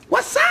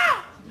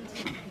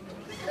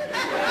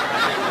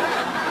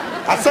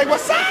I say,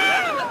 what's up?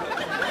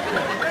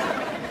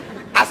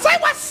 I say,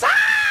 what's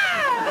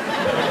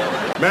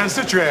up? Man,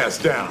 sit your ass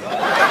down.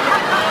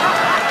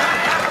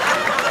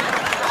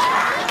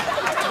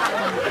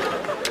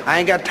 I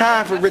ain't got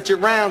time for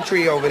Richard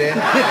Roundtree over there.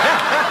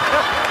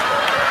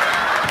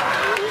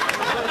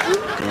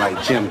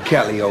 Like Jim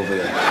Kelly over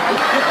there.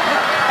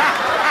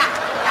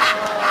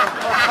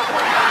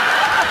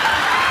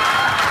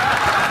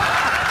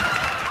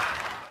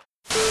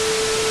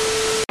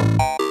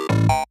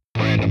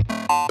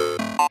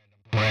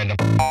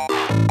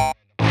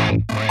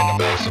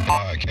 Random Acts of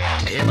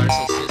Podcast. Everybody's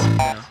so sensitive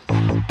now.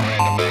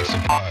 Random Acts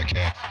of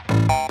Podcast.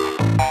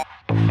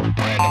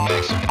 Random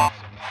Acts of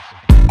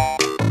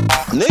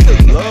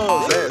Niggas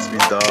love Zaxby,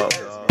 dog.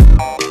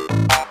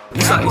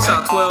 You saw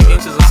 12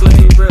 inches of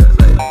sleeve, bro.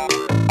 Like,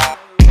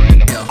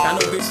 yeah, I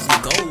know bitches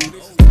with gold.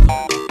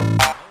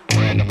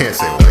 Can't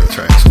say white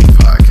trash on the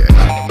podcast.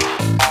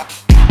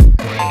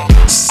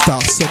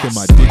 Stop sucking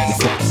my dick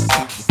before.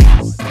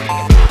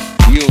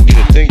 You don't get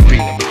a think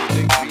piece.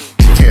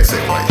 You can't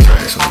say white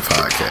trash on the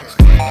podcast.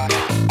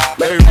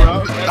 Hey, bro,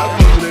 I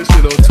posted that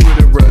shit on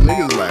Twitter, bro.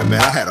 Niggas like,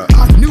 man, I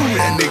knew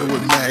that nigga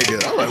was MAGA.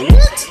 I'm like,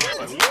 what?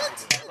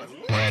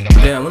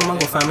 Damn, when am I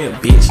gonna find me a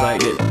bitch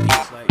like that?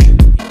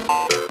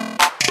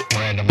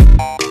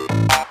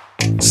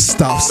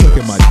 Stop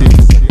sucking my dick.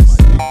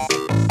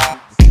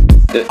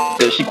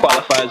 Does she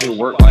qualify as your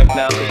work wife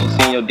now since she's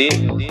seen your dick?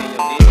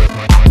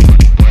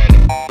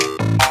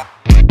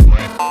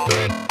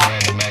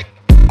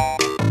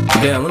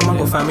 Damn, when am I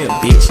gonna find me a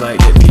bitch like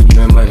that? Give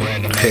me money.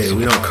 Hey,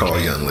 we don't call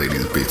young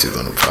ladies bitches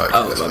on the podcast.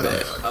 Oh, my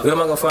bad. When am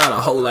I gonna find a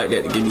hoe like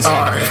that to give me some?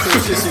 Alright.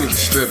 Just use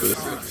strippers.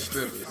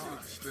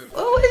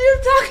 What were you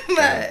talking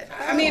about?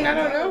 I mean, I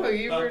don't know.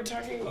 You were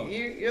talking.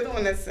 You're the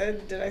one that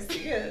said, "Did I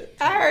see it?"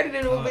 I heard it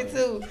in a movie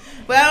too,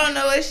 but I don't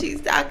know what she's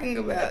talking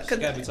about. You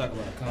gotta be talking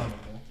about a condom,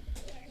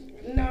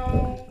 man.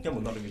 No, Yeah,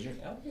 well, not because you're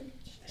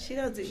she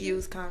doesn't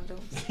use condoms.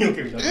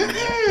 okay,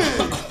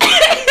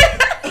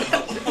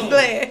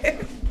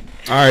 Glad.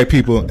 All right,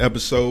 people.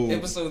 Episode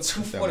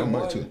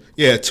 241.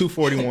 Yeah,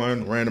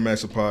 241 Random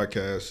Acts of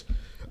Podcast.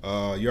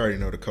 You already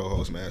know the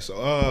co-host, man. So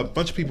a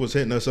bunch of people was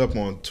hitting us up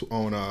on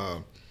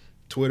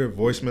Twitter,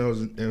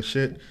 voicemails and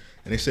shit,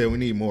 and they said we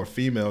need more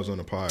females on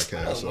the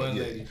podcast. So, one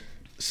yeah. lady.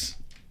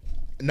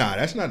 Nah,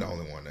 that's not the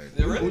only one.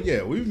 Really?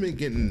 Yeah, we've been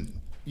getting.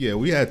 Yeah,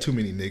 we had too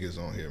many niggas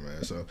on here,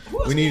 man. So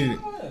Who we needed.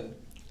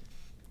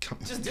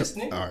 Just this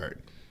nigga? All right.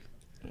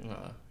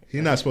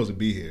 He's not supposed to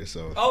be here,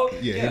 so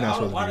yeah, he's not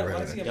supposed to be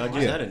right now. Y'all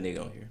just had a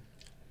nigga on here.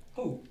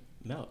 Who?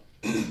 Mel.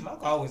 Malcolm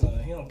always on.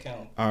 He don't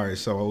count. All right,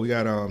 so we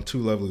got two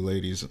lovely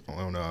ladies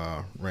on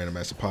Random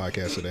Acts of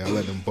Podcast today. I'll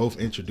let them both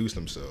introduce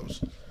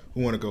themselves.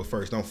 Who want to go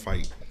first? Don't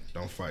fight.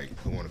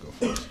 Who want to go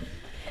first?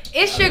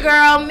 It's your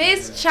girl,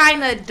 Miss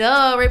China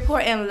Duh,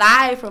 reporting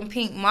live from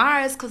Pink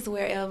Mars, because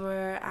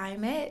wherever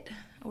I'm at,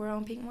 we're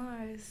on Pink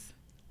Mars.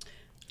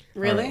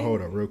 Really? Right,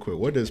 hold on, real quick.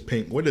 What does that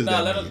mean?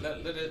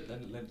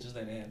 Let just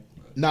let it happen.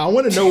 Now, I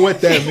want to know what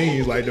that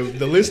means. Like, the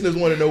listeners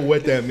want to know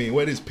what that means.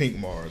 What is Pink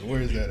Mars?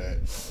 Where is that at?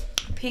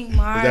 Pink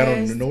Mars. Is that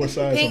on the north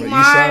side? Pink on the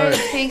Mars.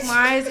 east side? Pink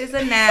Mars is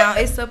a noun.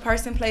 It's a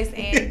person, place,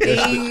 and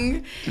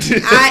thing.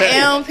 I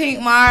am Pink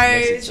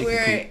Mars.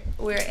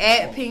 We're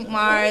at Pink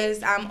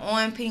Mars. I'm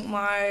on Pink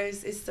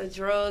Mars. It's a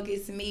drug.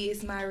 It's me.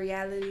 It's my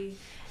reality.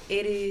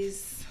 It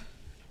is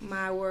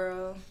my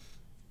world.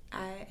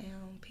 I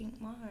am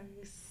Pink Mars.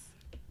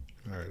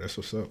 All right, that's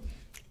what's up.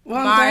 Well,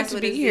 I'm glad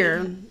to be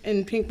here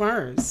in Pink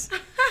Mars.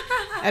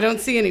 I don't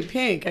see any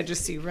pink. I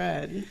just see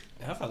red.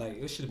 I felt like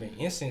it should have been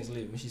incense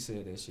lit when she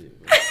said that shit.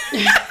 Bro.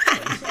 You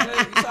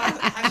saw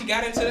how she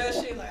got into that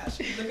shit? Like, I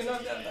should be looking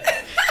up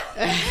that.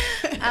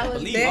 Like, I was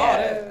believe there. all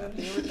that.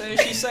 Everything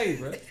she say,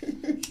 bro.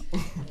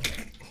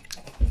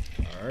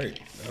 All right,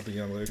 happy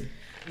young lady.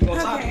 You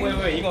gonna top?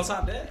 Wait. You gonna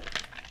top that?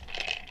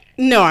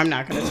 No, I'm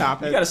not gonna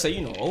top it. You gotta say,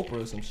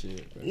 Oprah or some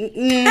shit. Bro.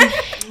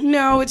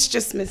 No, it's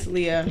just Miss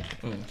Leah.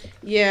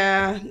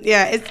 Yeah.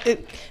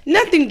 It's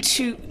nothing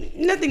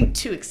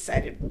too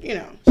excited.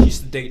 She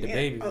used to date the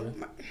baby, bro.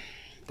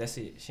 That's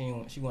it.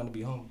 She wanted to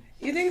be home.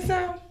 You think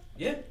so?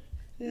 Yeah.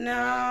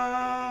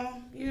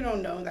 No, you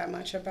don't know that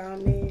much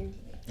about me.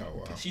 Oh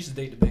wow. She used to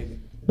date the baby.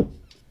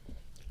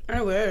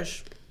 I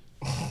wish.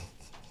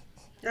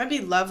 That'd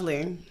be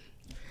lovely.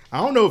 I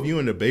don't know if you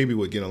and the baby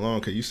would get along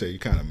because you say you're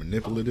kind of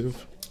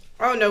manipulative.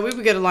 Oh no, we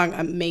would get along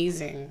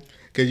amazing.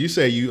 Cause you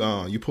say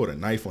you put a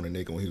knife on a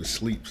nigga when he was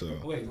asleep. So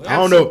Wait, I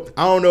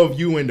don't know if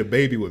you and the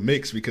baby would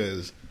mix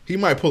because he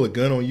might pull a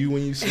gun on you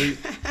when you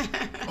sleep.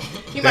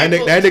 that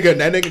nigga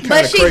kind of crazy.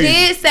 But she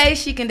did say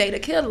she can date a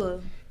killer.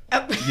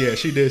 Yeah,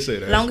 she did say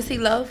that. As long as he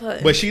love her.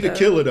 But she the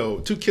killer though.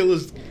 Two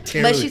killers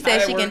can't. But she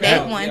said she can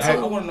date one too. I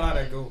want to know how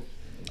that go.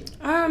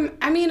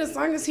 I mean, as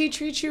long as he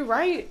treats you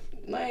right.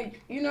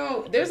 Like,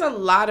 there's a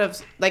lot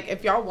of, like,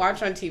 if y'all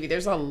watch on TV,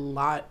 there's a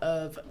lot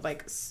of,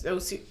 like,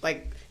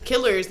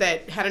 killers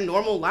that had a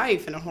normal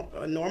life and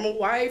a normal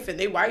wife, and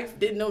their wife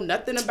didn't know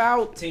nothing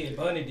about. Ted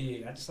Bundy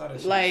did. I just saw that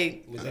shit.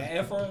 Like, was that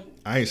Efron?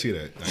 I ain't see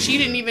that. She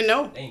didn't even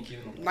know. They ain't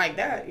killed him. Like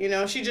that,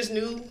 she just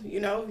knew,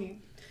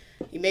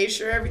 He made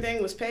sure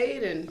everything was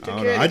paid and took I don't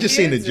care know. of I the just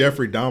seen the kids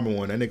Jeffrey Dahmer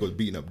one. That nigga was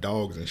beating up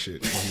dogs and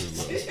shit. When he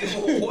was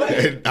little. What?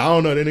 I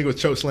don't know. That nigga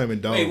was choke slamming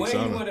dogs. Wait, I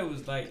wasn't don't you know. one that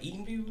was like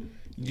eating people?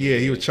 Yeah,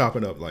 he was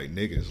chopping up like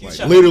niggas, He like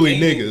chopping literally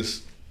demons.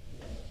 niggas.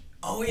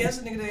 Oh yeah, that's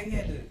the nigga that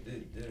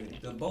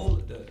had the bowl,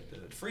 the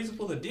freezer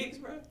full of dicks,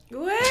 bro.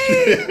 What?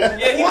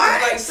 Yeah, he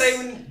was like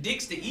saving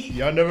dicks to eat.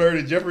 Y'all never heard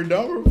of Jeffrey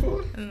Dahmer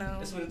before? No.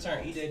 That's when the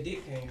term "eat that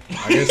dick" came.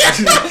 I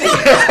guess.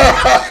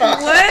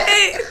 What?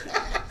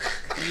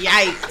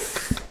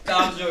 Yikes. No,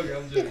 I'm joking.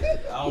 I'm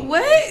joking.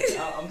 What?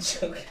 I'm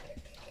joking.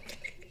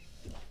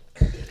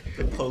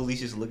 The police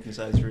just looked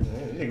inside his fridge.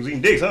 Niggas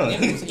eating dicks, huh?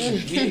 Niggas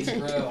eating dicks,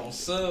 bro, on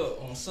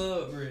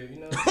sub bread, you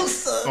know.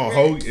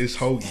 Oh, it's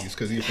hoagies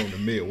because he's from the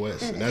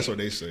Midwest, and that's what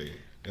they say.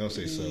 They don't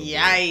say so.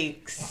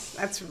 Yikes.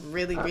 That's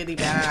really, really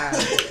bad.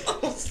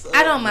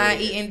 I don't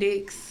mind eating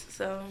dicks,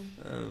 so.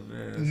 Oh,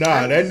 man.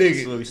 Nah, that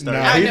nigga.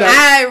 Nah, he not.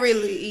 I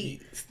really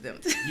eat them.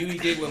 You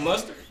eat dick with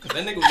mustard? Cause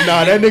that nigga was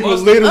Nah, that nigga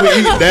was literally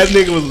eating. That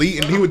nigga was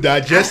eating. He was I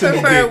digesting the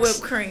prefer dicks.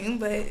 whipped cream,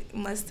 but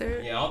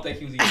mustard. Yeah, I don't think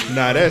he was eating.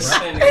 Nah, that's. I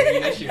think nigga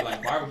eating that shit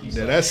like barbecue Yeah,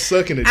 sauce. that's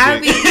sucking the I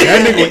dick. be-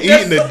 That nigga was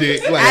eating the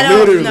dick, like I don't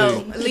literally.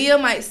 know. Leah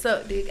might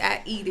suck dick.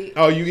 I eat it.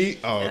 Oh, you eat?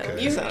 Oh,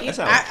 okay. That's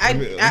how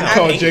I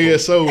Call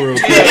JSO real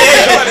quick.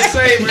 I'm about to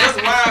say, bro,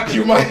 that's wild.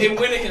 You might- It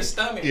went in his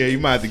stomach. Yeah, you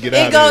might have to get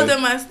out It goes of there.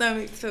 in my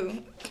stomach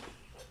too.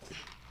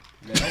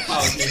 Man, don't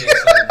call it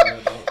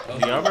JSO, bro.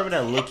 Do y'all remember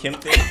that Lil Kim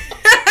thing?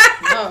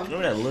 No.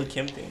 Remember that Lil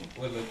Kim thing?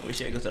 What look? We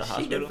should go to the She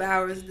hospital.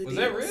 devours the Was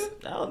dicks. that real?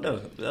 I don't know.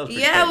 That was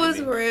pretty Yeah, it crazy was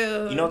to me.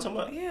 real. You know what I'm talking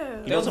about? Yeah.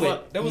 You know what I'm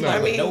That talking about? was No.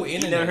 like I mean, no you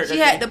never internet. heard She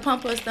that had thing? to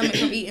pump her stomach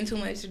from eating too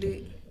much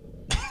dick.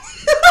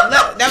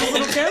 That was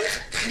Little Kim?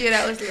 Yeah,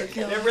 that was Lil'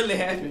 Kim. That really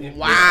happened.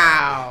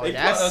 Wow. They put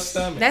her That's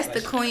stomach. That's like,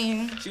 the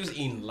queen. She was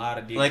eating a lot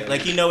of dick.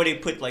 Like you know where they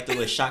put like the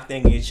little shock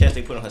thing in your chest,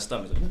 they put on her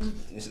stomach.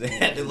 So they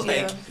had to like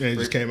Yeah. And it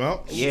just came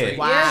out. yeah.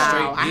 wow.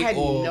 Straight I had dick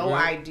oil, no bro.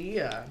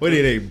 idea. What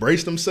did they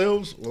brace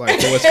themselves? Like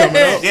for what's coming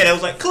out? Yeah, that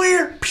was like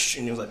clear,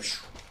 and it was like.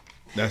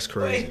 That's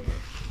crazy.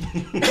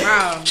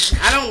 Wow.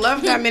 I don't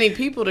love that many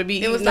people to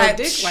be It was eating no like-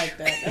 dick like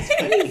that. That's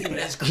crazy.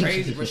 That's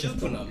crazy, bro. She was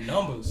putting up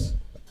numbers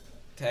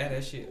to have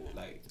that shit.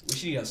 Like,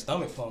 she need a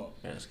stomach pump.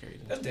 That's crazy.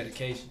 That's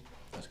dedication.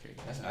 That's crazy.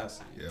 That's how I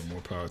see it. Yeah,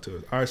 more power to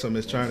it. All right, so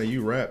Miss China,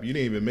 you rap. You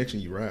didn't even mention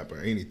you rap or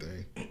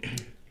anything.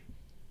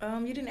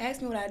 You didn't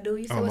ask me what I do.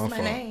 You said Oh, what's my my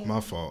fault. name. My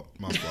fault.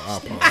 My fault. I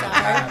Sorry.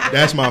 apologize.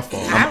 That's my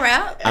fault. I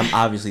rap. I'm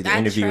obviously the I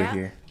interviewer trap.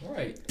 here.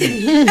 Right.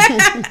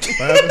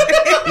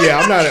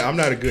 Yeah, I'm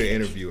not a good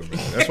interviewer,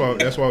 man.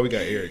 That's why we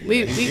got Eric.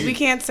 Man. We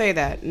can't say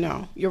that.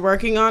 No. You're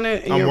working on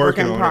it and I'm you're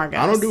working working in on progress.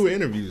 it. I don't do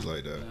interviews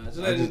like that. Just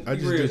I let just, it I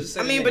be just real. do. Just say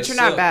I that mean, nigga but you're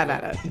not suck, bad bro.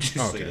 at it.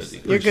 Okay. You're Say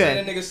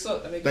that good. nigga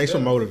suck. That nigga Thanks for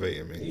dirty.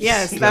 motivating me.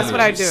 Yes, that's what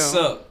I do. You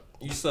suck.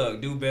 You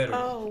suck. Do better.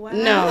 Oh wow.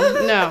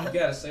 No. You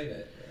gotta say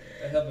that.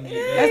 That help him get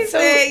better. He That's so-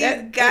 said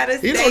that- you gotta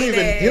He say don't even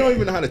that. he don't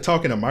even know how to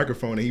talk in a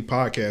microphone, and he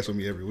podcasts with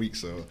me every week.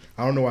 So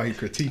I don't know why he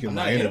critiquing I'm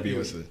my not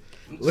interviews. interviewing.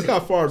 Look how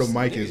far the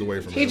mic is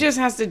away from He him. just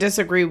has to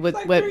disagree with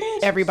Like what 3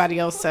 inches. everybody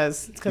else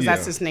says because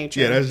that's his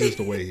nature. Yeah, that's just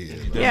the way he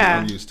is. Yeah.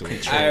 I'm used to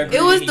it. I agree.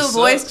 It was He the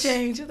voice sucks.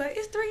 change. It was like,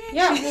 it's 3 inches.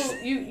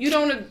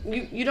 Yeah, well,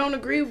 you don't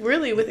agree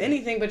really with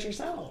anything but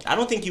yourself. I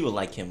don't think you would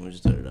like him. We'll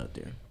just throw it out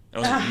there.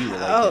 I don't think you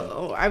would like him.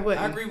 Oh, I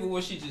wouldn't. I agree with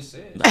what she just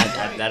said.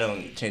 I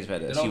don't change the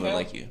fact that It she don't would count?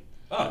 like you.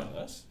 Oh,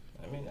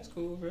 that's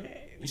cool, bro.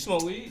 You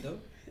smoke weed though?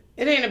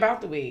 It ain't about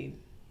the weed.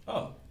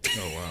 Oh.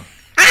 Oh wow.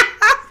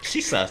 She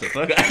sucks the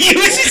fuck out of you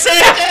when she said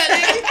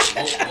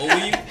that.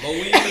 More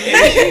weed for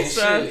me.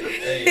 Son.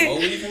 Hey, more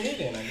weed for me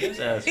then, I guess.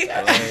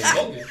 That's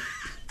Smoking.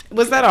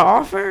 Was that an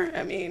offer?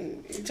 I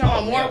mean, you talking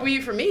about more yeah.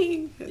 weed for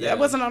me? Yeah. That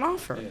wasn't an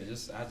offer. Yeah,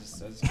 just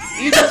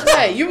You just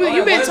what? You've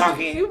Oh, been it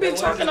talking. You've been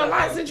wasn't. talking a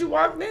lot since you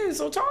walked in.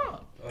 So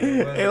talk.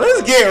 Hey,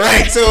 let's get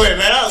right to it,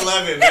 man. I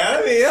love it, man.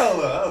 I mean,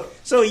 hello.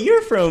 So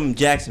you're from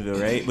Jacksonville,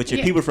 right? But your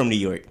Yeah. people from New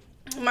York.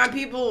 My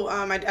people,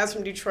 my dad's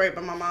from Detroit,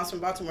 but my mom's from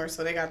Baltimore,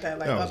 so they got that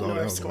like That up was all- that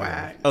north was all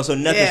swag. right. Oh, so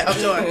nothing's Yeah,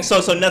 up north.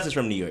 So nothing's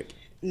from New York.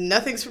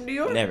 Nothing's from New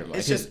York. Never mind.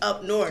 It's just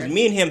up north. 'Cause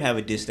me and him have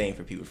a disdain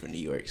for people from New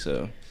York.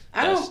 So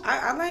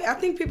I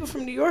think people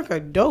from New York are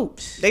dope.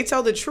 They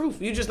tell the truth.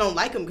 You just don't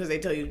like them because they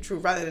tell you the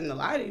truth rather than to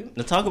lie to you.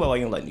 now talk about why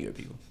you don't like New York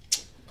people.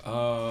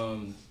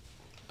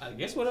 I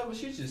guess whatever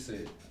she just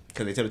said.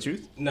 Because they tell the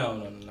truth. No,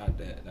 not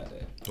that.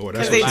 Oh, Because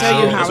that's they what tell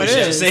you Loud. how That's it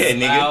what she is. said,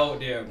 nigga. Loud,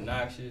 they're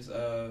obnoxious.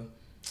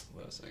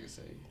 What else I can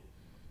say?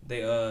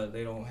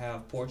 They don't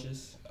have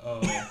porches.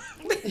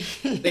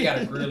 They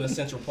got a grill in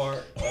Central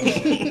Park.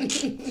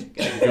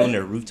 They're on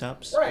their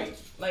rooftops. Right.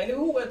 Like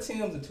who wear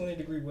Tim's in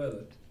 20-degree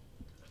weather?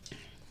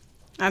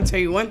 I'll tell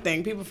you one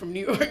thing: people from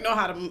New York know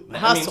how to I mean,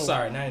 hustle.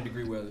 sorry,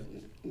 90-degree weather.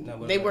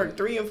 No, They work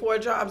 3 and 4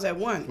 jobs at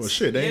once. Well,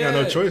 shit, they ain't got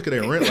no Yeah. choice because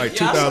they rent like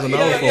Yeah, $2,000 we for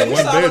a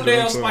saw one them bedroom.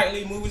 damn So. Spike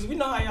Lee movies. We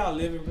know how y'all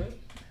living, bro.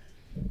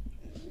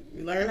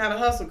 You learn how to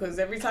hustle because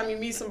every time you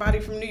meet somebody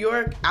from New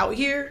York out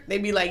here, they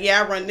be like,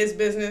 "Yeah, I run this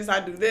business. I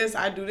do this.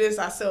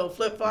 I sell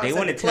flip flops." They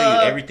want to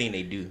tell you everything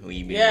they do when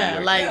you meet Yeah, New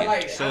York. like- It's Yeah,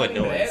 like, so I don't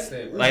even annoying. ask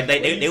that, bro. Like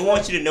What they you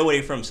want say? you to know where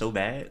they're from so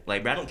bad.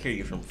 Like, bro, I don't care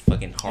you're from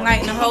fucking Harlem.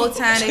 Like the whole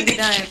time they be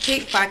done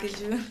pickpocket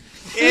you.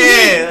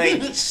 Yeah,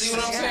 like See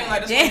what I'm saying?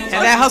 Like, that's why you don't And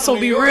talk that to hustle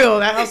people be from New real. York.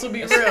 That hustle be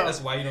real.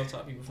 That's why you don't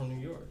talk to people from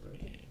New York,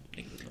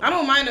 bro. I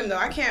don't mind them though.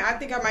 I can't. I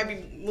think I might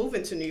be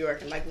moving to New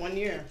York in like 1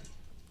 year.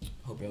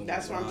 Hope you don't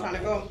That's get where I'm robbed.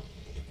 trying to go.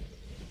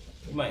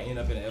 You might end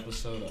up in an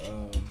episode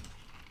of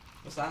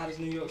what's the hottest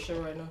New York show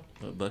right now?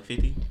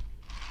 $1.50.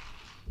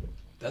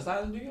 That's the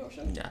hottest New York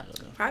show. Yeah, I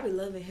don't know. Probably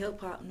Love and Hip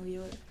Hop New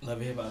York. Love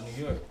and Hip Hop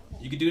New York.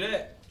 You could do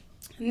that.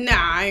 Nah,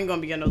 I ain't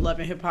gonna be getting no Love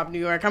and Hip Hop New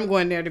York. I'm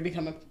going there to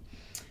become a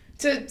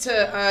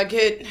to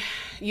get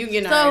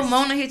unionized. So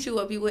Mona hit you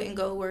up, you wouldn't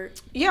go work.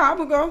 Yeah, I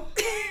would go,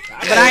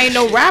 but I ain't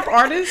no rap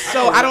artist,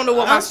 so I don't know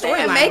what my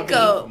storyline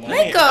would be.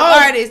 Makeup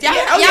artist. Y'all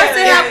still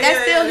have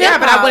that's still hip Yeah,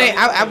 hop.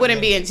 but I wouldn't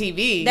be in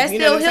TV. That's You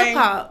know still what I'm saying? hip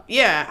hop.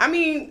 Yeah, I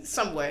mean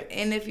somewhat.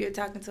 And if you're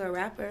talking to a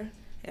rapper,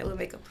 that would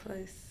make a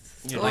plus.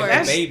 Yeah, Or- like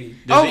that's- the baby.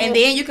 Oh, and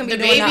then you can be the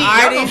doing baby, the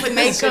y'all gonna artist put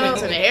that shit makeup.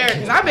 into the air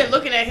because I've been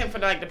looking at him for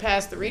like the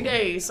past 3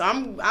 days. So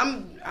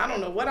I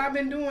don't know what I've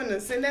been doing to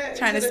send that.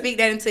 Trying to into speak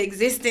that into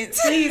existence.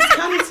 Please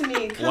come to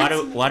me.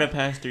 Why the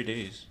past 3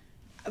 days?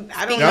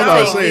 I don't Y'all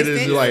know. about to say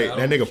this is like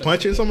that nigga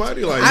punching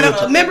somebody? Like, I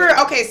don't remember.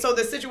 Okay, so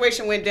the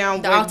situation went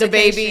down with the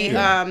baby.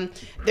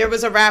 There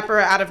was a rapper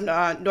out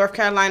of North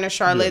Carolina,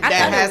 Charlotte, I that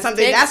thought it had was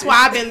something. Texas. That's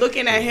why I've been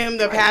looking at him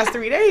the past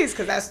 3 days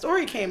because that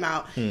story came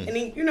out, and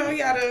he, you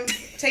gotta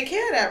take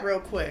care of that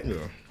real quick. Yeah.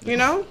 You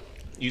know.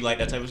 You like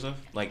that type of stuff?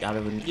 Like out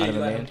of a Yeah, you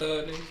like man? them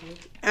thug niggas?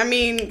 I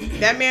mean,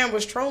 that man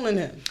was trolling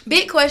him.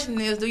 Big question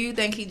is, do you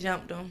think he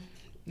jumped him?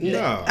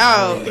 No.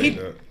 Oh, he.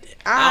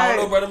 I don't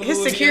know, brother. His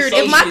Louis security.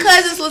 V. If my Associates.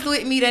 cousins was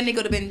with me, that nigga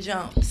would have been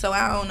jumped. So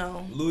I don't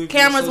know. Louis V.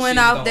 Cameras went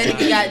Associates off, that don't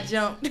nigga lie. got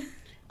jumped.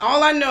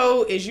 All I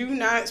know is you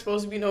not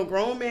supposed to be no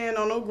grown man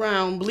on no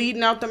ground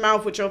bleeding out the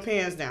mouth with your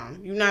pants down.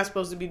 You're not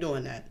supposed to be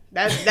doing that.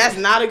 That's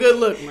not a good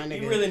look, my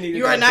nigga. really need to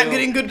You are go not down.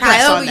 getting good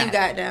press However on you that.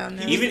 got down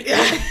there. Even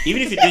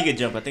if you did get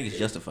jumped, I think it's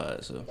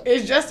justified. So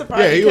It's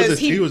justified Yeah, because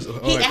he was he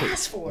like,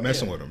 asked for it.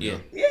 messing with him. Yeah.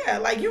 Yeah,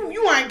 like you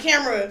on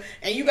camera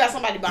and you got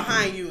somebody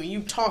behind you and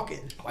you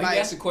talking. Why Like, you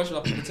ask a question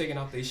about people taking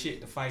off their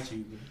shit to fight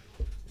you?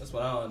 That's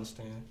what I don't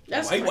understand.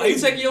 That's why you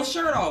crazy. taking your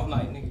shirt off,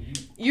 like nigga?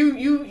 you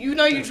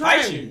know you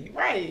Fight trying you. me.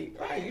 Right.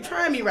 You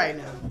trying me right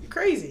now. You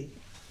crazy.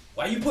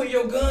 Why you putting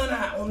your gun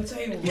out on the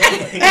table, bro?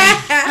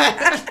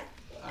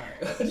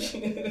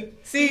 Alright.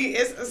 See,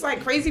 it's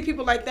like crazy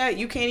people like that.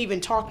 You can't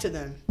even talk to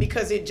them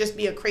because it just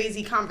be a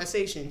crazy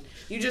conversation.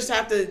 You just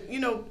have to,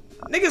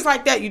 niggas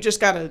like that. You just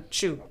gotta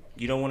shoot.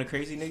 you don't want a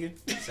crazy nigga?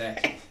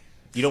 Exactly.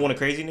 You don't want a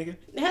crazy nigga?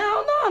 Hell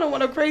no, I don't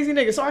want a crazy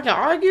nigga so I can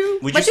argue.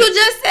 Would But say- you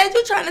just said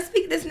you trying to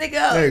speak this nigga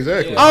up. Yeah,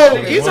 exactly. Oh,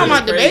 Nigga, you talking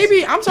about the crazy.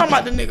 baby? I'm talking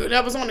about the nigga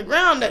that was on the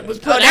ground that was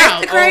put Oh, that's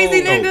out. the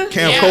crazy Oh, nigga?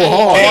 Cam Yeah. Cole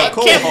Hall. Cam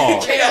Cole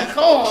Hall. Cam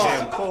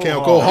Cole.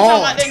 Cam Cole I'm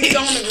Hall. talking about that nigga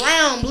on the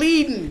ground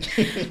bleeding,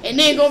 and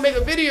then go make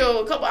a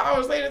video a couple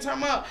hours later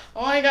talking about,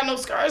 oh, I ain't got no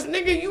scars.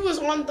 Nigga, you was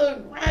on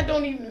the ground.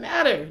 Don't even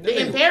matter. The nigga-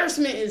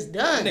 embarrassment is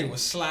That done. nigga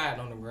was sliding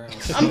on the ground.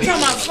 I'm talking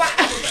about slide.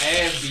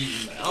 ass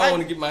beating. I don't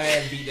want to get my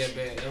ass beat that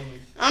bad.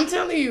 I'm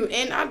telling you,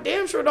 and I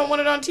damn sure don't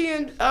want it on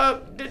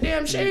the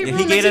damn shade room.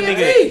 He gave that and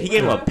nigga. TNT. He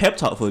gave him a pep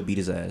talk before he beat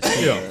his ass.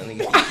 Yeah.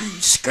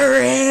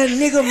 Scurry ass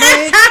nigga,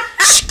 man.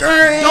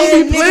 Scurry ass Don't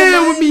be nigga, playing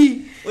man. with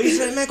me. What he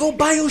said, man? Go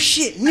buy your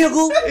shit,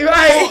 nigga.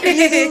 Right.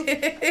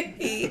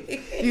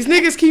 These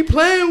niggas keep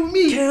playing with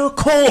me. Cam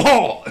Cole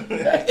Hall.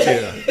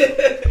 Yeah.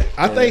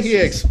 I think he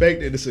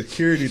expected the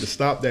security to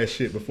stop that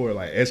shit before it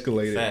like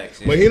escalated.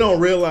 Facts, yeah. But he don't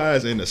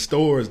realize in the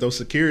stores, those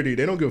security,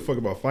 they don't give a fuck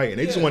about fighting.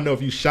 They just want to know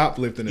if you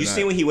shoplifting or You not.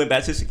 see when he went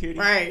back to security?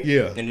 Right.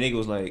 Yeah. And the nigga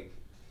was like,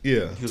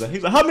 Yeah. he was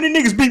like, how many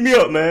niggas beat me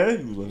up, man?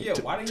 He was like,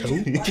 Yeah, why did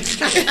you?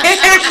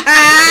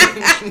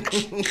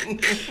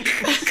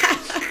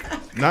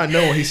 Not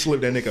knowing he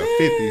slipped that nigga a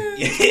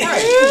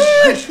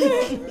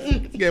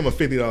 50. He gave him a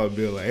 $50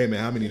 bill. Like, hey man,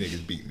 how many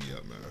niggas beat me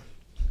up, man?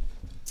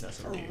 That's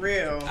For hilarious.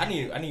 real.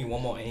 I need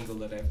one more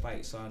angle of that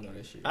fight so I know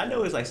that shit. I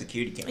know it's like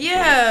security cameras.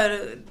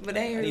 Yeah, but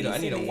they I ain't need a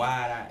really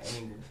wide eye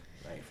angle,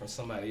 like from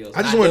somebody else.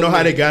 I just want to know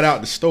how they got out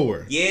the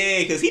store. Yeah,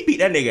 because he beat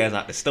that nigga ass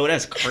out the store.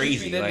 That's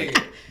crazy. That Like,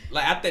 nigga,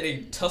 like after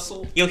they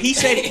tussle. yo, he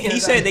said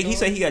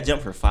he got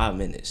jumped for 5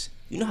 minutes.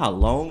 You know how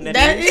long that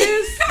That is?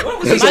 is. What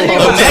was That's he a doing?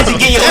 lot. Imagine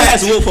getting your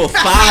ass whooped for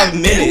 5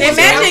 minutes.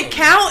 Imagine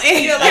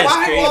counting. Yeah, like That's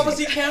why crazy. was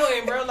he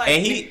counting, bro? Like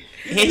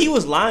And he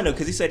was lying though,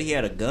 because he said he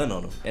had a gun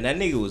on him, and that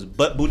nigga was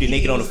butt booty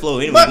naked on the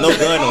floor. It was no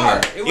gun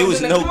on him. It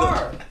was in the no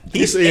car. gun.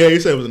 He said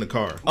it was in the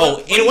car.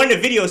 Oh, in one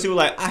of the videos, he was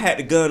like, "I had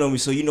the gun on me,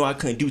 so you know I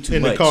couldn't do too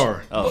In the much."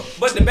 car. Oh,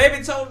 But the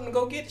baby told him to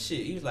go get the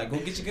shit. He was like, go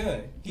get your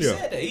gun. He Yeah.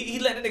 said that. He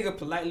let the nigga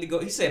politely go.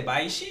 He said,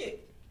 buy your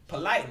shit.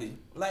 Politely.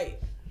 Like,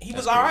 he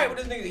was alright with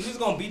this nigga. He was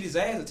gonna beat his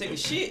ass and take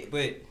his shit,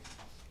 but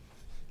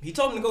he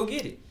told him to go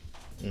get it.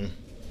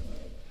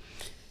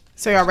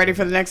 So y'all ready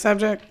for the next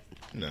subject?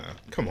 Nah,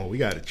 come on, we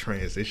got to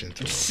transition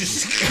to it.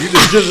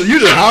 You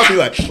just how be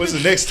like, what's the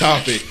next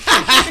topic?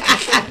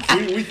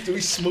 we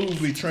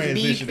smoothly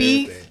transition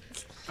Beep, beep. everything.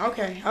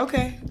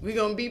 Okay. We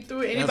gonna beep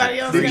through it. Anybody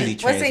else?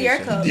 What's in your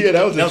cup? Yeah,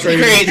 that was a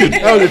crazy. crazy.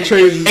 That was a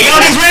crazy. Hey, y'all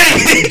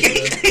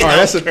ready? All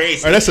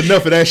right, that's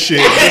enough of that shit.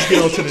 Let's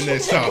get on to the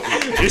next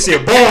topic. You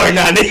said boring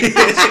now, nigga.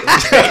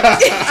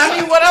 I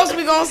mean, what else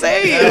we gonna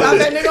say about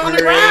that nigga on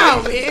the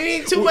ground? It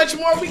ain't too much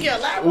more we can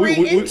elaborate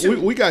into.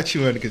 We got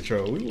you under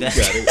control. We got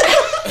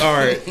it. All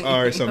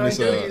right. So Miss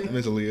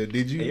Aaliyah,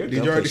 did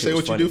you already say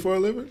what you do for a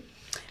living?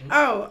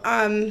 Oh,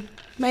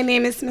 my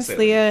name is Miss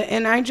Leah,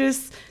 and I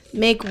just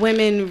make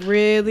women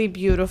really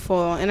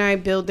beautiful, and I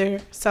build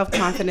their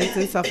self-confidence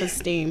and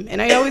self-esteem.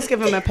 And I always give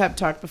them a pep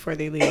talk before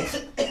they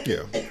leave.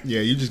 Yeah.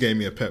 You just gave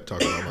me a pep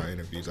talk on my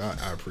interviews.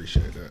 I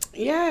appreciate that.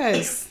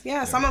 Yes.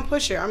 I'm a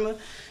pusher. I'm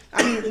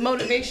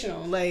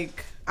motivational.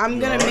 Like, I'm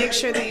gonna make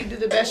sure that you do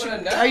the best.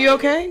 Are you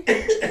okay?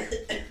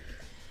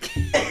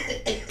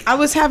 I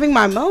was having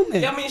my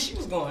moment. Yeah, I mean, she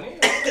was going in.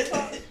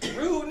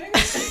 Rude,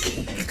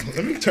 nigga.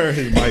 Let me turn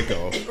his mic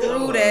off.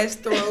 Rude ass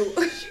throat.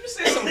 She was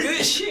saying some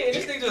good shit.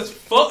 This nigga just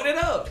fucked it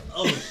up.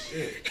 Oh,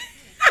 shit.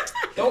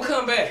 Don't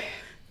come back.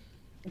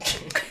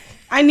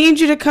 I need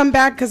you to come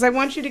back because I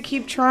want you to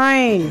keep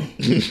trying.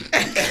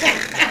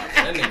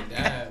 That nigga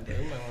died, bro.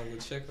 We might want to go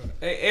check on him.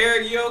 Hey,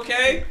 Eric, you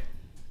okay?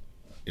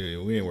 Yeah,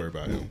 we ain't worried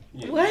about him.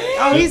 What?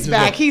 Oh, he's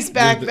back. He's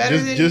back.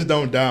 Just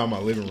don't die on my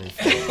living room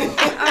floor.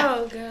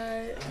 Oh God.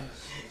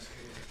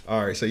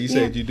 All right, so you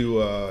said you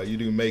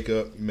do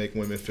makeup, make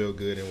women feel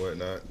good and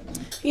whatnot.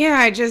 Yeah,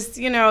 I just,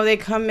 they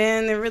come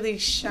in, they're really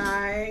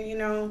shy,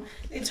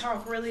 they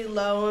talk really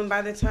low, and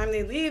by the time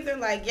they leave, they're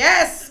like,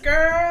 yes,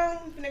 girl,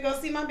 I'm gonna go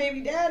see my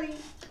baby daddy.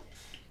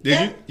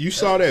 You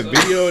saw that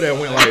video that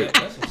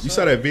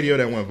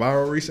went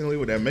viral recently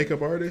with that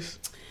makeup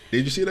artist?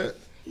 Did you see that?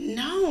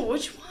 No,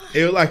 which one?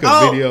 It was like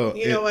a video.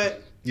 You know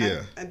what?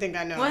 Yeah. I think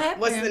I know. What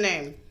happened? What's the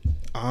name?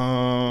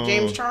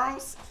 James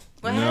Charles?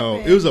 What no,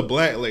 happened? it was a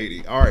black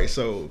lady. All right,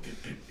 so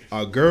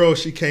a girl,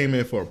 she came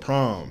in for a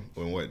prom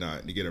and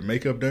whatnot to get her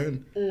makeup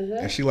done,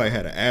 and she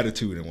had an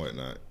attitude and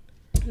whatnot.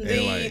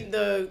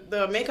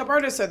 The makeup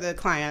artist or the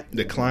client?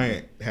 The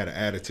client had an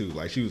attitude,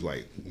 she was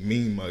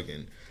mean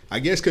mugging. I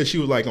guess because she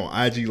was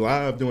on IG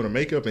Live doing her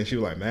makeup and she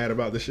was mad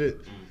about the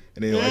shit,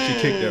 and then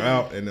she kicked her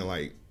out, and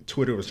then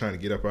Twitter was trying to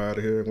get up out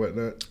of here and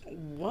whatnot.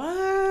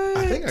 What?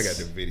 I think I got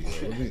the video.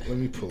 Let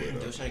me pull it up.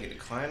 They was trying to get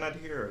the client out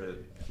of here or the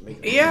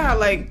makeup? Yeah,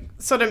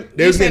 so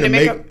they was getting the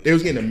makeup. They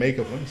was getting the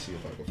makeup. Let me see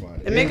if I can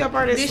find it. The makeup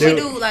artist. Did she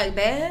do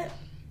bad?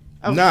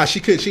 Oh. Nah, she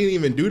didn't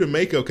even do the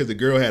makeup because the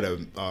girl had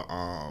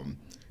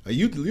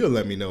you'll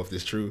let me know if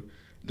this is true.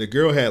 The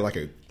girl had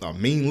a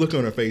mean look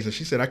on her face, and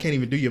she said, "I can't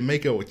even do your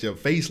makeup with your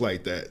face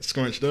like that,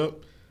 scrunched up."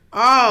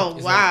 Oh,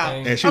 wow.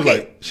 And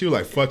she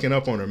was fucking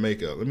up on her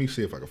makeup. Let me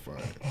see if I can find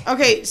it.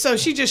 Okay, so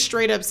she just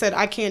straight up said,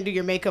 I can't do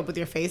your makeup with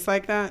your face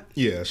like that?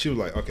 Yeah, she was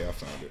okay, I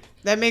found it.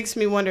 That makes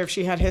me wonder if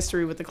she had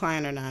history with the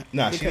client or not.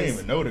 Nah, she didn't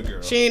even know the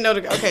girl. She didn't know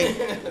the girl. Okay,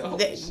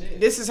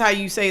 this is how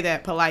you say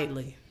that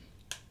politely.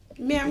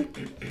 Ma'am,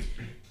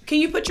 can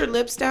you put your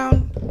lips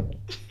down?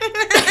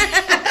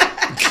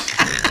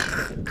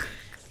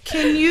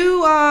 Can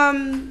you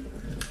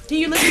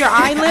lift your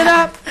eyelid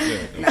up?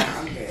 Nah,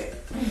 I'm good.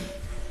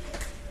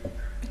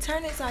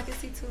 Turn it so I can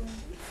see too.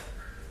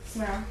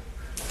 Wow.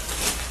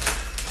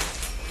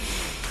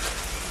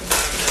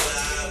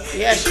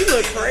 Yeah, she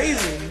looked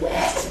crazy.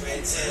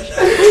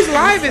 Whose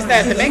live is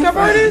that? The makeup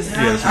artist?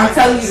 Yes. I'm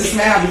telling you to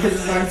smile because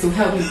it's going to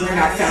help me bring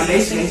out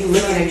foundation, and you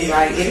looking at me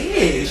like it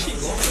is.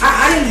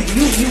 I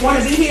didn't. You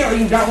want to be here or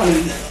you don't want to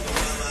be here?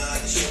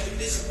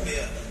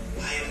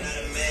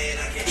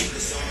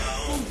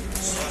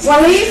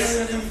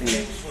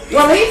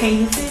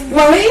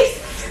 Waleed?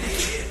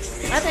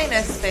 I think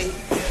that's fake.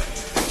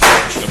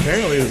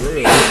 Apparently it's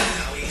real.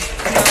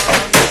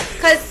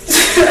 Cause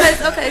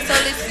okay, so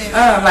listen.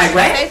 Like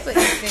what?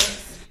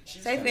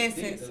 Say for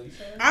instance.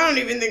 I don't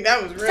even think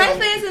that was real. Say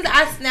for instance,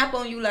 I snap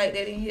on you like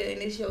that in here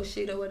and it's your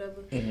shit or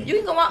whatever. Mm-hmm. You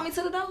ain't gonna walk me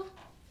to the door?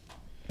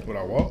 Would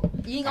I walk?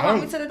 You ain't gonna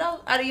walk me to the door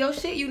out of your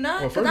shit? You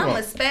not? Because I'm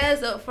a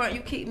spaz up front.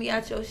 You kick me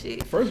out your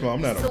shit. First of all,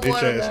 I'm not a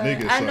bitch ass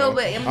nigga. So I know,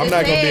 but I'm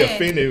not gonna be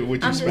offended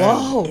with you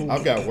spaz.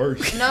 I've got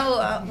worse.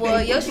 No,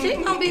 well, your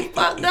shit gonna be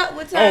fucked up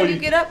with time you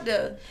get up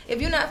there. If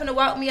you're not finna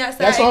walk me outside,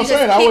 that's what I'm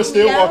saying. I would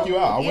still walk you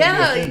out. I wouldn't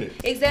be offended.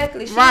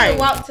 Exactly. She would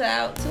walk to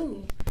out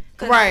too.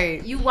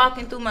 Right. You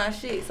walking through my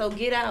shit, so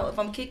get out. If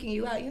I'm kicking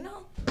you out,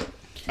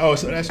 Oh,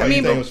 so that's why you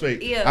think it was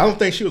fake. Yeah. I don't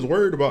think she was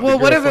worried about. Well,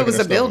 what if it was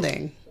a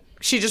building?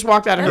 She just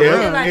walked out of her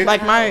room.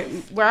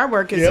 Where I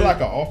work is like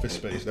an office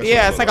space. That's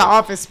it's like an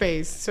office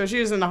space. So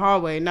she was in the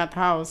hallway, not the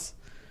house.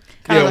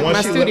 Kind of like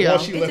my studio.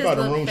 Once she left out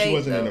the room, she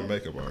wasn't in the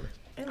makeup artist.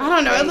 I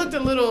don't know. It looked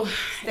a little.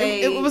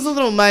 It was a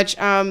little much.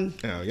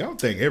 Y'all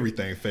think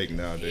everything fake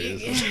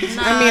nowadays.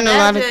 I mean, a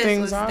lot of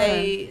things are.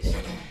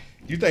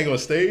 You think it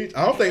was staged?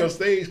 I don't think it was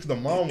staged because the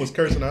mom was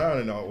cursing her out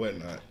and all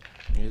whatnot.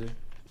 Either.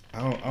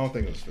 I don't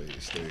think it was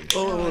staged.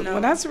 Well,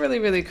 that's really,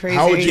 really crazy.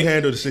 How would you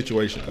handle the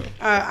situation though?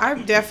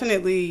 I've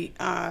definitely,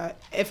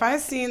 if I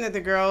seen that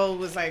the girl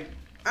was I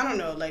don't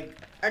know,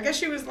 I guess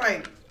she was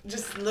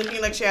just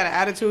looking like she had an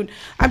attitude,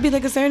 I'd be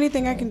like, is there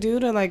anything I can do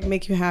to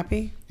make you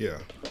happy? Yeah.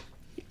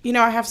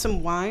 I have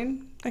some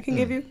wine. I can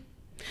give you.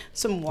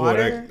 Some Boy,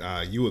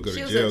 water. you would go She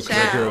to was jail a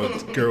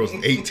because that girl was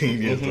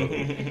 18 years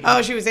old.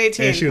 Oh, she was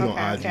 18. And she was on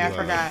okay, IG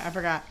okay, Live. I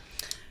forgot.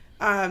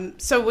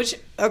 So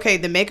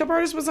the makeup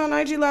artist was on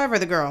IG Live or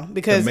the girl?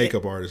 Because The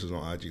makeup artist was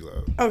on IG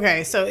Live.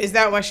 Okay, so is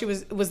that why she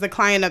was the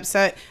client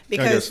upset?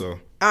 Because I guess so.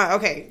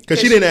 Okay. Because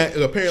she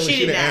didn't. Apparently, she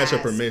didn't ask her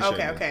ask. permission.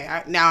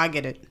 Okay. Now I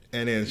get it.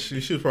 And then she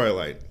was probably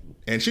like,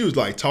 and she was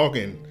like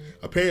talking.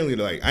 Apparently,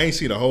 like I ain't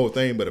see the whole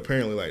thing, but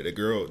apparently, like the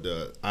girl,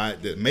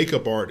 the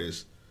makeup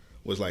artist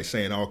was like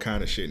saying all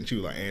kind of shit, and she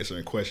was like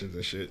answering questions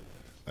and shit,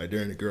 like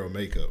during the girl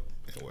makeup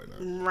and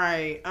whatnot.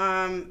 Right.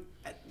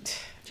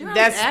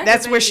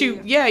 That's where she.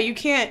 Yeah, you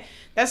can't.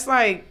 That's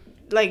like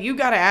you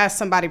gotta ask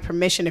somebody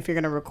permission if you're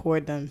gonna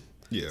record them.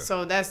 Yeah.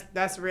 So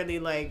that's really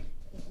like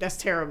that's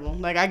terrible.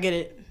 Like I get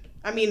it.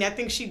 I mean, I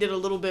think she did a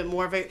little bit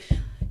more of it.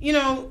 You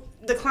know,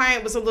 the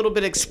client was a little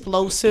bit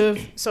explosive,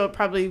 so it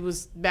probably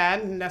was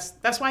bad, and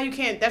that's why you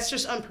can't. That's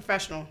just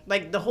unprofessional.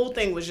 Like the whole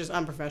thing was just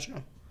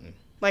unprofessional.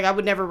 Like I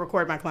would never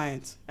record my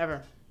clients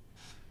ever,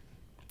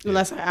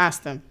 unless I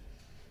asked them.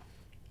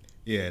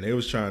 Yeah, and they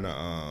was trying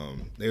to.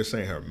 They were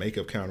saying her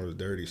makeup counter was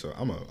dirty. So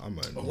I'm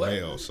a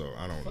male, so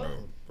I don't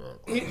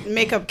know.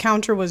 Makeup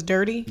counter was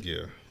dirty.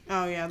 Yeah.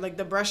 Oh yeah, like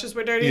the brushes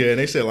were dirty. Yeah, and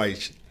they said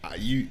like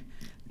you.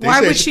 Why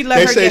would she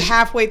let her get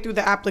halfway through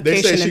the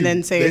application and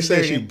then say it's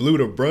dirty? They say she blew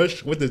the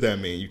brush. What does that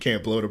mean? You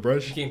can't blow the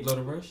brush? You can't blow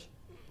the brush?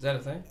 Is that a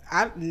thing?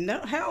 No,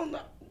 hell no.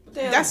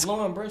 That's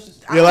blowing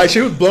brushes. Yeah, like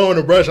she was blowing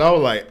the brush. I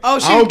was like, I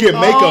don't get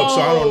makeup, so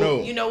I don't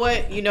know. You know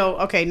what?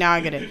 Okay, now I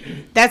get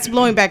it. That's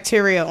blowing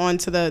bacteria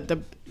onto the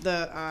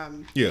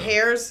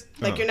hairs.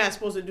 Like you're not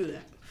supposed to do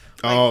that.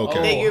 Oh,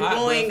 okay. That you're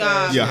blowing.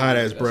 Hot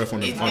ass breath on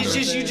the. It's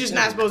just you're just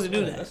not supposed to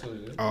do that. That's what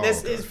it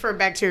is. This is for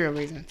bacterial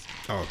reasons.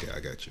 Oh, okay, I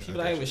got you.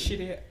 People like with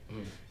shitty.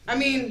 I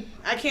mean,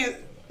 I can't.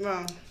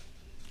 Well,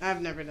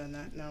 I've never done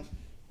that. No,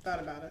 thought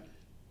about it.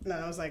 No,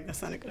 I was like,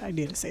 that's not a good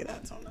idea to say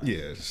that. So no.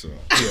 Yeah, so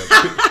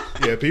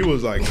yeah, people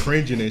was like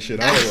cringing and shit.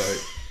 I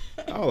was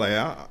like,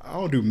 I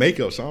don't do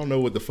makeup, so I don't know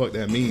what the fuck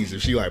that means.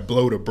 If she like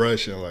blow the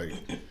brush and like.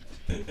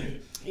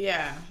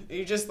 Yeah,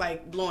 you're just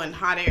like blowing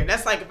hot air.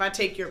 That's like if I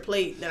take your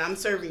plate that I'm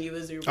serving you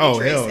as your Oh,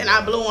 waitress hell and no.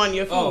 I blow on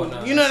your food. Oh,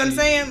 no, you know what I'm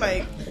saying?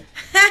 Like,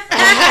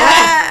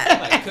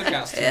 Like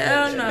cookouts too.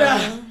 Hell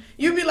no.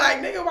 you be like,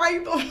 nigga, why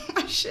you blowing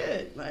my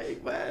shit? Like,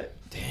 what?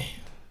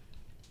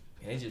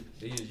 They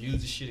just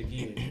use the shit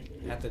again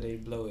after they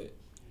blow it.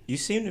 You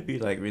seem to be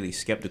like really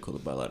skeptical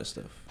about a lot of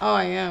stuff. Oh,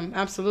 I am.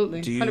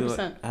 Absolutely. Do you?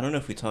 100%. I don't know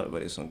if we talked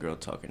about this on Girl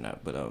Talk or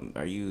not, but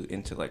are you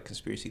into like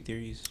conspiracy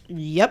theories?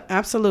 Yep,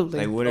 absolutely.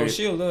 Like what Oh, are?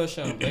 she'll love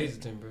Sean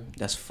Blazeton, bro.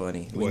 That's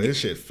funny. Well, this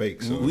shit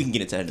fake. So We can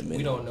get into that in a minute.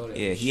 We don't know that.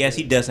 Yeah,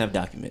 he does have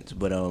documents,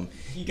 but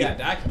He got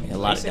documents. a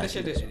lot of He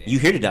said that documents. shit You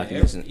hear the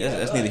documents, and Yeah,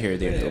 that's neither here nor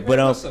there. yeah, Though. But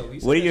also,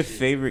 he said what are that your shit.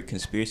 favorite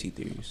conspiracy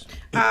theories?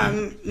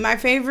 My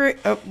favorite,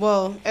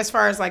 well, as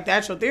far as like the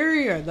actual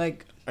theory or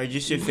like. Or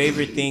just your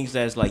favorite things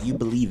that's like you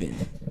believe in,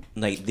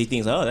 like the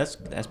things. Oh, that's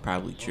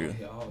probably true.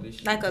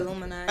 Like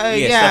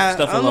Illuminati. Yeah,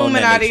 stuff along that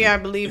Illuminati. nature. I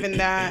believe in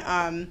that.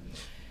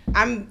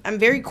 I'm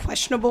very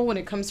questionable when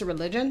it comes to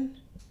religion,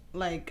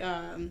 like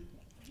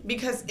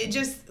because it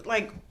just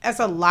like as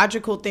a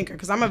logical thinker,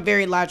 because I'm a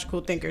very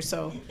logical thinker.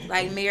 So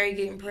Like Mary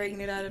getting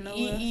pregnant out of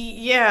nowhere.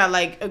 yeah,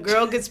 like a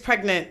girl gets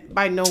pregnant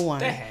by no one.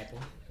 That happened.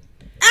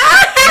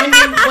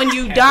 When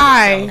you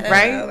die, I don't know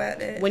right? about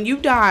that. When you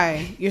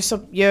die, you're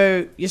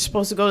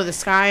supposed to go to the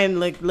sky and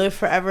like live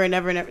forever and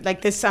ever and ever.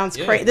 Like this sounds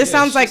crazy. This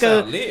sounds like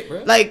lit,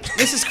 bro. like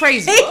this is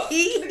crazy.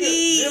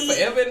 Live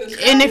forever in the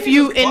sky. And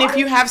if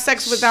you have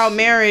sex without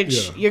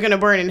marriage, you're gonna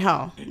burn in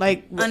hell.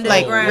 Like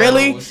Underground.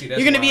 really, Oh, see, you're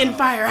that's gonna be in wild.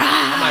 fire.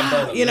 I might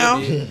burn a You little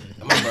know, bit.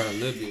 I might burn a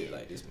little bit,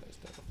 like this much.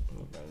 Though. I'm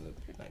gonna burn a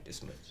little bit, like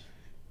this much.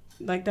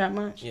 like that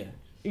much. Yeah.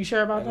 You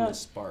sure about Like a little that?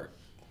 spark.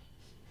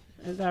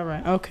 Is that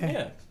right? Okay.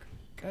 Yeah.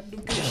 Gotta do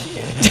good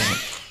shit.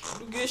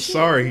 Do good shit.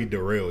 sorry he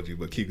derailed you,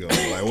 but keep going.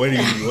 Like what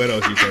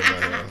else you think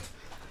about him?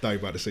 Thought you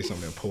about to say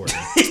something important.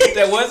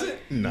 That wasn't?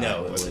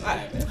 No, it wasn't. All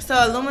right, man. So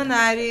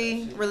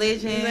Illuminati,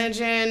 religion.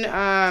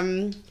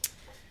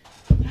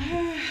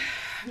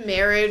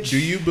 Marriage. Do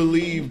you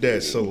believe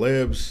that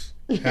celebs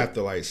have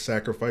to like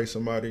sacrifice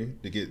somebody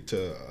to get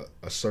to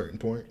a certain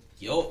point?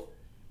 Yo.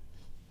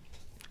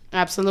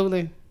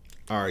 Absolutely.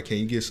 All right, can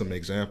you give some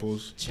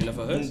examples?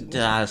 Jennifer Hudson.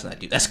 Nah, that's not.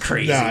 That's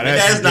crazy. Nah,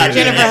 that's not.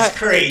 Jennifer That's Hud-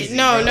 crazy.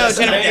 No, bro. no, That's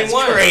Jennifer- That's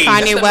Main one. crazy.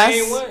 Kanye That's West.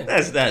 the main one.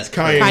 That's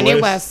Kanye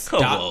Kanye West. West.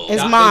 Come on. His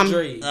Dr. mom.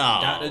 Dre. Oh,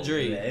 Dr.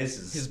 Dre. man, this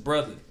is- his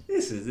brother.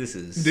 This is. This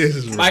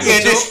is Michael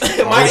ridiculous. Jordan.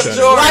 I Michael wish I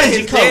Jordan. Why did you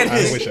his come? dad I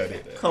is- wish I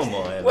did that. Come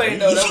on. Wait,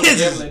 no, that was This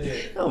is- gambling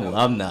dead. Come on,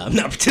 I'm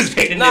not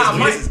participating in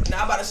Nah, this.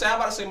 I'm about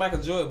to say Michael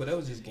Jordan, but that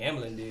was just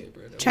gambling dead,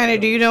 bro. China,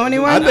 do you know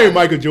anyone? I think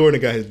Michael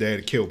Jordan got his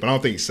dad killed, but I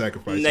don't think he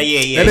sacrificed. Nah, him.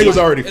 yeah. That nigga was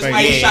already That's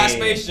why he famous. shot Yeah.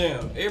 Space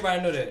Jam.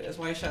 Everybody know that. That's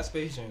why he shot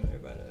Space Jam.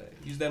 Everybody know that.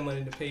 Use that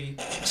money to pay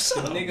the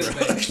niggas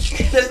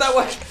back. That's not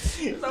what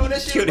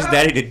that shit Killed his about.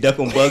 daddy to duck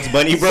on Bugs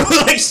Bunny, bro.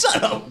 Like,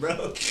 shut up,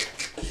 bro.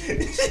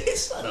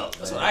 Shut up.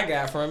 That's what I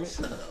got from it.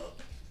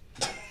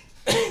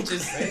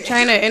 Just saying.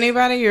 China,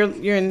 anybody? You're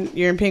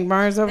in Pink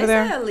Bars over They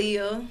there? said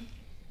Leo.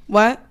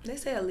 What? They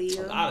say A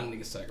Aaliyah. lot of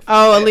niggas sacrifice.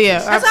 Oh,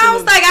 Aaliyah. That's why I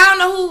was like, I don't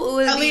know who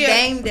would it be. Aaliyah.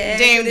 Dame Dash.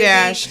 Dame Would it be-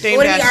 Dash. Dame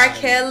Would it be Dash. R.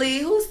 Kelly?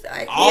 Who's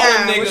like? All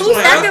them niggas. Who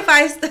man.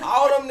 sacrificed?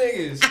 All them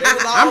niggas. They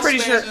was all I'm pretty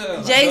sure smashed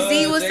up.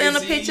 Jay-Z was Jay-Z,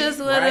 sending pictures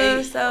with right,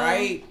 her, so-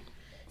 Right.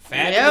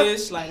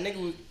 Fabulous. Like,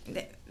 nigga was...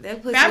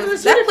 That pussy Fabulous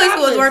was, that City pussy was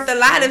Fabulous. worth a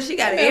lot if she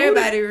got Man, who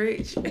everybody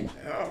rich.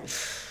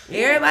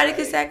 Everybody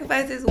could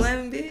sacrifice this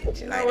one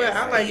bitch. Like, what?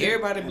 I like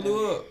Everybody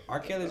blew up. R.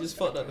 Kelly just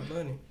fucked up the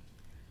money.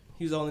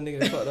 He was the only nigga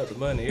that fucked up the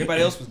money.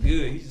 Everybody else was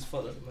good. He just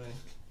fucked up the money.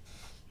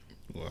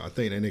 Well, I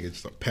think that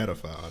nigga's a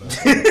pedophile.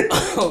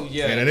 Oh,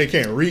 yeah. And they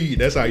can't read.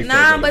 That's how you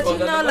nah, fuck but up.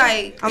 you know,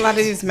 like A lot of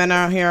these men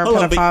out here are Hold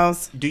on, but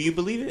pedophiles. do you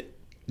believe it?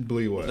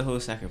 Believe what? The whole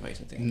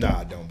sacrificing thing. Nah,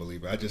 I don't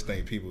believe it. I just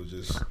think people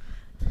just.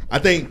 I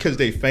think because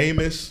they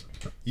famous,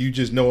 you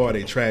just know all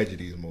their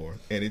tragedies more,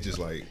 and it's just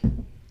like.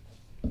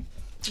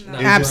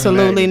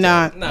 Absolutely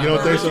not. Nah, You don't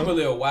bro, think it's so?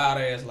 really a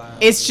wild ass lie.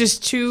 It's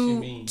just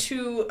too.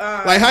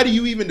 Like, how do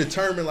you even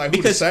determine like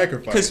who to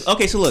sacrifice? Because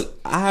okay, so look,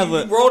 I have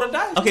a roll the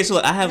dice. Okay, so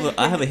look, I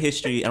have a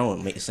history. I don't want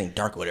to make it seem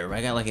dark or whatever.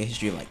 I got like a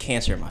history of like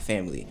cancer in my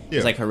family. Yeah.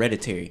 It's like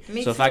hereditary.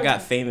 Me So if I too.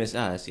 got famous,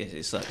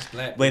 it sucks.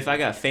 black But if I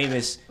got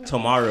famous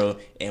tomorrow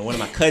and one of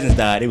my cousins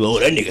died, they go, "Oh,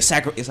 that nigga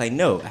sacrificed." It's like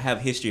no, I have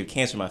a history of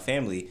cancer in my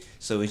family,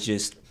 so it's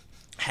just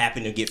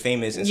happened to get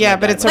famous. And Yeah,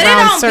 somebody but it's died. But it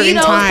around don't be certain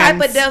those type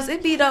times. of deaths.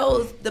 It be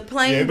those the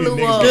plane Yeah, it be blew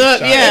niggas up. getting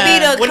shot. Yeah. It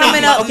be the Well, no,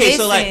 coming up okay,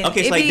 so like missing.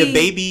 okay, so It like be, the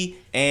baby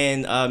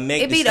and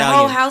Meg It the be the Stallion.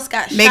 whole house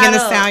got Megan shot Thee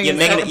up. Stallion Yeah,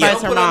 Megan- sacrificed yeah, her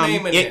Don't put mom.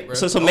 name in Yeah, that, bro.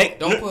 so Don't- Meg-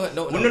 don't put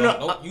no,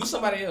 don't use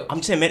somebody else.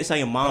 I'm saying Meg Thee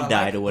Stallion mom I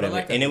died like- or whatever, I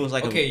like and that. it was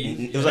like Okay,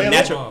 it was like let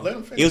natural. him- let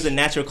him finish. It was a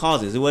natural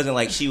causes. It wasn't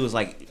like she was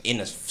like in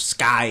the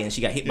sky and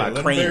she got hit by a let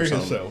him crane or bury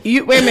something. himself.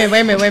 You wait a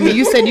minute.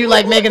 You said you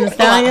like Megan Thee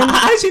Stallion.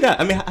 How did she die?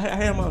 I mean, how did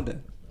her mom die?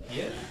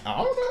 Yeah. I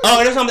don't know.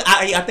 Oh, that's something.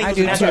 I think it was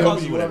do a natural too.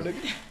 causes or whatever.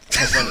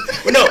 That's funny.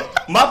 But no,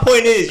 my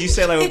point is, you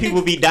said like when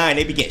people be dying,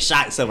 they be getting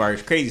shot and stuff or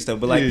crazy stuff.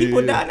 But like Yeah,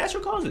 people yeah. die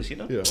natural causes, you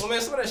know. Yeah. Well, man,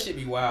 some of that shit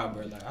be wild,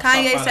 bro. Like,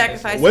 Kanye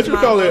sacrificed What his you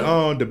call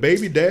mama. it? The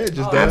baby dad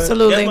just Oh, died.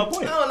 Absolutely. That's my I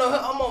point. don't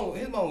know.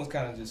 His mom was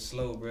kind of just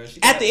slow, bro.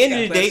 She At the end of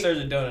the day,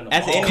 surgery done in the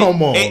at the end,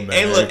 Come on, hey, man.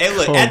 Hey,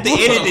 look. Come At the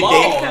end of the on.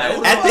 day, Come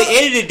on. at the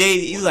end of the day,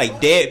 these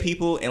like dead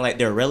people and like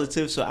their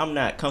relatives. So I'm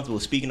not comfortable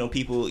speaking on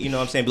people. You know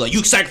what I'm saying? Be like,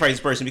 you sacrifice this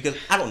person because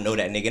I don't know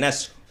that nigga, and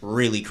that's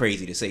really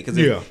crazy to say. Because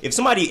if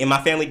somebody in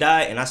my family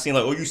died and I seen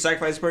like, oh, you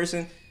sacrifice this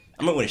person,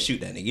 I'm not going to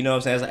shoot that nigga. You know what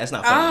I'm saying? That's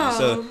not funny.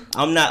 So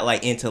I'm not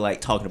like into like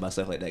talking about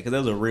stuff like that because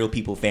there was a real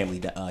people family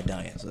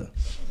dying. So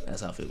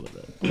that's how I feel about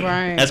that.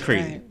 Right. That's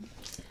crazy. right.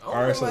 All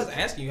right, so I was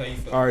asking you how you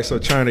feel. All right, so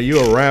China, you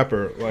a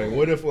rapper. Like,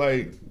 what if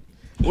like,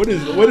 who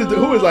is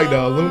like the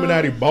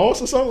Illuminati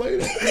boss or something like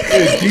that?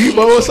 Is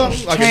Debo or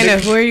something? Like China, a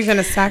who are you gonna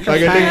like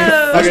sacrifice?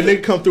 a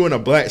nigga come through in a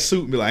black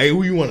suit and be like, hey,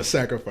 who you want to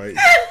sacrifice?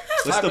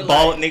 What's the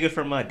bald nigga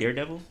from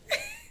Daredevil?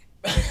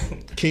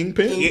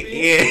 Kingpin?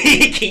 Yeah,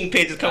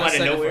 Kingpin just come out of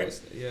nowhere.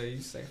 Yeah,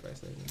 you sacrifice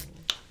that.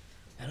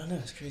 I don't know.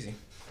 It's crazy.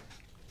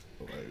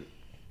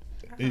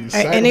 You Hey,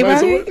 sacrifice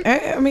anybody?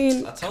 someone? I mean,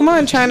 I told come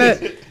on, you. China.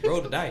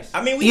 Roll the dice.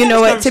 I mean, we You had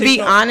know this what? To be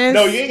conversation honest,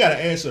 No, you ain't gotta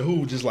answer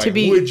who. Just like, To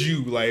be- would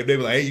you like? If they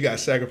be like, hey, you gotta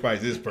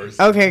sacrifice this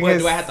person. okay, What, do I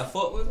because have to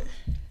fuck with him?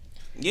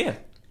 Yeah.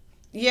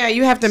 yeah,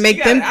 you have to make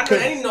You them. gotta, I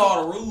didn't know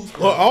all the rules.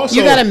 Well, also,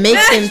 You gotta make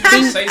them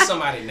think. say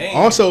somebody's name.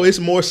 Also, it's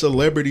more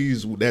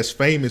celebrities that's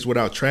famous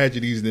without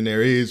tragedies than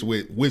there is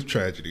with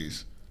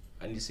tragedies.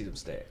 I need to see them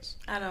stats.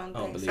 I don't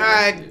think believe so.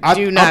 I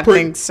do not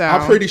think so.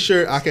 I'm pretty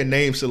sure I can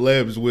name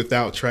celebs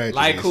without tragedies.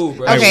 Like who,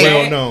 bro? Like Okay.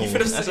 well You known.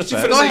 finna, That's a you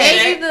fact. finna Go say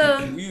ahead.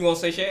 Shaq? Either- You gonna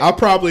say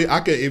Shaq? I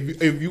could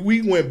if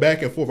we went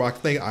back and forth. I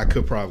think I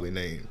could probably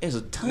name.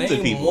 There's tons Name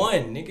of people.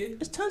 one, nigga.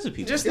 There's tons of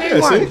people. Just Yeah, name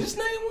one. see? Just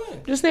name one.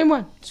 Just name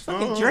one. It's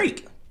fucking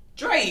Drake.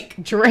 Drake.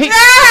 Drake.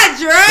 Ah,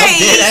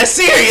 Drake. That's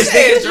serious.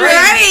 Yeah,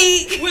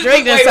 Drake. Which-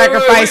 Drake done wait,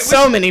 sacrificed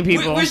so which- many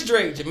people. Which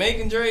Drake?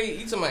 Jamaican Drake?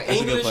 You talking about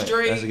That's a good English point.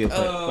 Drake? That's a good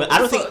point. But what I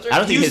don't the think fuck,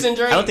 Drake? Houston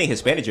Drake? I don't think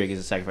Hispanic Drake is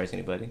a sacrifice to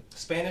anybody.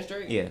 Spanish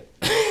Drake. Yeah.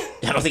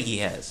 I don't think he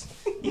has.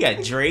 You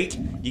got Drake.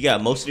 You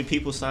got most of the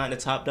people signed to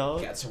Top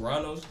Dog. Got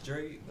Toronto's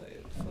Drake.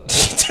 Like,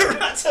 fuck.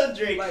 Toronto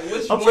Drake. Like,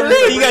 which I'm one for is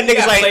real. the You got Drake?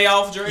 niggas like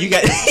playoff Drake. you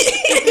got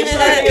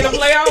Drake in the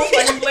playoffs,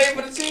 like he played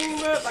for the team,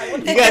 bro. Like,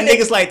 what the you got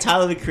niggas like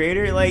Tyler the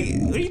Creator. Like,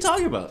 what are you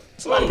talking about?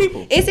 It's a lot of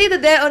people. It's either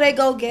that or they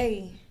go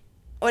gay.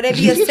 Or they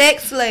be a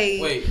sex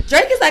slave. Wait.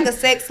 Drake is like a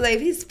sex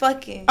slave. He's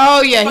fucking.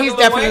 Oh yeah, Fucking he's Lil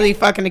definitely Wayne?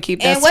 fucking to keep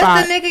that And what's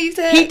spot. the nigga you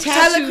said? He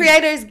Tyler tattooed-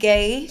 Creator is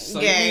gay. So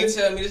Gay. you mean to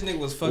tell me this nigga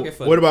was fucking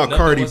for What about nothing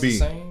Cardi was the B?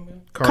 same,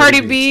 bro?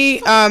 Cardi B.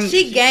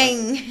 She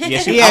gang. Yeah,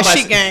 Yeah,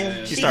 she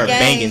gang. She started gang.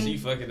 banging. She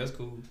fucking, that's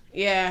cool.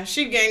 Yeah,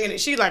 she ganging it.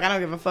 She like I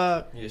don't give a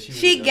fuck. Yeah, She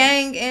really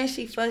gang and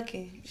she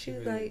fucking. She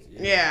was like.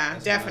 Yeah,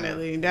 That's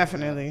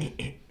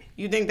definitely.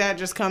 You think that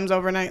just comes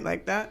overnight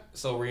like that?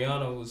 So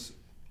Rihanna was.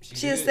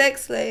 She a good?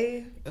 sex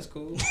slave. That's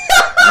cool.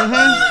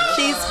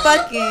 She's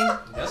fucking.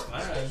 That's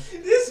fine.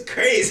 This That's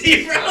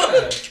crazy,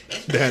 bro.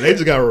 Damn, they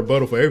just got a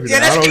rebuttal for everything.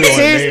 Yeah, that's I don't know what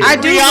crazy. name. I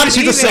do.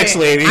 She's a sex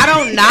lady. I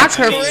don't knock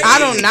her. I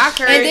don't knock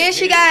her. And then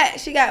she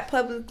got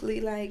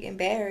publicly like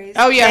embarrassed.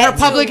 Oh yeah, her That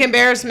public too.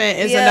 embarrassment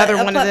is Yeah,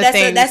 another one of the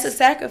things. That's a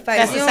sacrifice.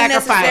 That's You a don't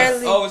sacrifice.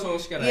 necessarily- Oh, it's when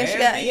she got her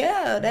ass beat?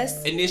 Yeah, that's.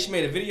 And then she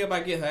made a video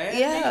about getting her ass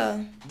Yeah.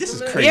 beat? This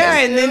is crazy. Yeah,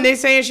 and then they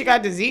saying she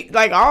got disease,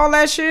 like all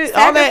that shit.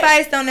 All that.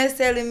 Sacrifice don't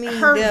necessarily mean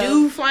Her death.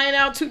 dude flying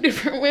out 2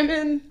 different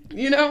women.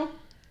 You know,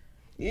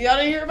 y'all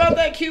didn't hear about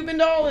that Cuban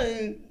doll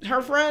and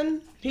her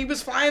friend. He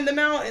was flying them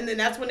out, and then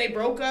that's when they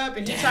broke up,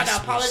 and he tried to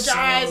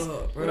apologize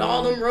with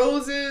all them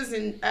roses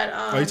and at.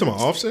 Oh, you talking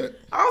about Offset?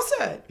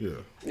 Offset. Yeah.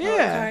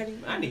 Yeah.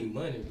 I need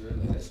money, bro.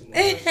 Like,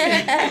 that's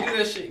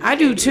that shit. I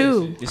do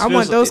too. This I feels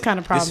want those like- kind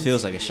of problems. This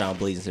feels like a Sean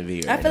Bleason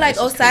video. I right feel now. like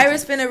This is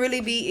Osiris finna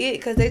really be it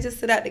because they just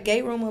sit out the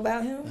gay room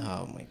about him. crazy.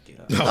 Oh my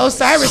god.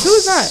 Osiris,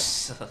 who's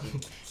that?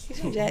 He's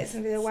from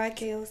Jacksonville,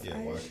 YK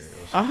Osiris.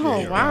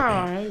 Oh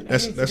wow.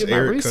 That's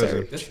Eric's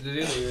cousin. That's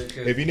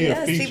the If you need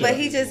Yeah, a feature, see, but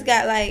he just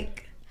got like.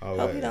 Oh, Hope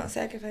right. he don't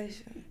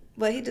sacrifice you.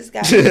 But he just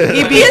got he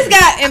just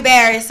got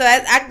embarrassed, so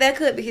that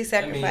could be his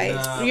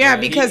sacrifice. Yeah,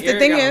 because the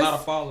thing is,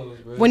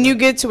 when you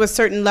get to a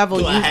certain level,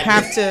 you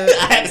have to.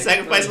 I had to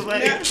sacrifice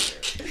somebody.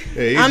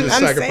 Yeah, he I'm just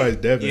sacrificed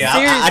saying- Devin. Yeah,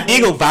 I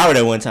did go viral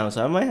that one time,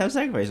 so I might have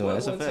sacrificed one.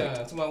 That's a fact.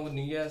 Talking about when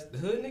you asked the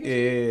hood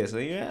nigga? Yeah. So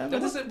yeah,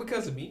 That wasn't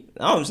because of me.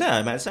 I'm saying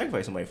I might have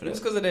sacrificed somebody for It was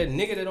that. because of that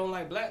nigga that don't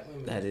like black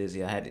women. That is,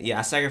 yeah.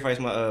 I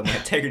sacrificed my my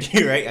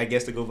integrity, right? I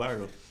guess to go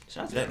viral.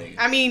 Shout out to that nigga.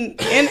 I mean,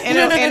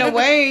 in a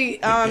way,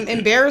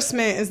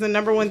 embarrassment is the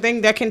number one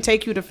thing that can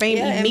take you to fame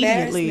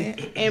immediately.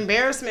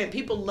 Embarrassment.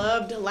 People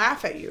love to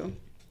laugh at you.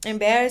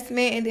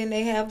 Embarrassment, and then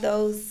they have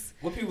those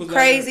What people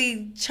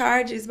crazy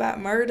charges about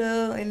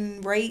murder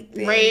and rape.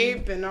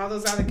 And all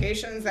those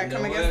allegations that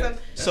come against them.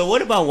 So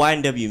what about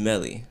YNW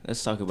Melly?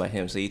 Let's talk about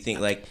him. So you think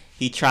like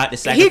he tried to He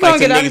sacrifice gonna some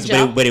get out of niggas,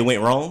 jail. but it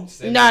went wrong?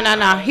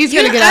 No. He's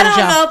gonna get out of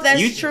jail. I don't know if that's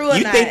You- true or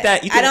you not. think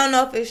that- you I think- don't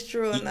know if it's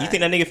true or not. You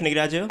think that nigga finna get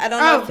out of jail? I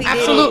don't know if he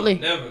absolutely.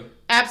 did. Never.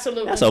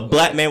 Absolutely. That's a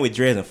black man with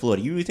dreads in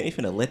Florida. You really think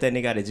they finna let that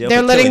nigga out of jail? They're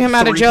for letting killing him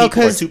out of 3 jail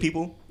people or 'cause 2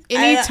 people. I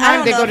Anytime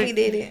don't they know go if to. he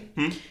did it.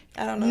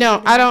 I don't know.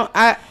 No, I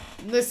don't.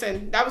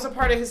 Listen. That was a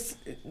part of his.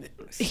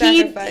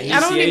 Sacrifice. I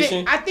don't even.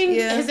 Initiation? I think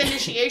Yeah. his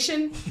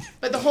initiation,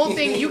 but the whole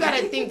thing. You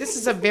gotta think this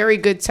is a very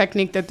good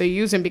technique that they're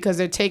using because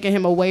they're taking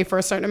him away for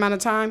a certain amount of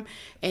time,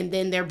 and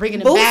then they're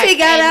bringing him back. Boosie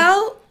got and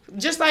out.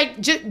 Just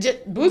like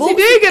Boosie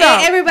did get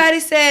out. Everybody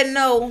said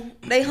no.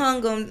 They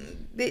hung him.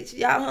 Bitch,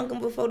 y'all hung him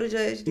before the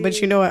judge did.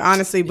 But you know what?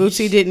 Honestly,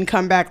 Boosie didn't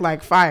come back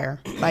like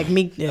fire, like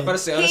Meek did. I'm about to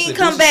say, he honestly, didn't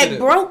come Boosie back should've-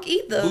 broke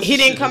either. He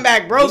didn't come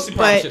back broke, Boosie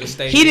probably but should've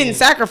stayed he didn't in.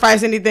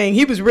 sacrifice anything.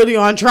 He was really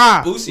on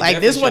trial. Boosie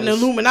Like this definitely wasn't an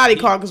should've- Illuminati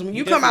call because when he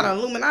you come out of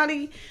definitely-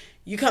 Illuminati,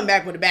 you come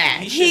back with a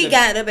bag. He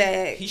got a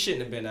bag. He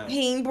shouldn't have been out.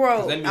 He ain't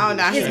broke. That Oh,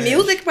 no, His trash.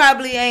 music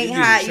probably ain't His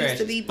how it music used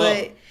to trash be, as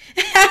but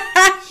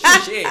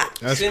Shit.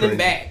 That's Send him crazy.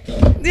 back.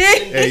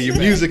 Hey, your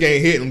music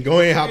ain't hitting. Go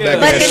ahead, hop back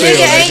but on the that nigga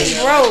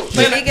sale. ain't broke. The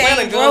Plan nigga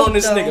a ain't gun on broke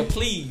this though. nigga,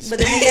 please. But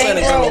the Please nigga plan a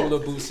ain't gun on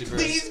broke. Lil Boosie, bro.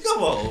 Please,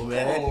 come on,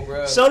 man. Come on,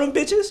 bro. Show them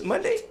bitches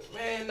Monday.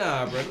 Man,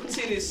 nah, bro. Let me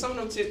see this. Some of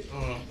them tits.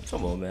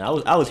 Come on, man.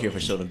 I was here for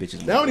show them bitches.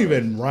 That don't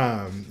even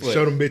rhyme. What?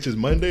 Show them bitches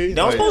Monday.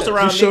 Don't supposed to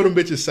rhyme, You show nigga.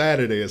 them bitches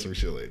Saturday or some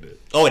shit like that.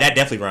 Oh, that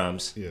definitely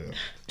rhymes. Yeah.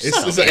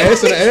 It's an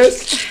S and an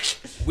S.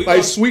 We Like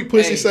gonna- Sweet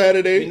Pussy hey,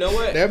 Saturday. You know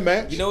what? That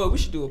match. You know what? We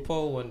should do a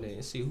poll one day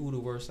and see who the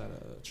worst out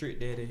of Trick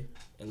Daddy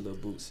and Lil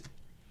Boosie.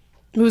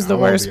 Who's the I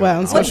won't worst? be What, on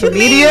on that. social What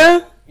you mean?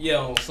 media? Yeah,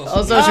 on social Oh,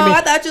 media. social Oh, media.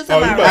 I thought you was Oh,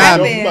 talking you about about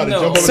to rapping. jump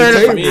No. on the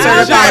Certified- table. I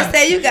was about certified. to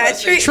say you got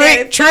Trick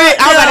Trick. Daddy.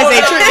 I was about to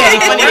say Trick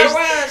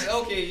Daddy.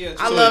 Funny. Okay, yeah.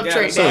 I love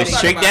Trick So Daddy. is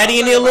Trick Daddy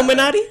in the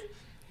Illuminati?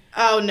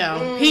 Oh no,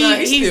 Nah,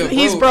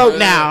 he's broke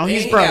now. And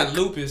He's he broke. got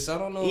lupus. I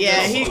don't know. if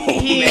Yeah, that's-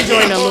 he ain't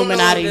joined the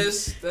Illuminati.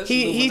 That's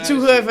He Illuminati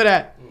too hood shit. for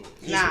that.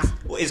 Nah,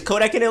 Well, is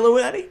Kodak in the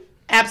Illuminati?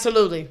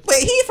 absolutely. But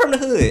he from the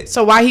hood.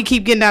 So why he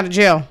keep getting out of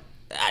jail?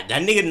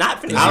 That nigga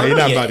not finna. Nah, I don't he know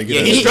not yet. about to get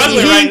Yeah, out he's of jail.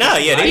 struggling right now.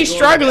 Yeah, He's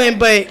struggling,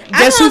 but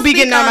guess don't who be speak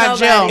getting out on of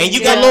jail? nobody. And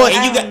you Yeah, got I and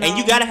you don't got and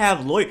you know. gotta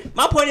have lawyers.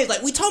 My point is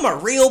like we talking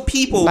about real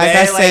people, Like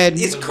man. I said,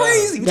 it's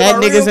crazy. We That talking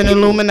about nigga's real an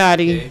people.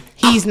 Illuminati. Okay.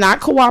 He's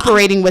not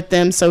cooperating with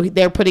them, so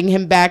they're putting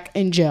him back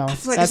in jail. I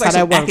feel like That's it's like how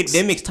some that works.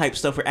 academics type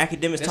stuff where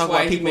academics That's talk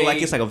why about he people like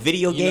made- it's like a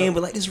video you know, game,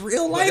 but like it's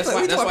real But life. that's Like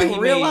why, we that's talking why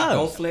about he people real made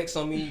Don't lives. Flex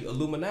on Me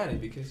Illuminati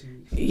because you.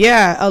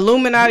 Yeah,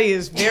 Illuminati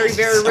is very,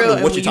 very I don't know real.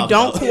 And what when you're you talking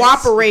don't about.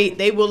 cooperate,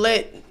 they will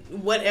let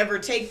whatever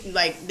take.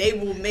 Like they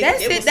will make. That's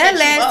they will it. That set you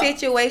last up.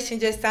 situation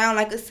just sound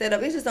like a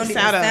setup. It just don't even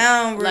Sound up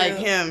sound real. like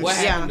him. What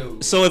yeah. happened though?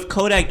 So if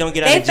Kodak don't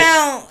get out They of jail,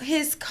 found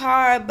his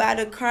car by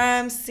the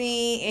crime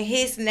scene in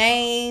his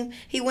name.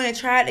 He went and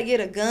tried to get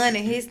a gun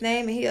in his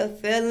name, and he a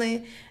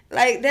felon.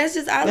 Like that's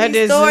just all That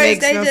these doesn't stories.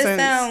 make They no just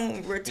sense.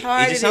 sound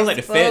retarded. it just sounds like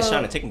the as feds fuck.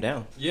 trying to take him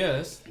down. Yeah,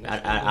 that's I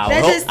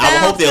That would just hope, I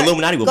would hope the sounds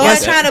Illuminati will Going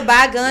block trying that. to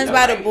buy guns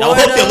by the border. I would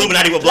hope the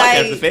Illuminati will block that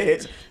like, as the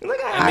feds. Like,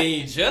 I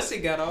mean,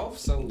 Jussie got off,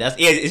 so that's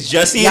is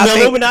Jussie Y'all in the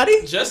think- Illuminati?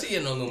 Jussie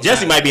in the Illuminati.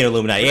 Jussie might be an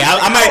Illuminati. Yeah, I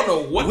I might. don't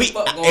know what we, the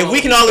fuck going if on we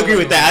can with all this agree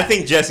with going that, on. I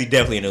think Jussie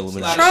definitely an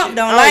Illuminati. Trump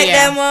don't Oh, like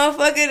yeah. that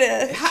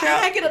motherfucker. How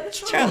Trump. I get up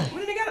to Trump? What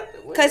did they got?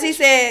 Cause he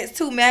said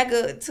two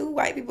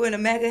white people in the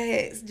MAGA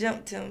hats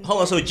jumped him.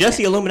 Hold on, so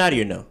Jesse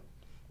Illuminati or no?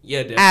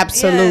 Yeah, definitely.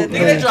 Absolutely.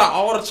 Nigga, they drop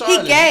all the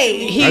charges. He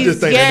gay. I just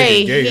think that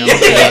nigga gay.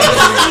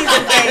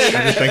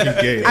 I just think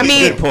he's gay. I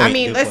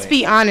mean, Good let's point.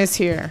 be honest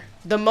here.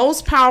 The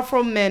most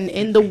powerful men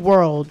in the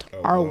world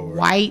are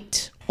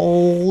white,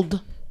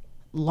 old,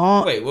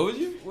 long. Wait, what would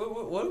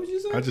you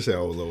say? I just said,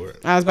 oh Lord.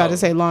 I was about to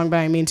say long, but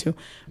I didn't mean to.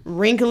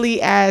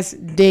 Wrinkly ass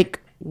dick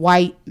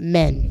white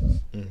men.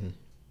 Mm-hmm.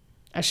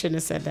 I shouldn't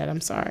have said that. I'm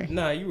sorry.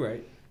 Nah, you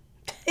right.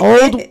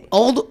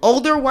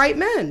 Older white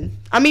men.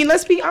 I mean,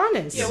 let's be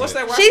honest. Yeah, what's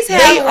that? She's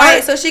half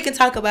white, so she can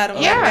talk about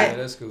them. Yeah, like that.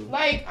 That's cool.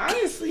 Like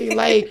honestly,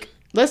 like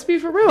let's be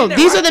for real.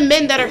 These are the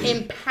men that are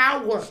in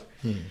power.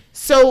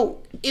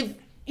 So if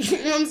you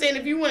know what I'm saying,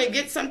 if you want to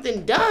get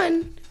something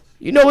done,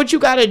 you know what you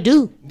got to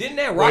do. Didn't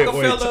that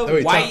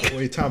Rockefeller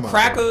white time out,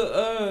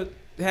 cracker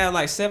had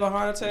like 7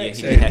 heart attacks?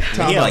 Yeah,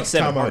 he had like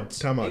 7 hearts.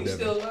 Time out,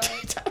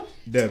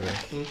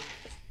 Devin.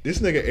 This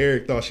nigga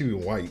Eric thought she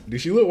was white. Did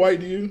she look white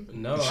to you?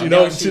 No, she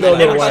don't look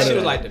I white. she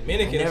was like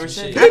Dominican or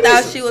some shit. I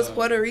thought she was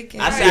Puerto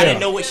Rican. I said I didn't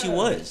know what she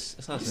was.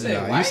 That's what I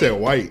said. Nah, you said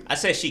white. I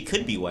said she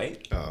could be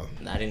white. Oh.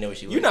 Nah, I didn't know what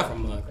she was. You're not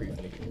from Moncrief,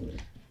 nigga.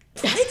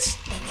 What?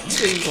 You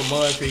said you from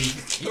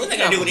Moncrief. What that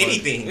got to do with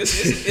anything? You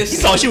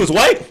thought she was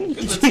white?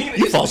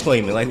 You false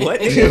claiming. Like, what?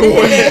 What's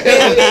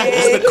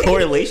the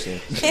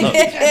correlation?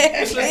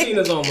 It's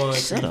Latinas on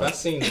Moncrief. I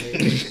seen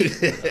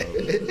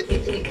it.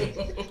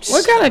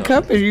 What kind of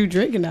cup are you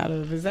drinking out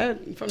of? Is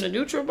that from the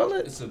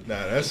NutriBullet?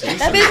 Nah, that's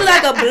that bitch was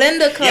like a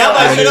blender cup. Yeah,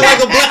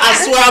 I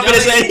swear I'm gonna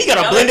say he got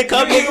a blender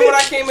cup. Even when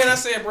I came in, I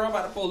said, "Bro, I'm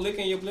about to pour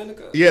liquor in your blender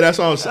cup." Yeah, that's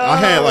all. I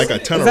had like a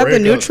ton of. Is that the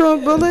red cups.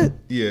 NutriBullet?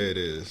 Yeah, it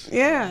is.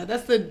 Yeah,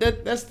 that's the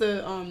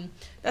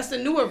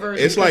newer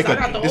version. It's like I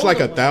got the it's like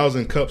older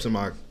 1,000 cups in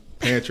my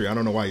pantry. I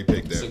don't know why you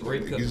picked that. It's a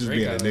great cup. He's just Great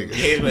being a cup. nigga.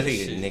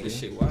 This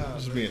shit wild.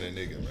 Just being a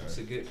nigga, man. It's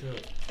a good cup. one.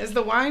 Is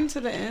the wine to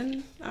the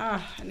end?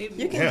 I need.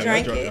 You can Yeah, drink I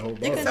drank it. that whole You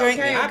bottle. can drink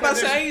Okay. it. I about to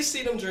say I ain't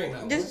see them drink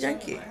now. Just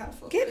drink it.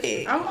 Get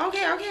it. Oh,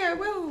 okay, I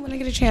will when I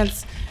get a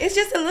chance. It's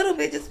just a little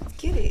bit. Just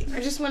get it. I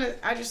just want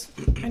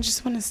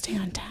to stay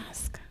on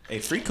task. Hey,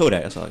 free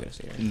Kodak. That's all I gotta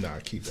say. Right? Nah,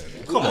 keep that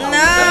in. Come on.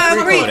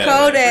 Nah, free man.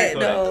 Kodak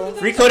though.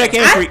 Free Kodak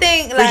and I free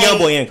think, free like-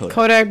 Youngboy and Kodak.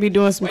 Kodak be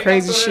doing some Wait,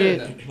 crazy I saw that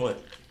shit. in there.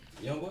 What?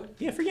 Young boy?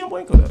 Yeah, free Youngboy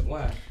and Kodak.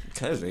 Why?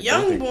 Because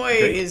Young boy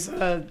is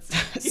a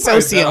He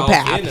probably better off in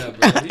sociopath. there,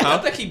 bro. I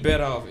think he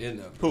better off in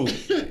there. Who?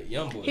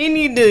 Young boy.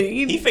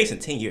 He facing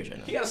 10 years right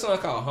now. He got a song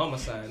called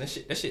Homicide. That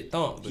shit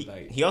thump, but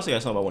like He also got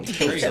a song about when he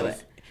killed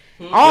himself.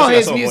 All He also got his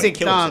a song when he music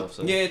killed thump.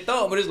 himself, so. yeah, it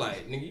thump, but it's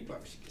like nigga, you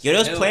probably should. Yo,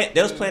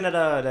 they was playing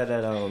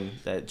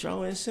that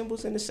drawing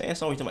symbols in the sand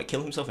song. Where he talking about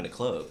killing himself in the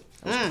club.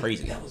 That was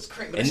crazy. That was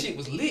crazy. That shit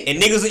was lit.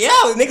 And niggas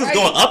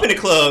going up in the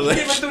club. Like,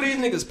 Giving through these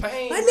niggas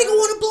pain. that nigga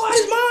want to blow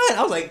his mind.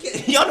 I was like,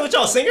 y'all know what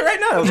y'all singing right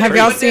now? That was Have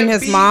crazy. y'all seen that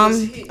his beat mom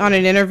was hit. on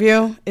an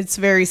interview? It's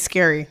very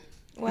scary.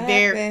 What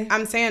happened?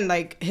 I'm saying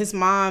like his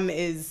mom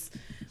is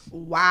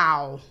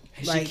wow.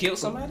 She killed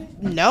somebody?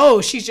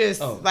 No, she's just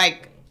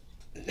like.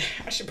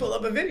 I should pull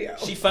up a video.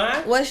 She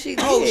fine? What she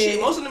did? Oh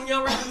shit! Most of them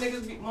young rapping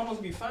niggas mamas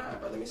be fine,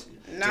 bro. Let me see.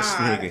 Nah,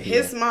 nigga,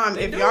 his mom.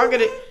 If y'all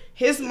gonna,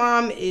 his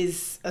mom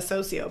is a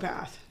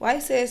sociopath. Why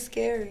you say it's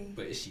scary?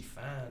 But is she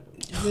fine?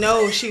 Though?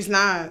 No, she's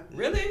not.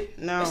 Really?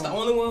 No. That's the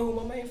only one who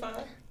my main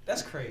fine.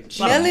 That's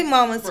crazy. Melly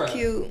mama's Bruh.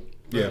 cute.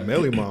 Yeah,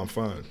 Melly mom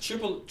fine.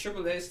 Triple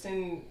X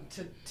to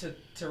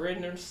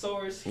render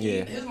source.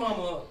 Yeah. His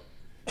mama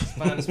is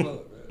fine as fuck,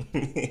 bro.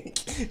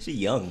 She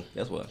young.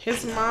 That's what.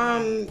 His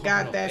mom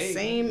got that baby.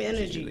 same She's really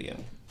energy.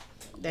 young.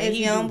 That It's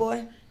he young do.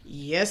 boy.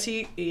 Yes,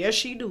 she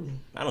do.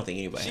 I don't think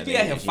anybody. She had be that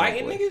out here as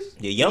fighting Youngboy. niggas?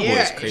 Yeah, young boy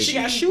Yeah, is crazy. She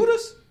got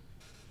shooters?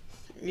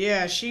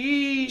 Yeah,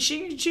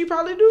 she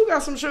probably do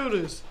got some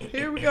shooters.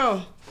 Here we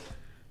go.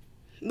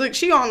 Look,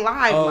 she on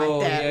live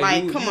like that. yeah,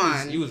 like, you come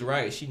on. You was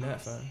right. She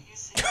not fine.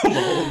 Come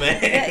on,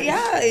 man.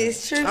 Y'all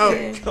is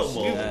tripping. Come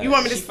on. You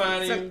want me to She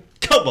fine to you?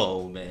 Come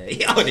on, man.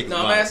 Y'all niggas No,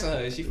 I'm wild. asking her.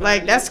 Is she fine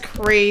like to that's you?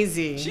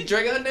 crazy. She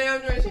drinking her damn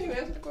drink. She didn't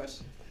answer the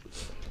question.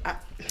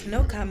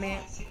 No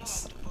comment.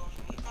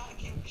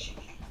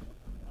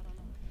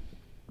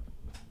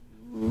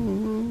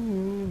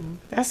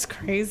 That's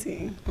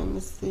crazy. Let me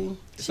see.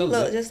 She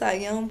look just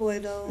like young boy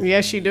though.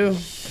 Yes, she do. Who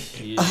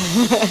is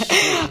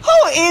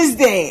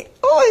that?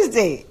 Who is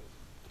that?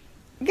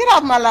 Get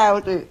off my line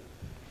with it.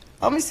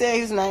 Let me say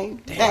his name.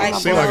 Dang, my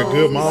Seemed like a boy.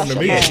 good mom to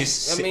me. Yeah,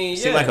 Seemed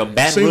seemed like a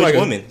bad like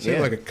woman. Seemed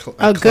Yeah. like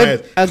A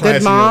good classy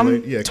young mom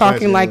lady. Yeah, talking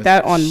classy like young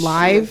that on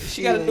live.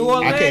 She got a New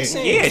Orleans I can't-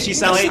 accent. Yeah, she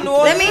sound like.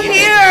 Let me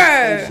hear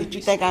her. Shit,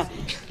 you think I'm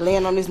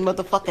laying on this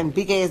motherfucking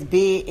big ass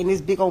bed in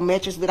this big old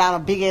mattress without a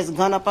big ass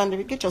gun up under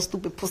it? Get your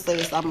stupid pussy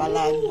ass out my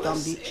life, you dumb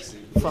bitch.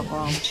 Fuck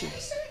wrong with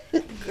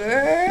you.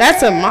 Girl.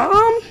 That's a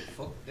mom.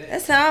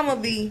 That's how I'm gonna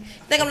be.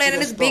 Think I'm laying in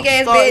this Star- big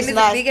ass Star bed, is in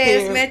not this big ass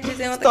here. mattress,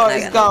 and I'm Star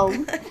thinking is I got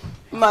gone.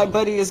 My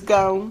buddy is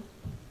gone.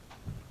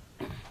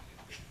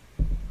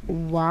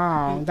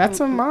 Wow, that's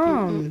a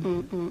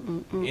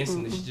mom.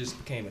 Instantly, she just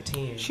became a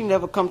 10. She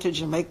never come to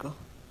Jamaica.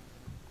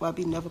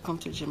 YB never come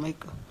to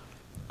Jamaica.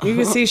 You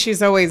can see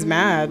she's always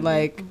mad.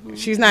 Like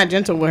she's not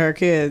gentle with her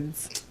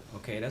kids.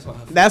 Okay, that's why.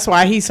 That's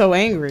why he's so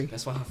angry.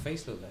 That's why her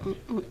face look like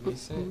that. That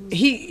makes sense.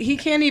 He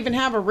can't even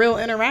have a real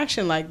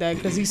interaction like that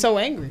because he's so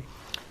angry.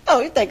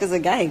 Oh, you think it's a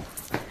game?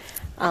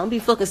 I don't be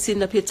fucking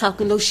sitting up here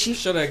talking no shit.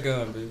 Show that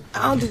gun, baby.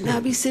 I do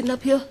not be sitting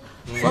up here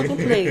fucking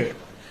playing.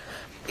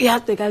 Yeah, I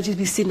think I just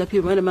be sitting up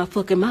here running my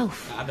fucking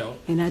mouth. I don't.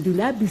 And I do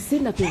not be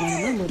sitting up here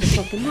running my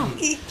motherfucking mouth.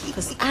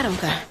 Because I don't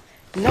got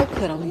no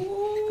cut on me.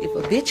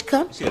 If a bitch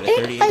comes and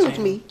play with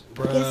me,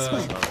 guess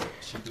what?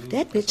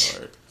 That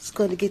bitch is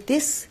going to get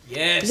this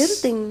little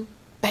thing.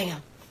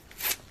 Bam.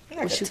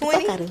 We'll shoot the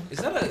fuck out of him. Is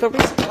that a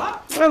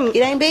clock? It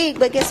ain't big,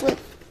 but guess what?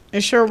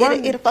 It sure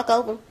won't. It'll fuck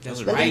over.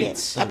 That's But right. I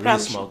It's a really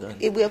promise small you, gun.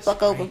 it will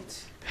fuck over.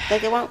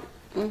 Think it won't?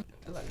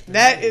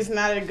 That is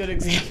not a good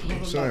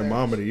example. Sorry,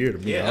 mom of the year to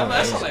me. Yeah,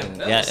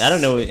 I don't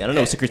know. I don't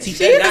know what's a critique.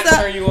 She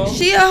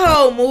a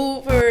whole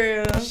mood for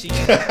real.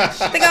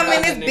 Think I'm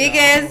in this big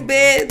ass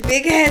bed,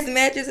 big ass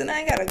mattress, and I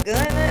ain't got a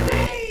gun under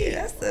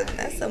it.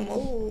 That's a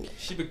move.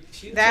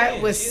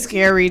 That was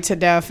scary to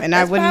death, and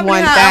That's I wouldn't probably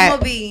want how that.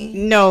 I'ma be.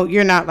 No,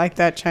 you're not like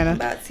that, China.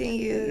 About 10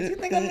 years. You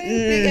think I'm in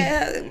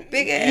this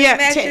big ass Yeah,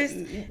 mattress?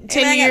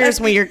 10 years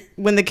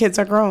when the kids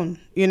are grown,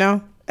 you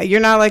know?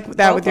 You're not like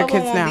that with your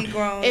kids now.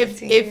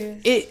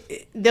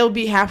 If they'll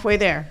be halfway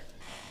there.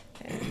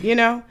 You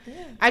know?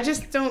 I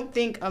just don't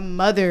think a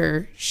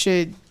mother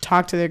should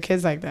talk to their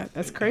kids like that.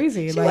 That's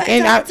crazy. She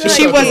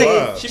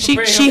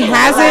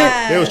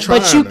hasn't,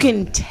 but you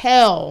can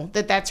tell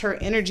that that's her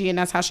energy and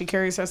that's how she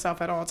carries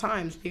herself at all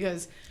times,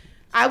 because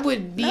I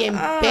would be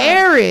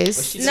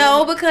embarrassed.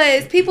 No,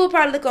 because people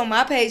probably look on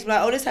my page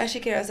like, oh, this is how she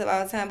carries herself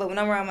all the time. But when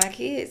I'm around my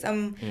kids,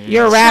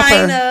 you're a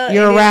rapper.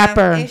 You're a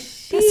rapper.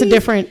 That's the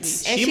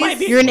difference.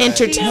 You're an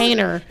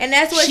entertainer. And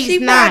that's what she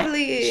not.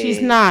 probably is.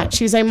 She's not.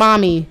 She's a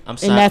mommy. And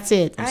that's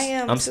it. I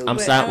am I'm too,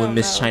 siding with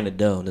Miss China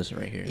Doe. This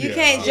right here. You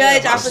can't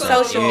judge off of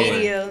social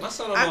media.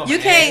 You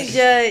can't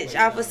judge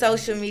off of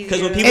social media.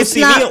 Because when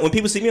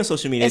people see me on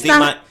social media, they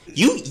think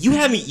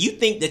you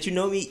think that you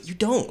know me. You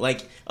don't.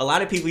 Like a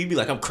lot of people, you be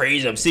like, I'm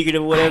crazy, I'm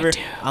secretive or whatever.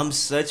 I'm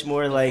such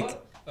more like.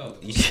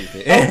 You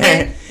stupid.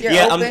 Open?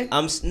 You're open?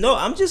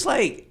 I'm just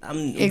like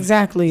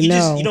exactly. You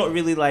no, you don't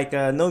really like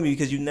know me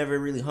because you never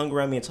really hung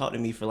around me and talked to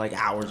me for like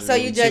hours. So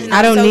you judge.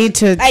 I don't need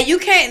to. Hey, you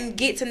can't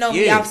get to know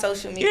me off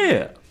social media.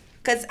 Yeah.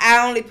 Cause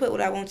I only put what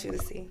I want you to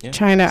see. Yeah.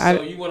 China,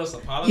 so you want us to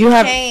apologize? You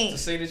have to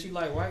say that you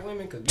like white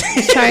women? Cause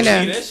China,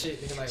 that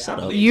shit,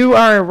 like, you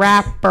are a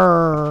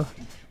rapper.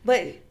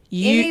 But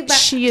she is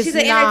she's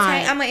an not.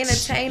 I'm an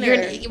entertainer.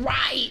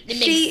 Right.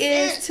 She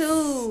is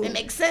too. It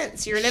makes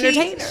sense. You're an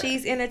entertainer.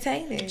 She's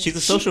entertaining. She's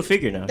a social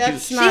figure now.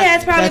 She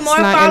has probably more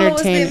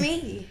followers than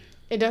me.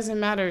 It doesn't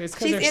matter. It's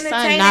because she's her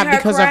entertaining son, not her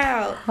because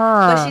crowd, of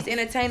her. but she's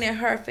entertaining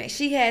her fans.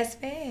 She has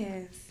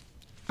fans.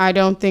 I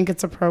don't think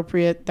it's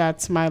appropriate.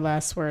 That's my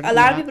last word. A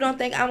lot of people don't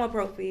think I'm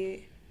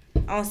appropriate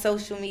on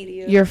social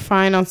media. You're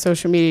fine on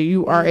social media.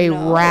 You are a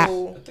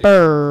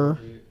rapper.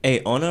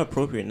 Hey, on an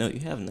appropriate note, you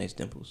have nice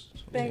dimples.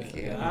 Thank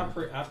you. I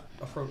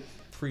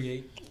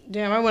appropriate.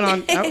 Damn, I went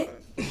on.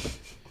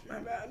 My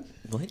bad.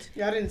 What?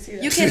 Y'all didn't see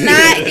that. You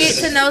cannot get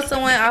to know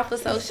someone off of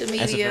social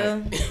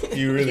media.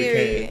 You really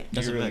Period.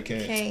 can't. You really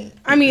can't.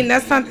 I mean,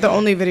 that's not the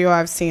only video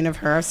I've seen of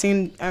her. I've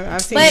seen. But I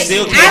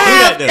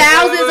have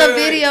thousands of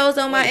videos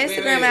on my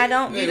Instagram. And I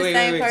don't be the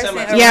same person.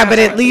 Yeah, but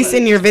at least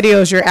in your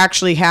videos, you're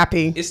actually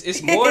happy.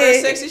 It's more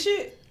than sexy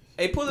shit.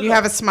 Hey, pull it you up.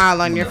 have a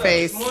smile on your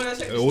face.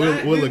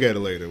 We'll look at it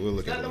later.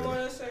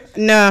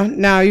 No,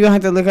 you gonna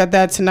have to look at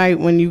that tonight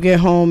when you get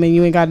home and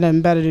you ain't got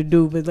nothing better to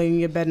do but lay in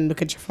your bed and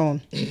look at your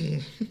phone.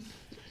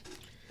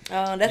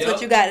 That's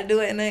what you got to do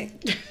at night.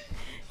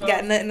 You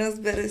got nothing else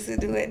better to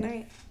do at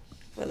night.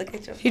 But look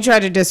at your phone. He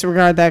tried to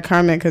disregard that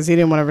comment because he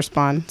didn't want to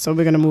respond. So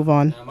we're gonna move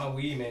on. Nah, my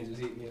weed man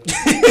just hit me up. I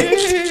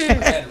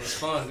had to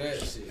respond to that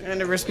shit. And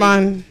to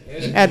respond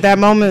at that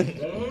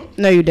moment?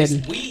 No, you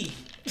didn't. Weed.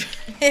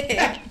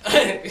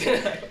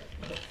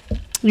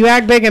 You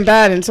act big and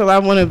bad until I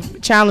want to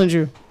challenge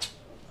you.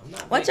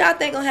 What y'all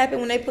think gonna happen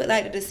when they put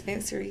like the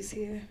dispensaries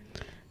here?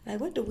 Like,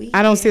 what do we?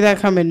 I don't see that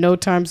coming no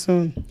time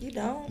soon. You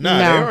don't? Nah,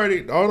 they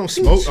already all them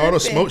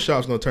smoke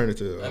shops gonna turn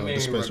into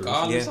dispensaries.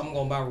 Regardless, I'm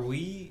gonna buy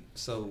weed,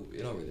 so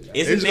it don't really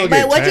matter.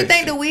 But what you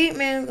think the weed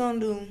man's gonna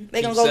do?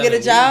 They gonna go get a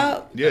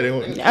job? Yeah, they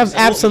want.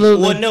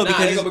 Absolutely. Well, no,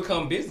 because they gonna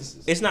become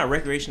businesses. It's not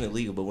recreational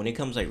illegal, but when it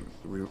comes like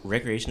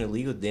recreational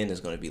illegal, then it's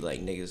gonna be like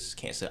niggas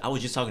can't sell. I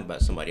was just talking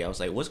about somebody. I was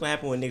like, what's gonna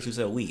happen when niggas who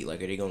sell weed?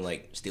 Like, are they gonna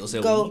like still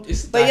sell weed?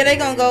 But yeah, they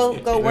gonna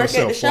go work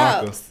at the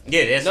shops.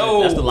 Yeah, that's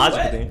the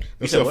logical thing.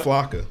 They sell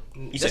Flocka.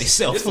 You said they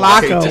sell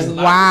Flocka.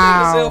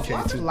 Wow.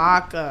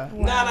 Flocka.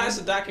 Nah, it's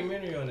a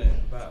documentary on that.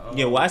 About,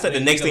 yeah, why is that the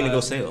next thing to go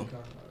sell?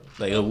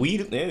 Like a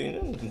weed,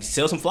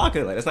 sell some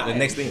Flocka. Like that's not the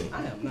next thing.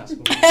 I am not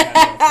smoking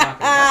Flocka.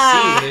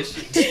 I see this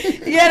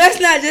shit. Yeah, that's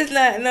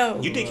not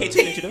no. You did K2,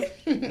 didn't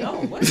you?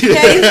 No, what? You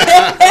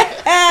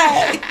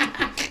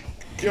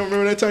don't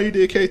remember that time you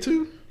did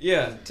K2?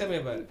 Yeah, tell me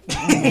about it.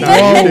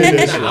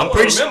 I'm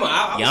pretty sure.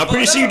 I'm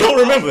pretty sure you don't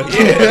remember.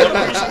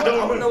 I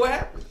don't know what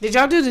happened. Did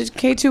y'all do the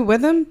K2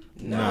 with him?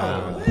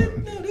 No.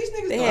 These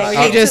niggas They Oh, had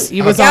you K2. just-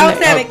 you was Y'all on was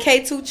the- having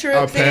K2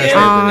 trips.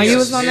 You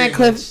was on that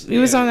cliff. You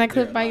was on that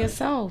cliff by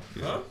yourself.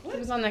 Huh? You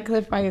was on that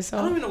cliff by I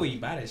yourself. don't even know where you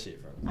buy that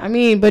shit from. I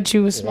mean, but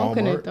you was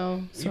smoking Walmart? it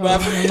though. So You buy- I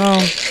don't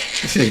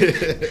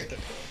know.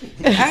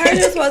 I heard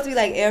it was supposed to be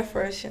like air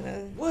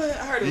freshener. What?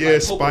 I heard it was Yeah,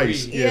 like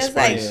spice. potpourri. Yeah, it's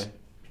like spice.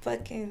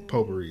 fucking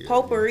Potpourri.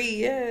 potpourri.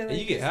 Yeah. And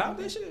you get high off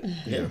that shit?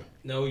 Yeah.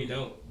 No, you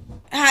don't.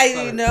 How you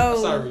I saw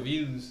know?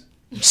 reviews.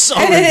 Saw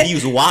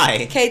reviews.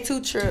 Why?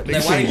 K2 trip. Nigga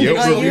Like, seen why Yelp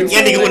on reviews?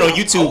 Yeah, nigga went on I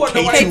YouTube. wanna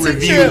know why K2 K2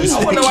 reviews.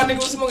 I wonder why niggas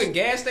was smoking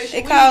gas station.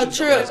 They weed. called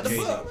trips. What the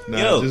fuck? Nah,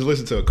 Yo. just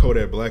listen to a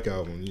Kodak Black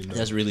album. You know,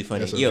 That's really funny.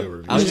 That's a Yo, good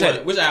review. I was just Which at,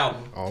 one? Which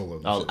album? all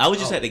of them. I was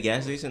just at the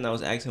gas station and I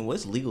was asking,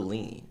 what's legal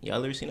lean?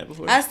 Y'all ever seen that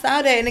before? I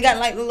saw that and it got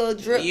like the little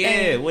drip. Yeah,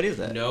 thing. what is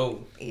that?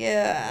 No.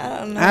 Yeah, I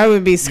don't know. I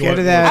would be scared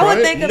of that. I would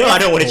Right? think of No, it. I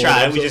don't want to Oh, try.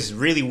 It that's was a- just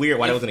really weird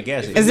why that was in a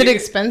gas station. Is it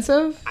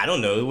expensive? I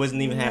don't know. It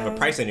wasn't even have a No.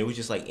 price in it. It was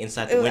just like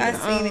inside the I window.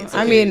 seen it. Too.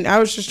 I mean, I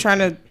was just trying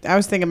to. I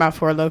was thinking about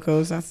Four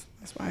Locos. That's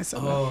why I said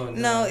that. Oh,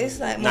 No, it's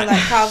like more Not-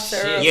 like cough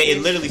syrup. Yeah, it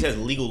literally says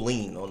legal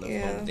lean on the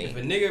Yeah. on the If a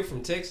thing. nigga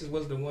from Texas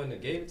was the one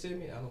that gave it to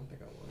me, I don't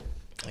think I want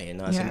it. Yeah,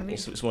 no, Yeah, I mean-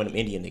 it's one of them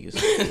Indian niggas.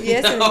 Yeah,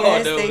 it's in the No,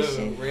 gas no,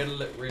 station.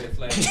 no. Red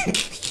flag.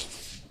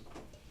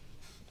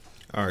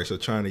 All right, so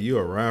China, you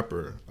a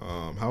rapper.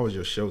 How was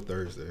your show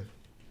Thursday?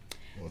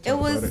 Wanna It talk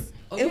about was.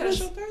 Oh, It you got a was.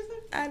 show Thursday?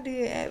 I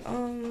did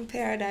at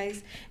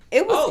Paradise.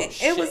 It was. Oh,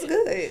 it was shit.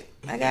 good.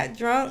 I got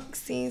drunk,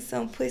 seen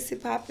some pussy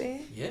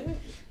popping. Yeah.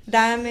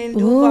 Diamond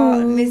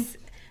Duval, Ooh.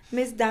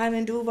 Miss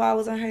Diamond Duval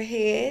was on her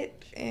head,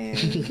 and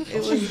it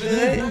was That's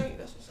good.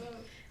 what's up.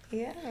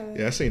 Yeah.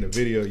 Yeah, I seen the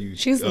video. You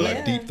She's like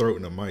lit. deep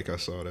throating the mic. I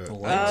saw that.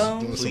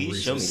 Doing some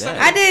Please show me research.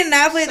 that. I did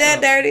not put that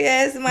dirty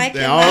ass mic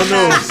in Yeah, my I don't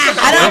know. mouth.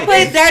 I don't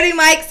put dirty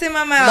mics in my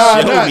Nah,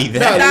 mouth. Show not, me not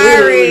that.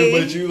 literally,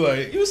 Sorry. but you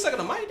like. You was sucking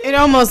a mic, It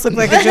almost looked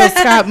like a Jill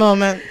Scott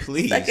moment.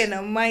 Please. Stuck in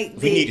a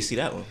mic. We need to bitch. see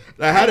that one.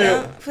 Like, how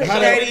Don't did put how,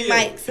 dirty did,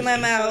 mics in my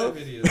mouth.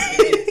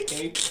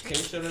 Can you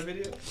show that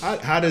video?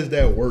 how does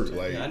that work?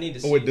 Like Yeah, I need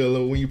to with see.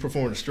 the when you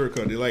perform the strip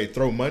club, they like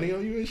throw money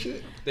on you and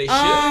shit. They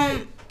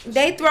should.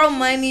 They throw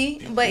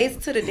money, but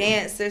it's to the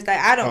dancers. Like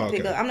I don't Oh, pick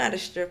okay. up. I'm not a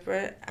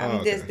stripper. I'm Oh,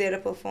 okay. just there to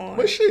perform.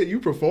 But shit, you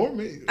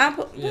perform it. I'm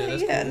Yeah,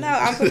 that's cool. no,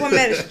 I'm performing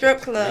at a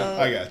strip club.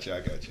 I got you.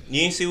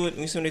 You ain't see what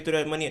when they threw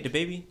that money at the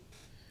baby?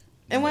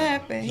 And what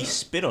happened? He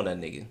spit on that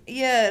nigga.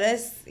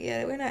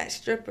 Yeah, we're not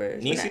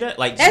strippers. You We're see not- that?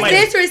 Like That's somebody,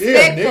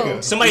 disrespectful. Yeah,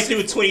 nigga. somebody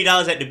threw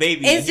 $20 at the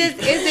baby. It's and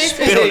just he it's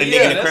spit on the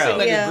nigga in the that crowd. seemed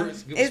like a yeah, good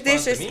it's response to me.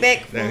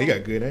 disrespectful. Damn, he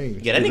got good aim.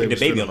 Yeah, that He was nigga able the to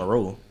baby spit on a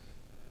roll.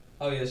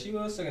 Oh yeah, she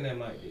was sucking that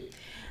mic, dude.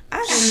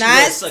 I do She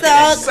not was sucking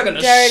that- suck Sucking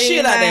the dirty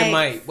shit out that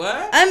mics. mic.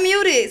 What?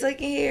 Unmute it so you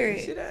can hear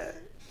See it. that?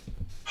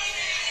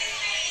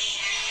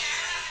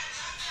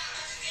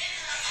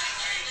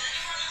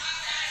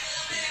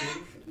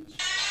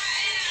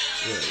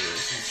 Yeah,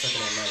 she's sucking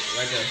that mic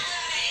right there.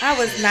 I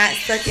was not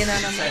sucking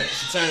on a mic.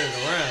 She turned it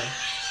around.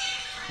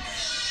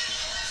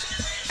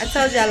 I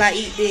told y'all I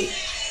eat dick,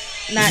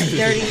 not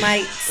dirty Let's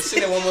mics. see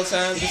that one more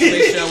time, just to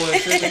make sure I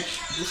wasn't tripping.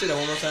 Let's see that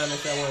one more time, make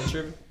sure I wasn't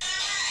tripping.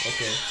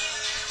 Okay.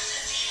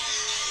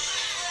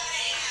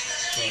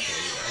 Okay,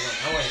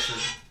 yeah, I wasn't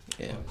tripping.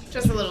 Yeah,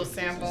 Just a little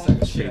sample.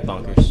 pretty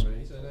bonkers.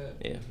 You said that?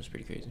 Yeah, it was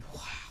pretty crazy.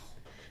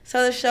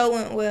 So the show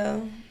went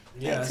well.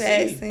 Yeah, Thanks I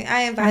for see. asking.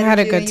 I invited I had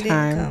a you good and you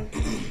time. didn't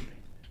come.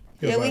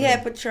 Yeah, we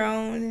had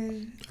Patron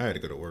and I had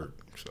to go to work,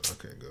 so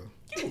I can't go.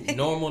 You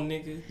normal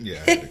nigga. Yeah,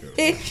 I had to go.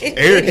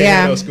 Eric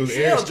Yeah. yeah. School.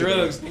 Sell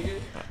drugs, nigga.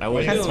 I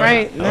wasn't. That's doing?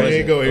 right. I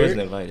didn't go, I Eric.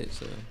 wasn't invited,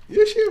 so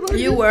Yeah, she invited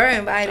you you. were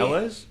invited. I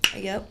was.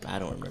 Yep. I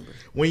don't remember.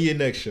 When your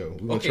next show? We're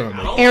gonna Okay, try and I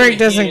make don't Eric think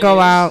doesn't any go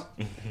of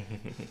this- out.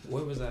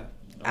 What was that?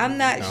 I'm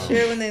not No.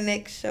 sure when the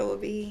next show will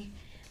be.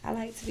 I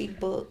like to be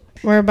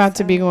booked. We're about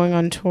to be going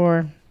on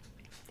tour.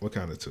 What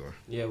kind of tour?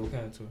 Yeah, what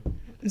kind of tour?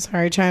 I'm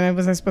sorry, China.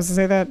 Was I supposed to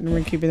say that?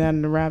 We're keeping that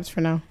in the wraps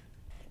for now.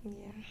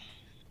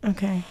 Yeah.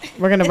 Okay.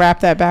 We're gonna wrap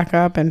that back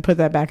up and put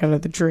that back under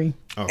the tree.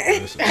 Oh,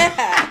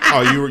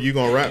 oh, you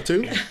gonna rap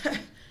too?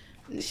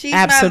 She's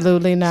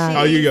Absolutely not.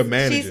 Oh, you're your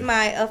manager. She's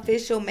my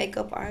official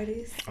makeup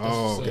artist.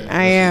 Oh, okay.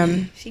 I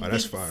am. She Oh,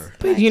 that's beats fire.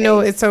 But my you know,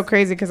 face. it's so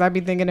crazy because I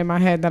be thinking in my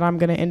head that I'm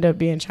gonna end up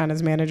being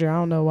China's manager. I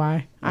don't know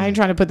why. I ain't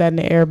trying to put that in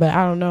the air, but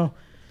I don't know.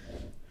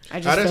 I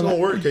just How that's feel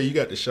gonna like- work? Cause you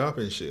got the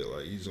shopping shit.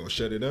 Like you just gonna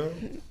shut it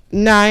down?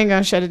 Nah, I ain't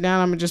gonna shut it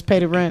down. I'm gonna just pay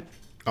the rent.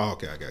 Oh,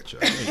 okay, I got you.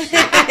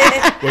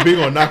 But we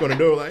gonna knock on the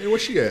door like, hey, where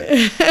she at?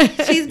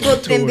 She's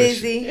booked and Tour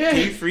busy. Can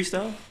you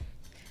freestyle?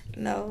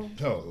 No,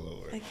 Oh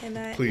Lord, I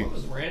cannot. please. What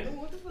was random?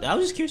 What the fuck? I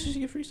was just curious if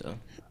you can freestyle.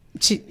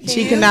 She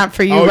cannot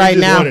for you Oh, right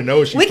you just now. wanna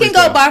know if she We can go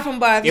freestyle. bar from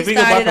bar if If you we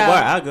go bar start for it bar,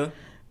 out. I'll go.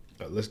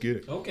 Let's get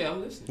it. Okay, I'm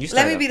listening. You Let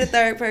start me out. be the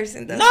third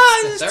person though. Nah,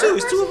 it's two.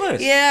 It's two of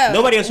us. Yeah.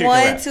 Nobody else here One,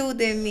 can rap. two,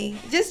 then me.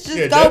 Just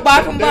Yeah, go that- bar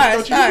that- from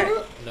that's bar. not Start.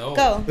 you, No.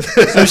 Go.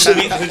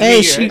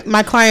 Hey,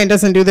 my client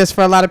doesn't do this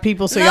for a lot of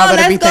people, so No, y'all better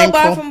let's be go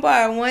bar thankful. from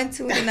bar. 1,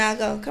 2, and I'll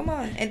go. Come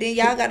on. And then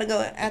y'all gotta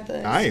go after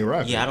us. I ain't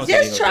rapping. Yeah, I don't think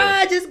Just they gonna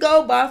try. Just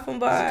go bar from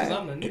Cause bar.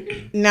 I'm the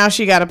nigga. Now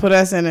she got to put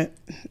us in it.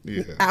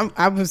 Yeah.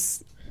 I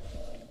was.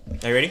 do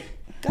it. Are you ready?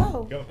 Go.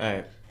 All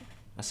right.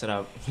 I said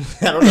I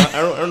don't know.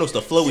 I don't know what's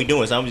the flow we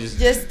doing, so I'm just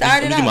Just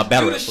start let it me do my out.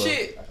 battle Do the rap flow.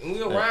 shit, and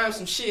we'll rhyme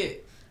some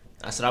shit.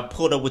 I said I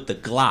pulled up with the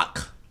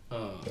Glock.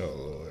 Oh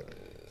Lord.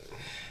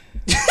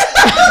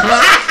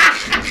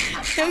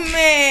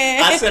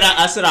 Man. I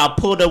said I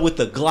pulled up with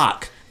the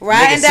Glock.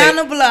 Riding down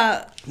the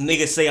block.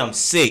 Niggas say I'm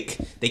sick.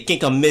 They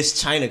think I'm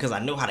Miss China because I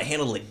know how to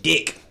handle a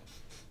dick.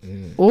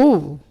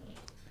 Ooh.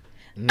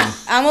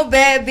 I'm a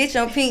bad bitch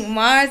on Pink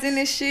Mars and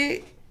this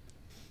shit.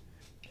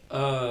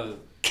 Pass.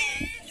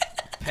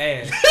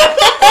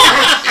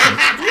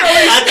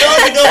 I told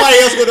you nobody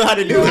else would know how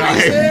to do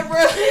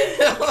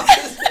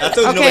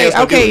it.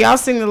 Okay, y'all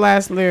sing the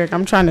last lyric.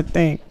 I'm trying to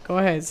think. Go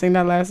ahead, sing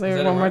that last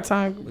lyric one more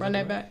time. Run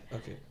that back.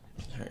 Okay.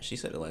 She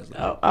said it last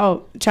lyric.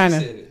 Oh,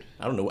 China.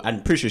 I don't know.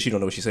 I'm pretty sure she don't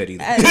know what she said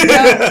either.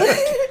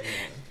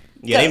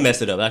 Yeah, they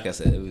messed it up. Like I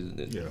said, it was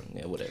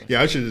whatever.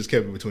 Yeah, I should have just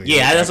kept it between.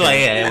 Yeah, that's why.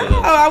 Yeah.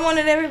 Oh, I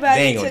wanted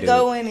everybody to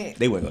go in it.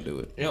 They weren't gonna do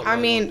it. I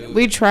mean,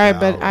 we tried,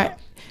 but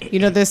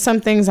there's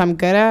some things I'm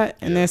good at,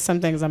 and there's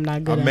some things I'm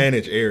not good at. I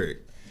manage Eric.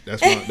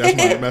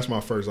 That's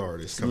my first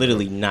artist. It's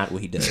literally not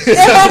what he does.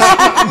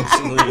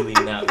 It's literally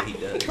not what he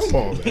does. Come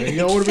on, man. You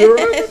don't want to be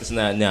around? It's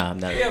not. No, I'm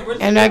not.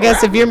 And I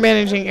guess if you're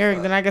managing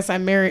Eric, then I guess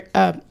I'm married.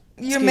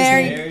 You're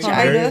married,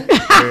 China.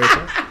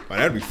 Oh,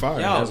 that'd be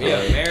fire.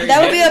 That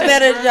would be a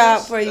better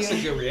job for you.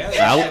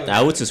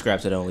 I would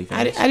subscribe to the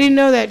OnlyFans. I didn't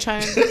know that,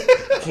 China.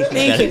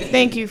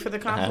 Thank you for the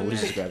compliment. I would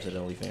subscribe to the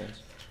OnlyFans.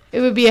 It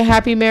would be a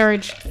happy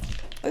marriage.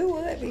 We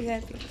would be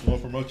happy. You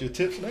want to promote your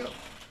tips now?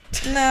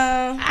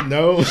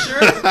 No. Sure.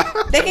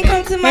 They can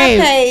come to my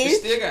page. You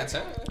still got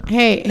time.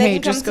 Hey,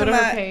 just go to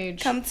her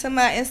page. Come to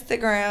my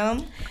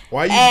Instagram.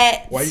 Why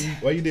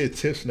you did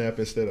Tip Snap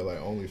instead of like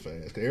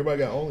OnlyFans? Because everybody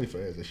got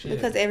OnlyFans and shit.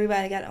 Because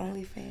everybody got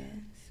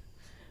OnlyFans.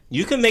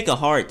 You can make a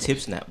hard tip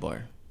snap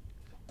bar.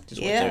 Just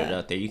want to throw it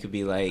out there. You could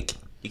be like,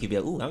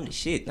 ooh, I'm the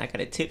shit. And I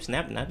got a tip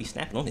snap, and I be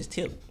snapping on his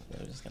tip.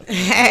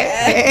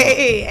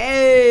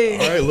 Hey.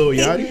 All right, Lil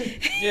Yachty.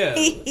 Yeah.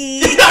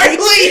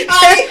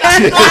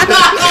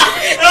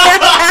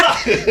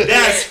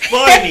 That's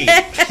funny.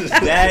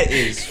 That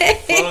is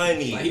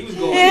funny. Like, he was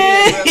going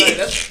in.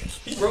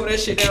 He wrote that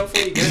shit down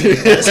before he got it.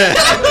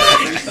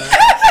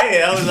 Hey,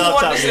 that was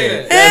off top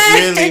there.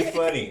 That's really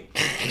funny.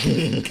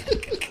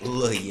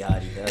 Lil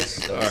Yachty,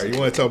 that's all right. You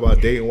want to talk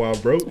about dating while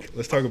broke?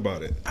 Let's talk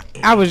about it.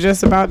 I was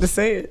just about to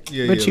say it,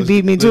 but you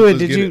beat me to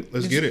it.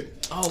 Let's get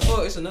it. Oh,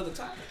 fuck! It's another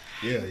topic.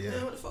 Yeah.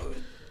 What the fuck?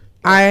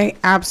 I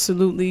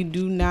absolutely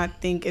do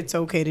not think it's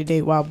okay to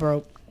date while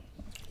broke.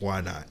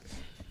 Why not?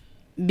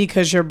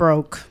 Because you're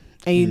broke.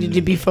 And you need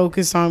to be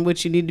focused on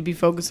what you need to be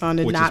focused on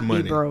and not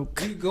be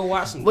broke. You go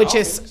watch some Which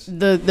is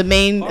the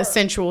main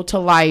essential to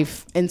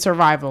life and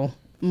survival.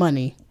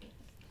 Money.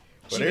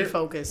 Should be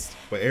focused.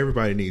 But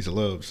everybody needs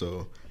love,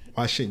 so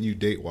why shouldn't you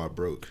date while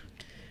broke?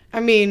 I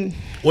mean,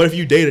 what if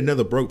you date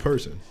another broke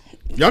person?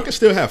 Y'all can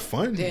still have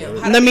fun. Damn,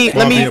 let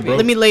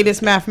me lay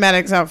this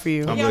mathematics out for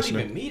you. I'm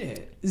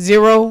listening.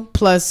 0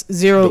 plus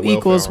 0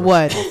 equals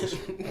what? What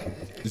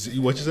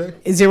you say?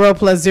 0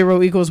 plus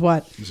 0 equals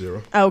what?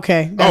 0.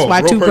 Okay, that's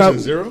why two broke.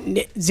 0.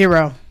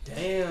 0.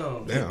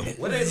 Damn.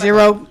 What is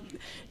 0?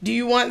 Do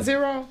you want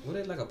 0? What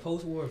is like a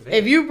post-war vet?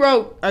 If you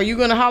broke, are you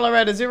gonna holler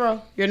at a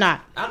 0? You're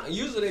not.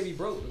 Usually they be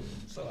broke,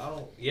 so I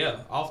don't. Yeah,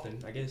 often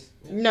I guess.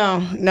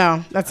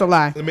 No, that's a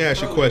lie. Let me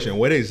ask you a question.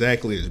 What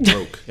exactly is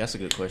broke? That's a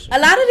good question. A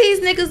lot of these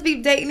niggas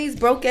be dating these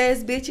broke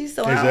ass bitches,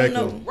 so I don't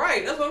know.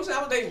 Right, that's what I'm saying.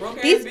 I was dating broke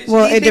ass bitches.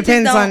 Well, it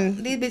depends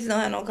on. These bitches don't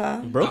have no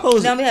car. Broke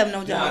hoes don't be having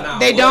no job.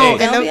 They don't.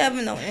 They don't be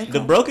having no income. The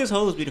brokest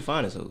hoes be the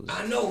finest hoes.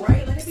 I know,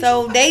 right? Like,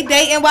 so they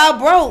dating while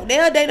broke.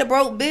 They'll date a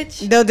broke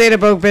bitch. They'll date a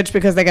broke bitch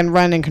because they can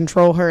run and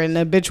control her, and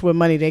the bitch with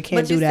money they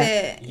can't but you do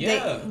that.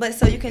 Said but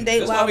so you can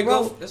date while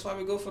broke. That's why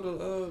we go for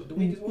the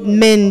weakest one.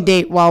 Men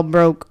date while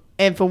broke.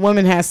 If a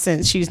woman has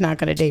sense, she's not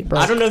gonna date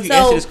broke. I don't know if you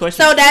answered this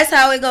question. So that's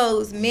how it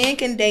goes. Men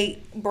can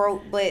date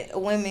broke,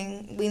 but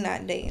women, we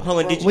not dating.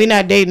 Hold on, we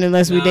not dating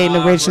unless we dating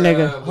a rich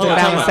nigga to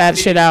balance that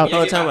shit out.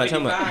 Hold on,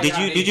 time out.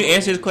 Did you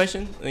answer this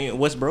question?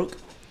 What's broke?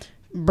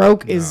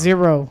 Broke is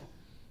 0.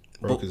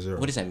 Broke is 0.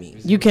 What does that mean?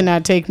 You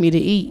cannot take me to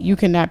eat. You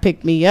cannot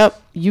pick me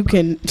up. You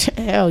can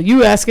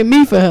you asking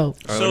me for help.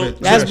 So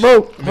that's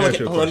broke.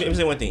 Hold on, let me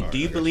say one thing. Do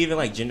you believe in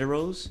like gender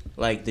roles?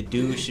 Like the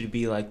dude should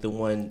be like the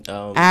one.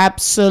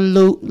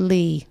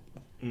 Absolutely.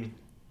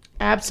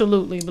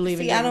 Absolutely believe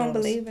in. See, I don't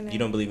believe in it. You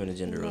don't believe in the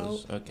gender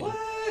roles? Okay. What?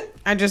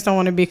 I just don't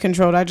want to be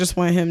controlled. I just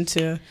want him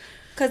to.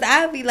 Cause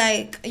I'd be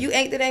like, you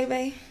ate today,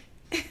 babe.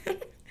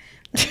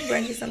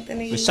 Bring you something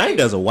to eat. But Shiny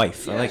does a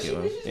wife. I like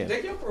it. Yeah.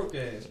 Take your broke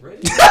ass, bro.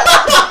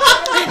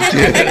 I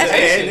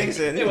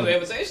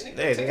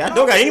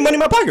don't got any money in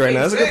my pocket right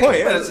now. That's a good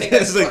point.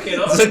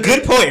 That's a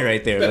good point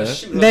right there, man.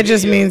 That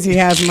just means he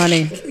has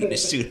money. To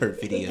shoot her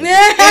video.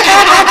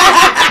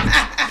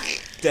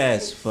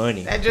 That's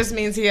funny. That just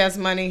means he has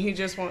money. He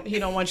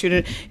wants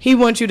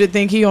you to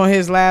think he on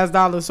his last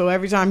dollar. So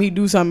every time he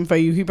do something for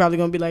you, he probably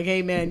gonna be like,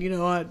 "Hey man, you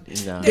know I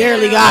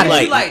barely got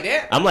it."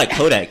 I'm like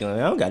Kodak. I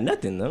don't got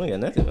nothing. I don't know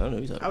what you're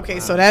talking about. Okay,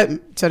 so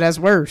that's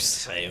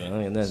worse. Hey,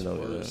 man, that's no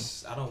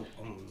worse. I don't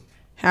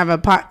have a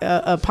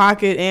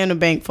pocket and a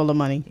bank full of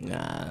money. Nah,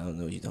 I don't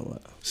know what you're talking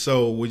about.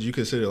 So would you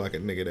consider like a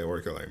nigga that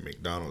work at like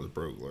McDonald's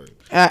broke? Like,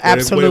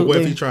 absolutely.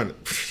 What if you trying to?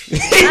 She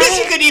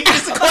couldn't even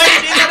finish the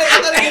question.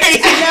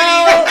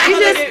 No,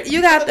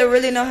 you got to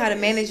really know how to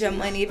manage your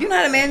money. If you know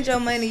how to manage your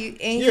money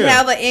and you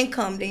have an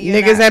income, then you're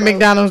niggas not at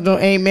McDonald's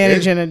ain't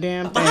managing a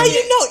damn thing. How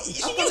you know?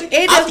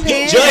 You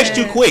judge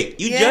too quick.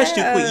 You judge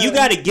too quick. You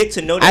got to get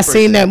to know that person. I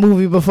seen that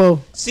movie before.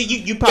 See,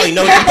 you probably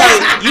know.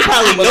 You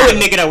probably know a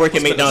nigga that work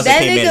at McDonald's that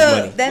can't manage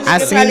money. That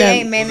nigga probably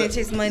ain't manage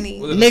his money.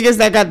 Niggas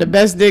that got the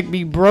best dick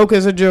be broke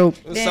as a joke.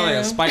 It sound like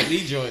a Spike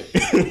Lee joint.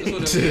 That's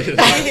what it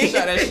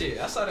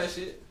I saw that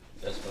shit.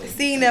 That's funny.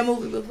 Seen that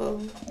movie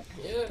before.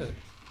 Yeah.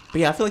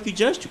 But yeah, I feel like you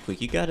judge too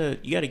quick. You gotta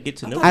get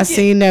to know. I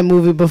seen that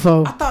movie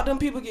before. I thought them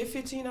people get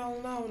 $15 an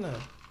hour now.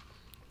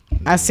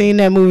 I seen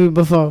that movie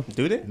before.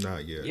 Do they?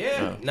 Not yet.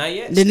 Yeah, not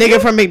yet. The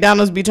nigga from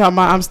McDonald's be talking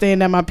about I'm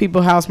staying at my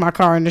people's house, my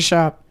car in the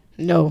shop.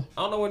 No.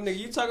 I don't know what nigga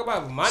you talk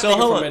about, but my nigga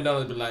from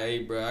McDonald's be like,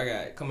 hey, bro, I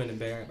got come in the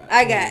bag.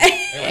 I got.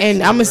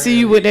 And I'm gonna see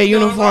you with that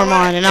uniform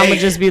on, and I'm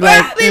gonna just be bro,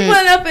 like, I be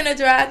pulling up in the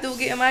drive-thru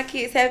getting my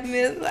kids Happy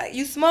Meals. Like,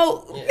 you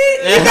smoke? You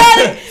got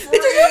it? Bitch, you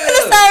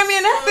gonna serve me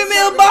in a Happy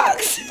Meal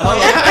box?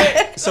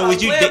 So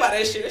would you?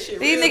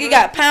 These niggas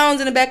got pounds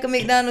in the back of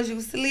McDonald's.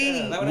 You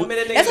sleep.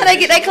 That's how they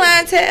get their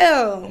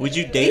clientele. Would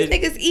you date? These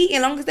niggas eat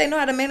as long as they know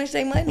how to manage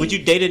their money. Would you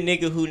date a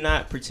nigga who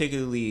not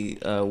particularly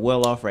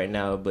well off right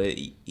now, but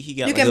he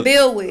got you can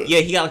build with? Yeah,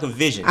 he got like a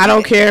vision. I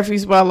don't care if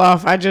he's well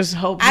off. I just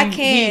hope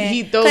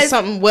he throws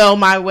something well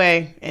my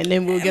way, and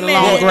then we'll get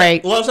along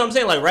great. Well, that's what I'm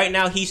saying. Like right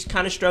now, he's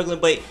kind of struggling,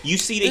 but you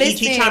see that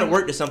he's trying to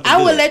work to something. I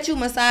would let you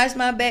massage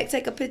my back,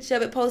 take a picture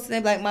of it, post it,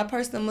 and be like my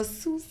personal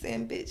masseuse,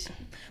 and bitch,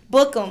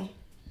 book him,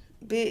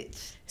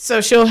 bitch.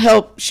 So she'll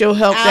help.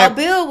 I'll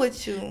build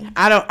with you.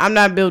 I'm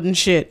not building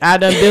shit. I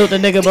done built a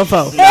nigga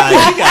before.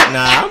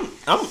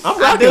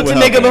 I'm built a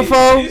nigga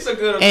before, He's a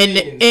good and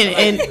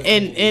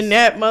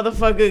that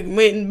motherfucker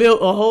went and built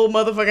a whole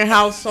motherfucking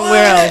house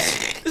somewhere else.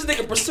 This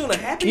nigga pursuing a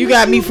happy. You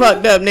got me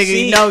fucked up, nigga.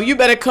 See, you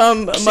better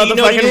come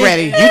motherfucking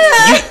ready.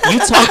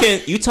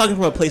 You talking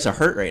from a place of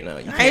hurt right now.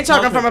 I ain't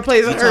talking from a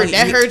place of hurt.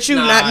 That hurt you,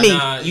 not me.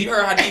 You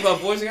heard how deep her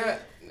voice got?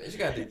 She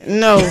got deep.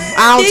 No,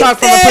 I don't talk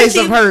from a place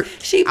of hurt.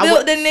 She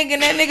built the nigga,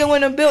 and that nigga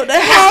went and built the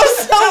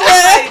house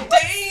somewhere.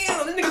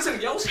 Damn, that nigga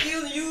took your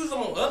skills and used them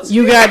on us.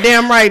 You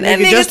goddamn right,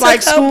 nigga. Just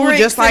like school,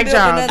 just like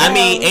jobs. I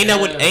mean, ain't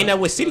that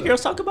what city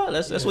girls talk about?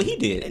 That's what he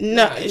did.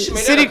 No, he should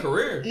make that a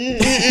career.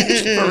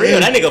 For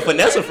real, that nigga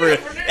finesse for real.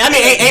 I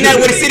mean, ain't that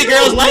what the city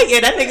girls like? Yeah,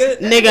 that nigga.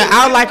 Nigga,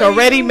 I like a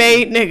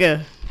ready-made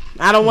nigga.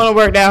 I don't want to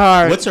work that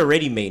hard. What's a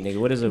ready-made nigga?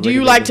 What is a ready-made? Do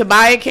you like to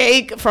buy a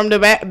cake from the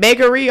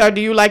bakery, or do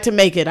you like to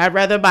make it? I'd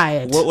rather buy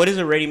it. What is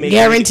a ready-made?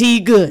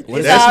 Guaranteed good.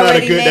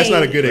 That's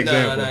not a good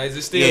example. Nah, is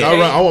it still?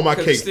 I want my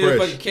cake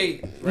fresh.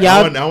 Cake,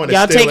 right?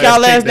 Y'all take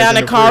y'all ass down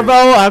to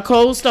Carvo or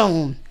Cold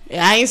Stone.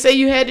 I ain't say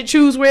you had to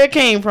choose where it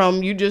came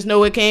from. You just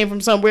know it came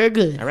from somewhere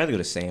good. I'd rather go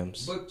to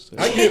Sam's.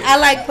 I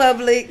like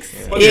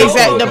Publix. Yeah.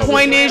 Exactly. The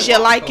point is, you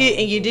like it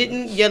and you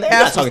didn't. You're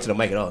not talking to the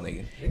mic at all,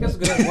 nigga.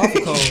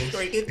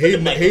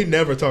 He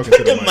never talking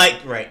to the mic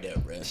right there,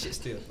 bro. Shit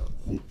still.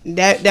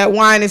 That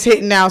wine is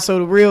hitting now, so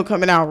the real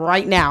coming out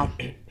right now.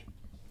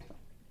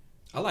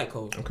 I like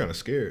cold. I'm kind of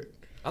scared.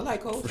 I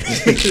like cold.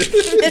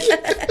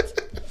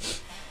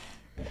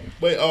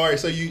 But all right,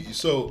 so a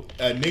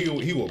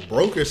nigga he was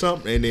broke or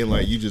something, and then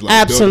like you just like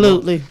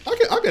absolutely. I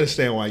can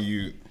understand why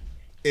you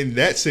in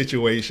that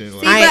situation.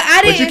 Like,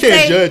 See, but you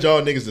can't judge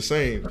all niggas the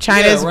same.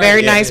 China's a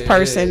very nice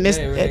person.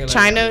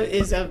 China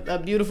is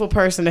a beautiful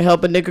person to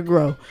help a nigga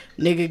grow.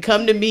 Nigga,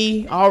 come to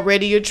me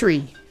already a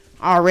tree,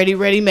 already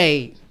ready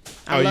made.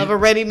 I love a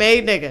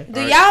ready-made nigga. Do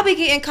y'all be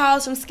getting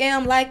calls from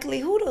Scam Likely?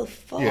 Who the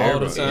fuck? Yeah, all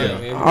the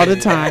time. Yeah. All the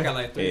time. I got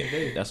like 3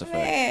 days. That's a fact.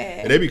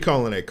 And they be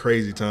calling at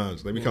crazy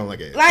times. They be calling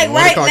like right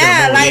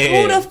now. Like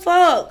who the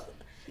fuck?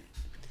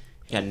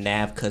 Got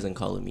Nav cousin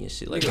calling me and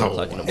shit like 1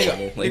 o'clock in the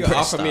morning. Like,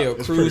 offer me a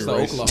cruise to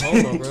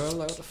Oklahoma, bro. I'm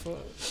like, what the fuck?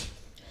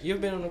 You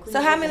ever been on a cruise?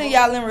 So how many of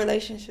y'all in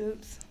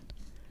relationships?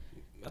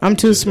 I'm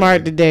too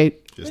smart to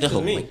date. Just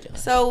me.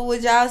 So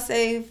would y'all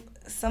save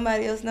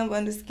somebody else's number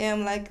under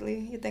Scam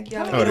Likely? You think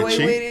y'all get away with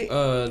it?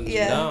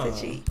 To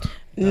cheat.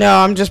 No,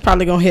 I'm just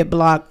probably gonna hit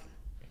block.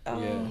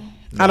 Yeah.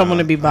 I don't want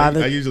to be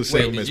bothered. I usually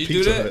say them as pizza.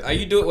 Do that? Are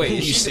you doing? Wait,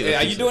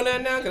 are you doing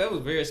that now? Because that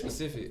was very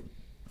specific.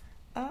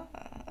 I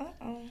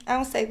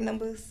don't save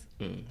numbers.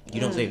 You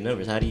don't save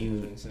numbers. How do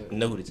you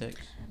know who to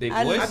text?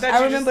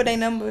 I remember their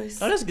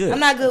numbers. Oh, that's good. I'm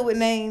not good with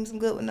names. I'm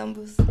good with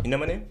numbers. You know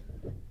my name?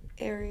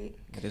 Eric.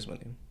 That is my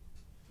name.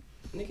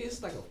 Nigga,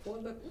 it's like a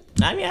 4-letter.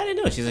 I mean, I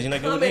didn't know. She said she's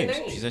not good with names.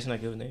 She said she's not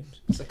good with names.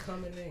 It's a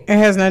common name. It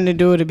has nothing to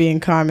do with it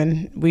being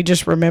common. We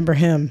just remember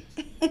him.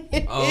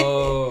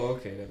 Oh,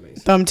 okay, that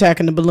makes sense. Thumbtack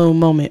in the balloon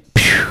moment.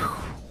 I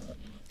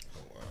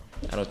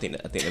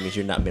think that means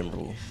you're not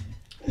memorable.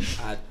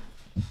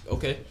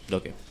 Okay.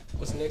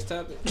 What's the next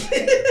topic?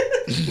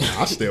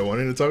 I still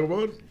wanted to talk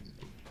about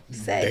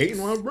sex.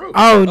 Dating while broke.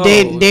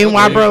 Dating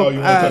while broke.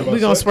 We're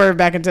gonna swerve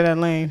back into that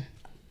lane.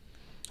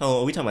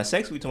 Oh, are we talking about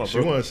sex? Or we talking about She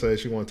want to say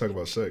she want to talk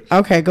about sex.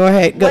 Okay, go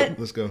ahead. Go.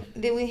 Let's go.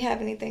 Did we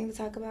have anything to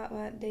talk about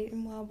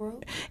dating while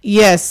broke?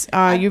 Yes,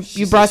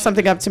 you brought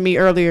something up to me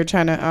earlier,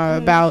 trying to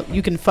about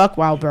you can fuck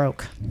while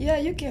broke. Yeah,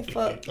 you can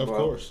fuck. Of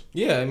course.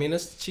 Yeah, I mean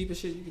that's the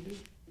cheapest shit you can do.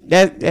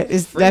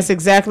 That's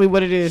exactly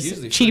what it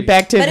is. Cheap free.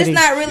 activity. But it's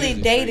not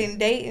really dating.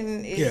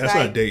 Dating is that's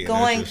like not dating.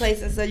 going That's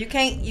places. So you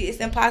can't. It's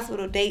impossible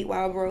to date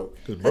while broke.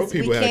 Because broke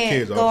people we have can't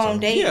kids go all the on time.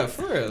 dates. Yeah,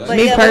 for real. Like, But,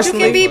 Me but you personally-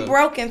 can be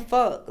broke and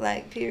fuck.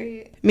 Like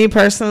period. Me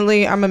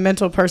personally, I'm a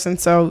mental person,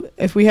 so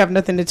if we have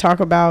nothing to talk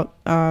about,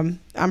 I'm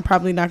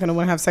probably not gonna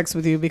want to have sex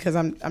with you because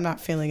I'm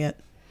not feeling it.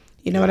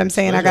 You know what I'm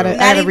saying? I gotta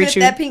Not even reach if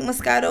you. that pink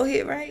Moscato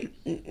hit right.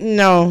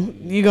 No,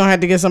 you gonna have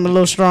to get something a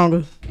little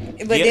stronger.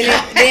 But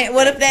then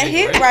what if that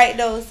hit right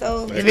though?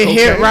 So If it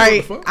hit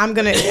right, I'm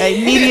gonna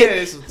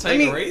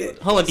immediately.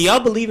 Hold on, do y'all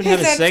believe in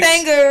having it's a sex?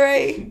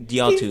 Tangeray. Do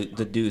y'all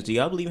the dudes? Do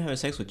y'all believe in having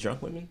sex with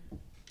drunk women?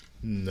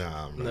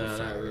 Nah,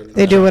 not really.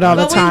 They do it all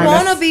the time. But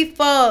we wanna be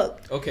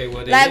fucked. Okay,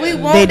 well, like we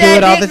want They do that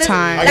it all dick the to-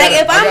 time. Like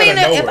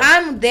if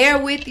I'm there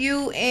with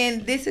you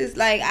and this is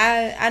like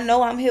I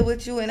know I'm here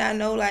with you and I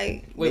know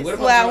like Wait, this is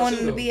what where I about want you,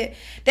 to though? be at.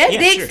 That Yeah,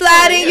 dick sure.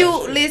 sliding Oh, yeah, you.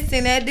 sure.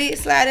 Listen, that dick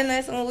sliding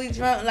us when we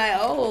drunk. Like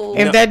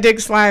If that dick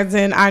slides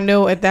in, I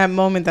know at that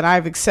moment that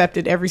I've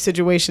accepted every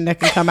situation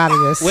that can come out of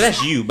this. Well,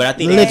 that's you, but I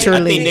think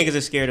Literally. I think niggas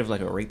are scared of like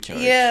a rape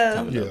charge. Yeah.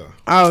 coming up.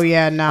 Oh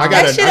yeah, no.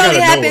 that shit only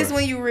know happens her.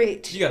 when you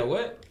rich. You gotta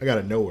what? I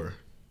gotta know her.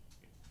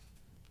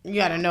 You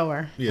gotta know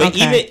her. Yeah. Like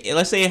Okay. even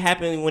let's say it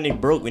happened when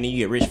it broke, and then you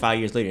get rich 5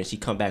 years later, and she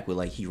come back with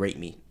like he raped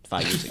me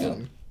 5 years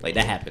ago. Like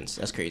that happens.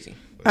 That's crazy.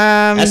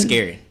 That's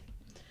scary.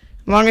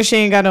 Long as she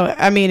ain't got no.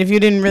 I mean, if you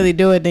didn't really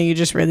do it, then you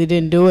just really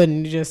didn't do it,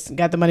 and you just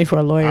got the money for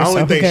a lawyer. I so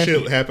only who think cares?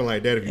 shit happen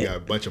like that if you got a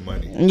bunch of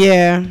money.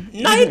 Yeah.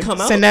 No, you come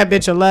out. Send that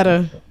bitch a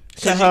letter.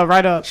 Tell her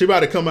right up. She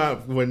about to come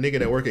out with a nigga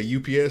that work at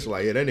UPS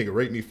like, yeah, that nigga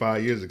raped me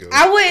 5 years ago.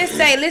 I wouldn't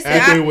say. Listen,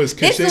 After it was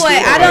this is consistent,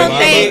 what I like, don't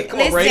like, think. come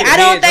on, Listen, Ray, I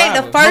don't head think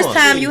the driving. first Hold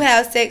on. time you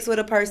have sex with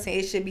a person,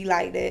 it should be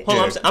like that. Hold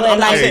on, Yeah. I'm But,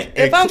 like, saying.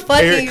 if I'm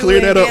fucking Eric, you clear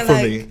and that up then, for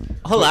like- me.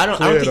 Hold on, I don't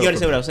Clear think it you up understand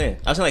for what I was saying.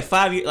 I was saying like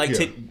 5 years, like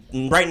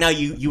Yeah. right now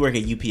you work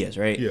at UPS,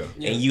 right? Yeah.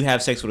 And you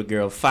have sex with a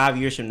girl. 5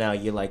 years from now,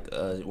 you're like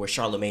where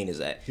Charlemagne is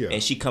at, Yeah.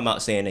 and she come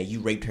out saying that you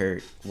raped her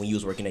when you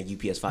was working at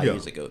UPS 5 Yeah.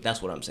 years ago.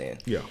 That's what I'm saying.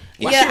 Yeah.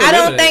 Well, Yeah, she I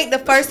don't remember think the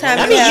first time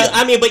I you mean,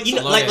 have. but you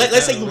know, long like ass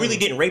let's say time, you really right?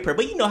 didn't rape her,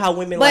 but you know how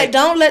women But like.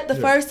 don't let the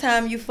Yeah. first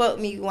time you fuck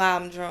me while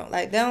I'm drunk.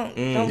 Like don't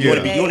You do want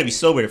to be that.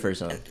 sober the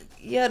first time.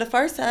 Yeah, the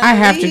first time. I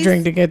have at to least.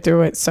 drink to get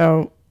through it,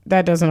 so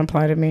that doesn't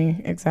apply to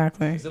me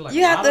exactly. Is it like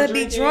You have bottle to be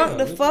drinking drunk or to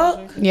liquid fuck.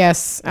 drinking?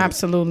 Yes,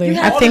 absolutely. You I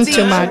have think to be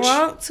too much.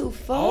 drunk to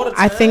All the fuck.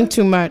 I think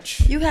too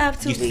much. You have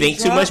to You be think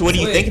too drunk much? What are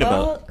you to thinking fuck.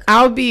 about?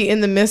 I'll be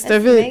in the midst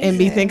of That's it and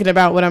be amazing. thinking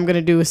about what I'm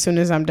gonna do as soon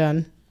as I'm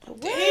done.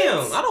 Damn,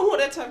 I don't want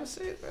that type of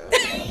shit, bro.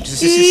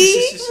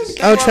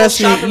 Oh,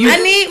 trust me, I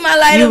need my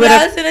lighter, you but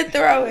I would've- was gonna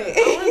throw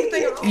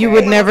it. you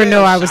would never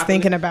know I was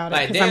thinking about it.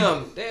 Like 'cause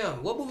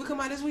damn, what movie come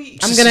out this week?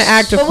 I'm gonna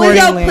act But will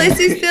accordingly. your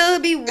pussy still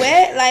be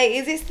wet? Like,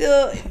 is it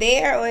still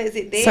there or is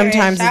it there?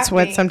 Sometimes and it's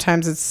wet, shopping?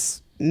 sometimes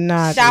it's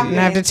not. Shopping. And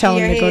I have to tell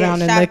In him your to go head,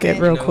 down and lick it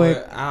shopping. real You know quick.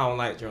 what? I don't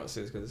like drunk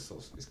sex because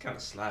it's kind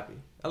of sloppy.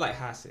 I like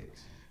high sex.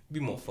 Be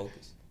more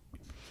focused.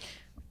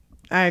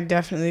 I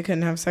definitely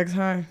couldn't have sex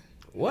high.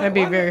 What? That'd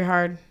be Why very not?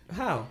 hard.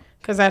 How?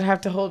 Because I'd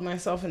have to hold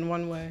myself in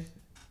one way.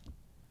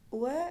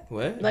 What?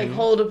 What? Like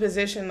hold a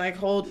position, like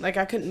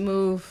I couldn't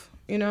move,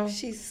 you know?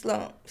 She's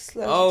sluggish.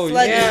 Oh,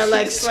 sluggish. Yeah,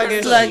 like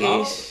sluggish.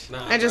 Sluggish.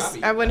 Nah,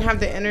 I wouldn't have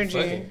the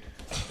energy.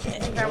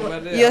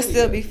 fucking. You'll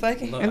still be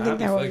fucking. I think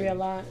that would be a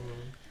lot.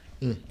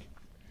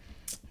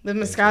 The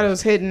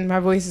Moscato's hitting. My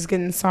voice is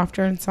getting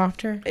softer and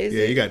softer.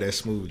 Yeah, you got that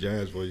smooth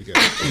jazz voice. You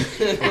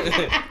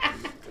got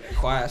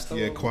Quiet storm.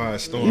 yeah, quiet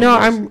storm. No,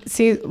 voice.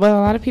 what a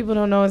lot of people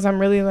don't know is I'm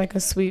really like a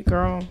sweet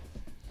girl.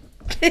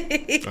 Oh,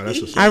 that's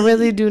what's I up.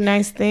 really do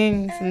nice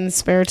things in the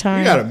spare time.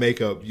 You gotta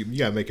make up. You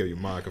gotta make up your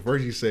mind. 'Cause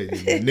first you say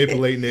you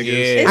manipulate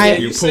niggas. Yeah.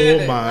 you You pull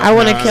said that. my. I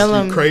wanna knives, kill you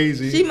him.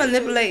 Crazy. She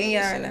manipulating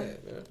y'all right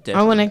now.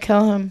 I want to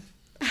kill him.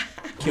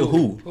 Kill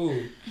who?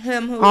 Who?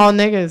 Him who? All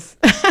niggas.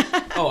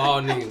 Oh,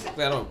 all niggas.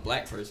 That on a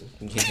black person.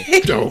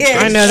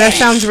 I know that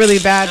sounds really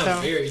bad I'm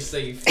though. very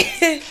safe.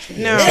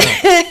 No,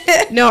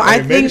 no, I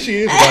Hey, maybe think she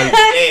is white.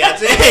 Hey, I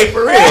said, hey,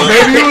 for real.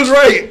 Maybe you was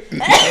right.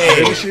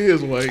 Maybe she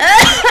is white.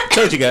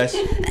 Told you guys.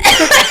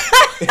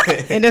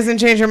 it doesn't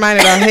change your mind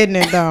about hitting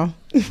it though.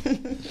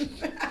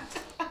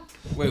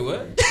 Wait, what?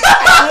 No.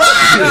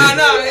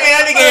 Hey,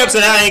 I think I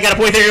upset. I ain't got a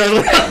point there.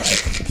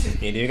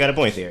 You got a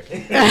point there.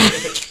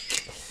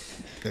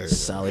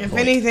 Solid If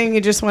point. anything, you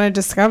just want to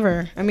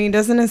discover. I mean,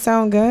 doesn't it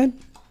sound good?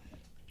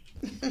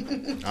 I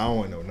don't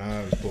want no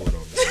knives pulled on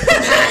me.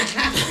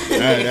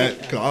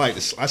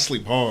 Cause I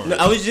sleep hard. No,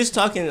 I was just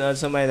talking to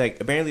somebody like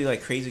apparently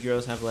like crazy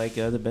girls have like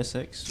the best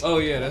sex. Oh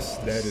yeah, That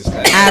is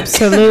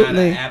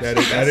Absolutely.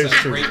 that is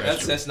true.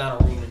 That's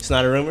not a rumor. It's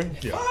not a rumor.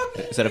 Yeah.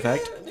 Is that a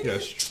fact?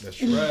 Yes, that's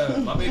true.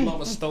 Bruh, my baby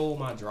mama stole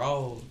my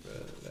drawers.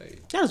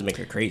 Like, That doesn't make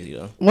her crazy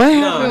though. What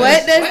Nah, happened?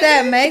 What does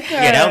that make her?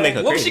 Yeah, that would make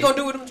her what was crazy. she gonna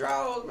do with them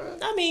drawers, bro?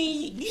 I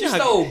mean, you She know how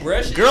stole,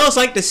 bruh. girls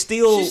like to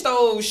steal. She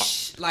stole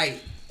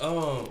like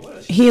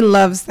He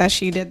loves that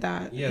she did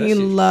that. Yeah, he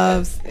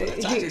loves.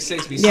 Toxic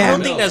sex be Yeah. I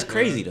don't think that's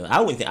crazy though. I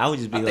wouldn't think. I would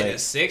just be I think like,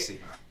 it's sexy.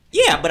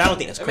 yeah, but I don't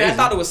think that's I crazy. mean,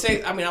 I thought it was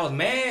sex. I mean, I was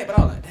mad, but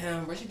I was like,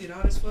 damn, bro, she did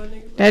all this for a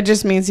nigga. That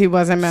just means he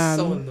wasn't mad.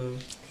 So in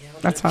love.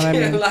 That's all that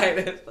means.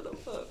 Like that. What the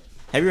fuck?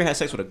 Have you ever had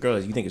sex with a girl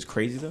that you think is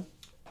crazy though?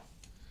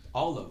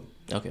 All of them.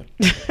 Okay.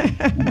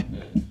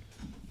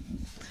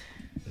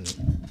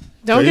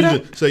 Don't get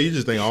up. So you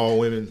just think all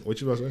women?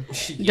 What you about to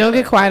say? Don't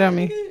get quiet on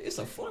me. It's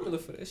a formula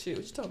for that shit.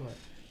 What you talking about?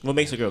 What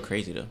makes a girl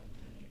crazy though?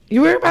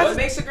 You were about What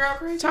makes a girl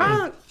crazy?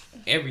 talk.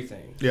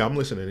 Everything. Yeah, I'm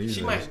listening to these.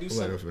 She might do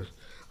something.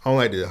 I don't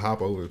like to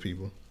hop over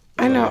people.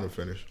 I know. Let them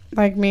finish.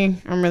 Like me,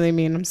 I'm really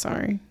mean. I'm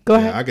sorry. Go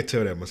ahead. I could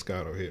tell that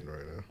Moscato hitting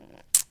right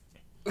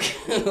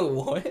now.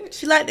 What?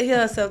 She like to hear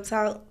herself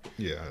talk.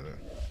 Yeah, I know.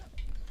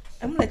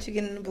 I'm gonna let you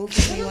get in the booth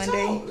with me one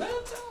day. Let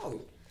her talk.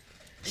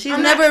 She's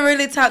never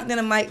really talked in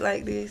a mic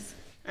like this.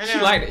 She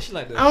like it. She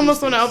like that. I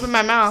almost want to open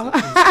my mouth.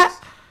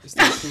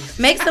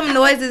 Make some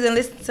noises and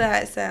listen to how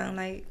it sound.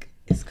 Like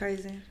it's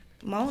crazy.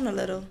 Moan a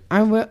little.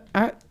 I will.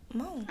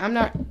 Moan. I'm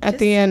not at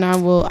the end. I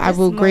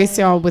will grace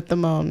y'all with the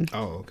moan.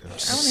 Oh, okay. I want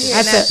to hear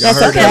That's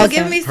that. okay. Well,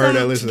 give me Heard that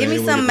some. listening. Give me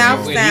Ain't some really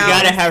mouth moan. sounds. You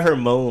gotta have her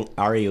moan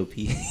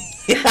R.A.O.P.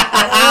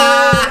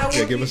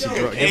 Yeah, give us a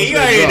drop. Hey, you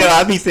already know.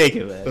 I be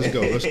thinking, man. Let's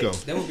go. Let's go.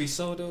 That would be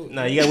so dope.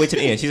 No, you gotta wait to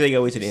the end. She said you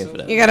gotta wait to the end for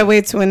that. You gotta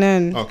wait to an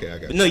end. Okay, I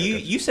got. No,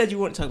 you said you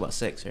want to talk about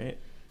sex, right?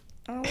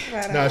 Oh,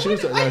 Nah, she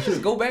was. Nah, she was.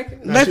 Go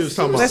back. Nah, she was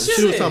talking about. let's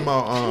She was talking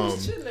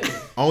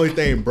about. Only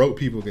thing broke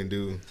people can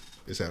do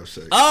is have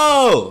sex.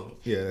 Oh,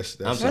 Yeah, that's.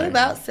 What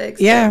about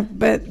sex? Yeah,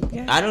 but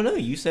yeah. I don't know.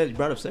 You said you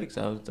brought up sex.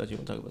 I thought you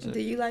want to talk about sex. Do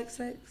you like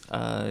sex?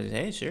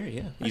 Hey, sure,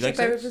 yeah. What's You your like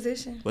favorite sex?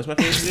 position? What's my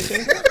favorite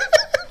position?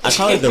 I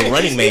call it the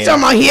running man. You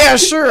talking about yeah,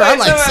 sure. I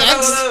like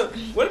sex.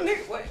 What a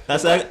nigga? What?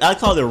 I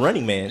call it the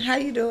running man. How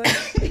you doing?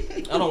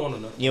 I don't want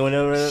to know. You want to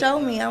know? Show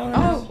me. I want to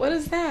Oh, know. what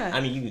is that? I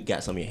mean, you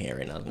got some in your hair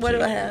right now. What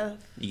do I have?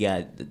 You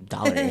got the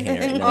dollar in your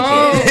hair right now.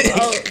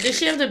 Oh, did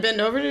she have to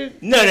bend over to?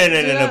 No.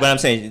 But I'm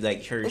saying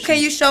like her.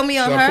 Can you show me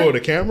on Should I pull her? the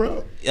camera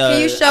up?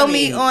 Can you show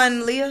me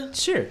on Leah?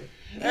 Sure.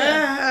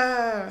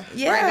 Yeah,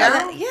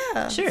 Right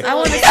yeah. Sure. I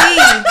want to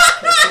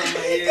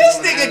see. This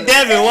nigga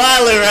Devin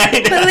Wildin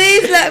right now.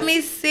 Please let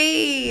me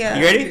see. You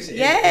ready?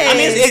 Yes.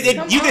 I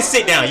mean, you can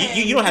sit down.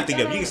 You don't have to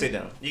go. You can sit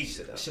down. You can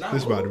sit down.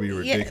 This about to be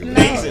Yeah,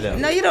 ridiculous.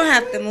 no, you don't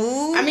have to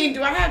move. I mean,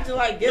 do I have to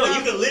like get No, up?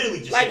 you can literally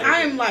just Like sit I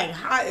right am like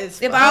hot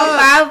as If fuck. all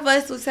five of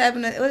us was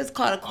having what is it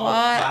called a there.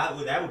 quad?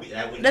 Oh, that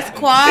wouldn't That's happen.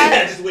 quad.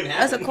 That just wouldn't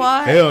That's a happen.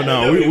 quad. Hell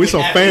no, we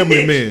some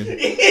family men.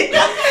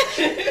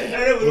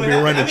 We'll be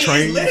running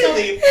trains.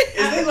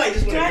 It's like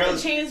just when Do I a have girl.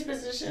 to change You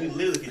position?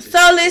 literally can just.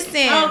 So listen.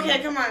 Okay,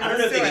 come on. I don't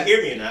know if they can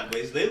hear me or not, but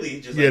it's literally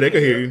just. Yeah, like they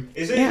can when a hear girl- you.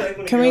 It's literally Yeah, like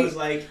when a can girl we- is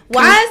like.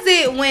 Why is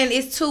it when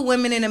it's two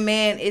women and a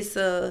man, it's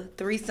a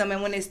threesome,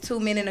 and when it's two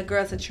men and a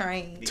girl, it's a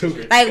train?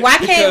 Like why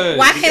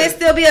can't it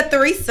still be a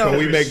threesome? So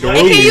we make the And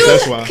rules.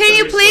 That's why. Can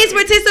you please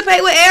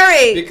participate with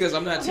Eric? Because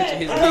I'm not teaching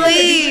his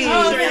Please.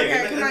 Oh,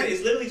 okay, come on.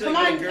 It's literally just Come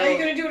like on, when a girl. are you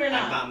gonna do it or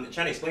not? I'm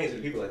trying to explain it to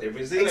the people out there,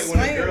 but it's like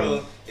when a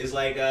girl is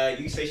like,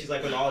 you say she's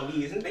like on all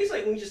knees, and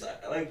basically when you just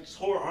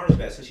hold her arms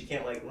back so she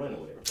can't like run or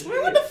whatever.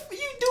 Man, what the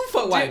you do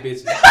fuck white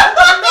bitches? No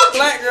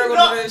black girl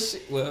gonna do that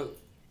shit. Well,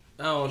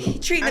 I don't know.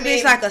 Treating the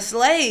bitch like a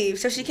slave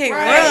so she can't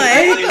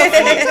Right.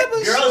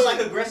 run. Girls like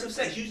aggressive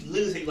sex. You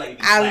literally like.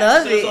 I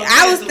love it.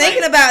 I was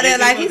thinking about that.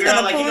 Like he's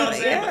gonna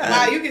pull. Yeah.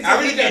 Wow, you can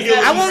I really can't do it.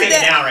 I want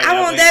that.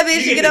 I want that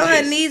bitch to you get the on her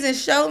gist. knees and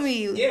show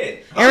me. Yeah.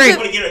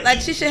 Eric,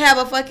 like she should have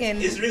a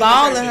fucking It's really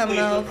ball like in her clean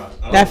mouth.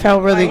 foot. That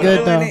felt really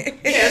good though. Yeah,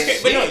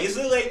 that's but no, it's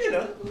literally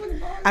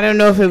like I don't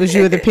know if it was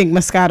you or the pink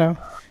Moscato.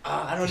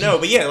 I don't know,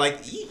 but yeah, like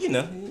you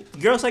know,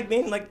 girls like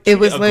being like. It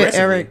was lit, aggressively.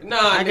 Eric. Nah,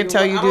 I can nigga,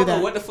 tell you I do don't know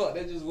that. what the fuck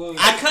that just was.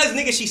 Cause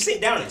nigga, she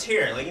sit down in a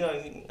chair, like you know, I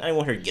didn't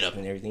want her to get up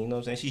and everything. You know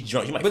what I'm saying? She's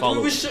drunk. She might But fall we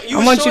over. was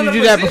I want you to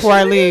do that before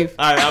I leave.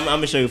 All right, I'm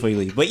gonna show you before you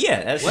leave. But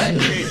yeah, that's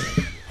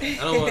crazy. I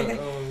don't want.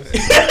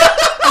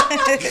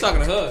 You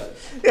talking to her?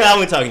 Yeah, I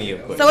wasn't talking to you.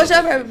 Of course. So what's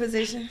your favorite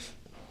position?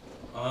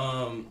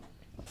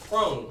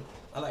 Prone.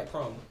 I like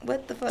prone.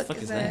 What the fuck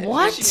is that?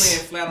 What? She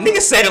laying flat on Nigga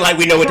said it like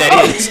we know what that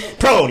is.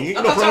 Prone. You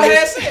I know thought y'all prone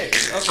had is?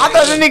 sex. Okay. I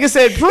thought the nigga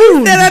said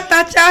prune. Said I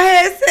thought y'all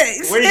had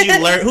sex. Where did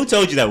you learn? Who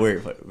told you that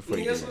word before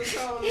you did That's that?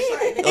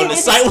 what's on the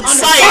site. On the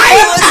site?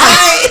 What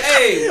site?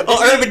 Hey,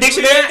 Oh, Urban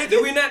Dictionary?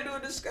 Did we not do a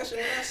discussion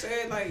when I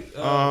said like? You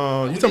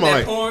talking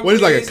about like what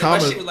is like a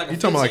Kama? You talking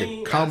about like a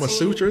 15, Kama 19?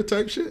 Sutra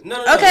type shit?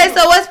 No. Okay,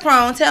 so what's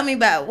prone? Tell me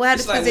about how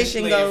It's this like when she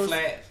position laying goes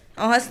flat.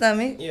 on her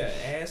stomach Yeah,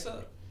 ass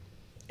up.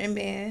 and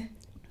then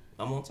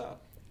I'm on top.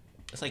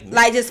 That's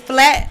like just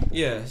flat.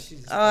 Yeah,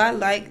 she's. Oh, I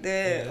like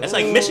that. That's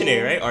like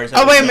missionary, right? Or is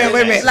Oh, wait a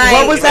minute. Like-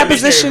 What was that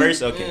missionary position?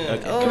 reverse? Okay,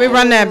 okay. Can we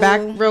run that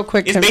back real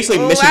quick? It's basically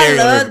Oh, missionary. I on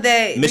love her-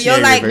 that. Missionary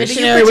You're like, reverse. do you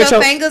Missionary put with your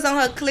your- fingers on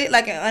her clit,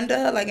 like under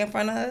her, like in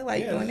front of her,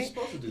 like Yeah, doing you're it?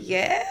 supposed to do that.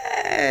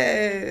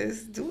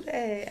 Yes, do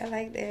that. I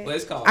like that. But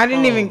it's called. I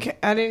didn't even. prone.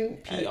 I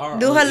didn't. PRONE.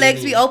 Do her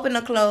legs be open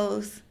or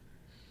closed?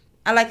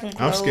 I like them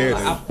closed. I'm scared.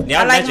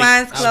 Yeah, I like magic.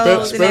 mine's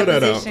closed Spell in that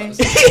that out.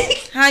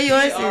 position. How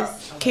yours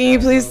is? Can you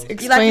please You like it?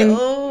 explain?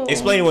 Ooh.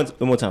 Explain it one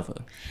more time for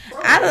her.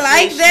 I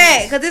like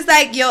that because it's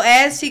like your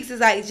ass cheeks is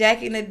like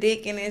jacking the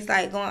dick and it's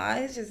like going.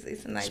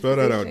 It's a nice. Spell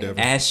that out, position. Devin.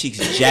 Ass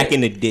cheeks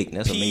jacking the dick.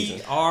 That's amazing.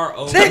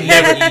 PROE.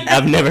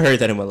 I've never heard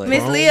that in my life.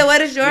 Miss Leah,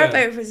 what is your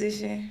favorite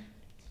position?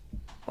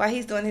 While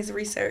he's doing his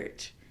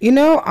research. You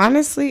know,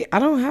 honestly, I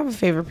don't have a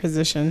favorite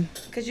position.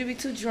 Cause you be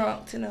too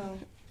drunk to know.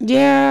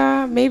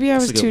 Yeah, maybe I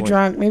was too point.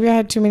 drunk. Maybe I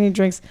had too many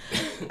drinks.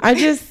 I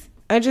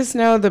just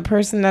know the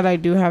person that I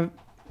do have,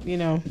 you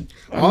know,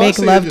 make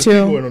love to.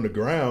 People on the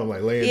ground,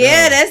 like laying down.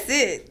 Yeah, that's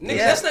it. Nigga,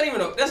 that's not even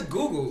that's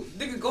Google.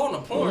 Nigga, go on a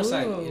porn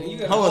site. And you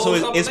got Hold on, so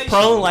is compilation.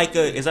 prone like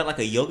a? Is that like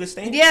a yoga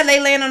stand? Yeah, they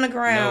laying on the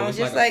ground, it's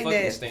just like like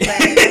a that. fucking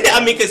stand.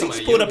 I mean, because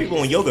he's pulled up people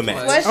on yoga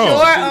mats. What's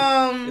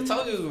I your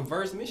told you it was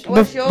reverse mission.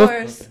 What's yours?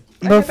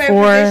 What's your favorite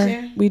Before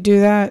position? we do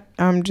that,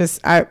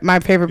 my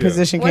favorite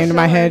position What's came to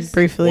my head yours?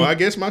 briefly. Well, I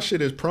guess my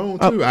shit is prone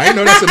too. I didn't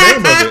know that's the name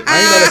of it. I didn't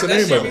know that's the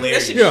name of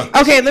it.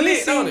 Yeah. Okay, let me lit,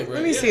 see. don't it, bro?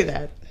 Let me Yeah. see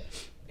that.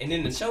 And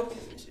then the choking.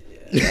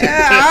 Yeah,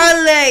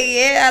 all that.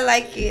 Yeah, I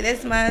like it.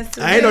 That's mine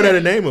too. I didn't know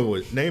that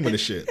the name of the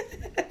shit.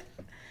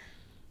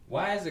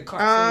 Why is it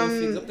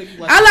cartoon?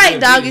 I like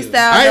doggy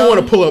style. I didn't though.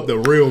 want to pull up the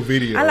real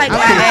video. I like my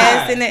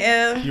ass in the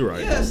air. You're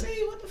right. Yeah, see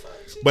what the fuck?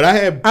 But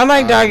I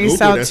like doggy Googled,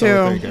 style that's the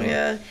only too. thing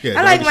Yeah, Yeah,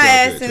 I like doggy my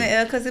style ass good, in the too.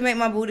 air because it make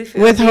my booty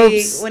feel With big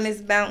hopes. when it's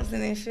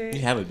bouncing and shit.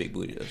 You have a big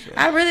booty though. So.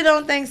 I really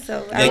don't think so. I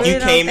Like really you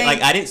don't came, think.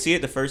 like I didn't see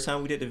it the first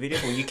time we did the video.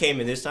 When you came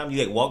in this time,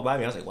 you like walked by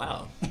me. I was like,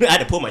 wow. I had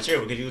to pull my chair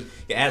over because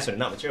your ass was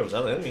not my chair. So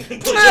I was like, let me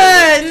pull the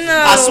chair over.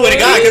 No, I swear to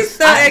God, you because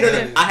so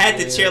extra. I had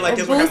the chair like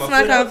this. When I Boost had my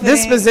my foot up. confidence.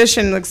 This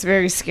position looks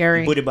very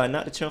scary. Booty by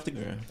not the chair off the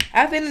ground.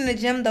 I've been in the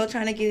gym though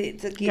trying to get it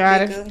to get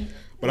Got it. bigger.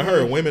 But I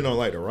heard women don't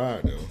like to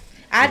ride though.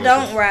 I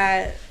don't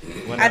ride.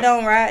 Why I not?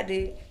 don't ride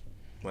dick.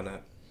 Why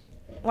not?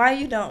 Why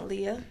you don't,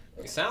 Leah?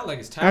 It sounds like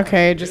it's tired.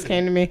 Okay, it just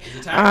came to me. Is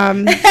it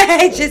tired?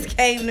 It just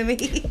came to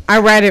me. I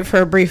ride it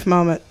for a brief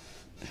moment.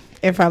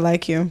 If I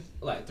like you,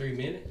 Like 3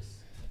 minutes.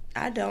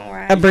 I don't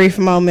ride. a brief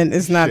moment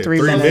is not Shit, 3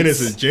 3 minutes. minutes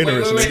is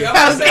generous. Wait. Nigga.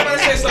 I'm about to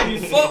say something. You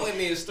fuck with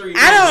me. It's 3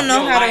 minutes. I don't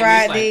know You how to like me,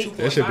 ride it's dick.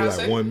 That should be 2.5 like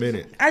seconds. 1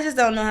 minute. I just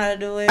don't know how to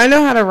do it. I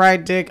know how to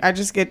ride dick. I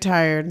just get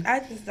tired I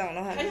just don't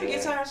know how How to you do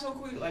get it. tired so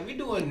quick? Like we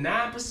doing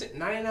 9%,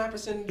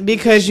 99%.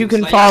 because you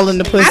can Like, fall in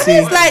the I pussy.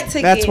 just like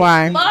to That's get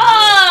why.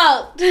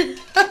 fucked.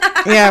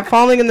 Yeah,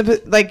 falling in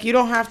the like you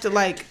don't have to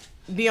like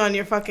be on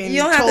your fucking.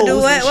 You don't have to do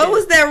toes what? and What shit.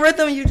 was that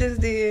rhythm you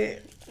just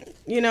did?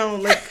 You know,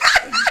 like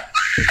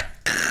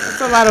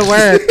that's a lot of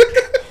work.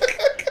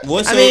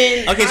 What's I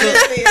mean, okay? So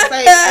honestly, it's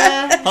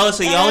like, oh,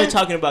 so y'all are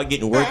talking about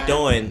getting work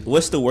done.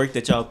 What's the work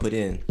that y'all put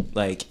in?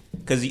 Like,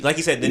 cause like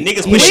you said, the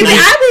niggas put in.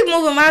 I be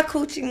moving my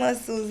coochie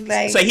muscles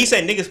like. So he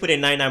said niggas put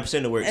in 99%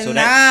 of the work. So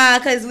nah,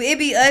 cause it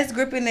be us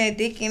gripping that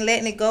dick and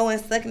letting it go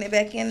and sucking it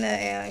back in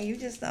there, and you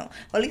just don't.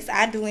 Or at least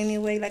I do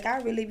anyway. Like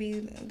I really be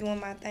doing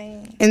my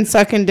thing. and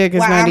sucking dick is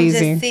While not I'm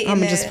just easy. sitting I'm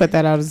gonna just there. put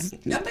that out as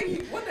I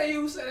think one day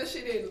you said that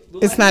shit.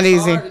 It's not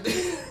easy.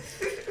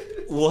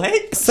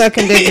 what?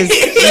 Sucking dick is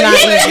not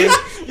easy.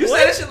 You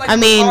said that shit like I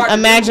it's mean, hard to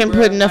imagine do,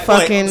 bro. putting a Like,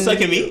 fucking.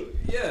 Sucking me?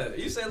 Yeah,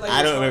 you said like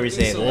I don't it's hard remember to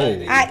do, saying so that.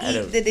 like, I I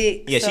don't- eat the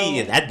dick. Yeah, so.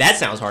 she. That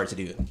sounds hard to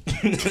do.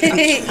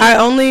 I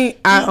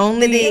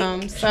only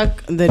dick.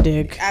 suck the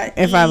dick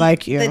if I eat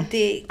like you. The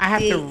dick. I have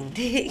dick, to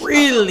dick.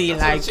 really I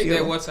told the like chick that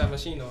you. one time, and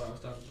she know what I was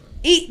talking about.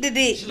 Eat the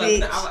dick, She like, bitch.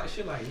 nah, I like,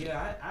 she like,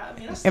 yeah, I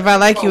mean, that's If I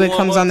like about you, it 1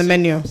 comes on the month,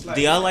 menu. it's like-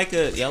 Do y'all like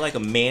a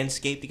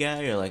manscaped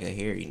guy or like a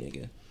hairy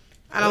nigga?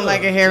 I don't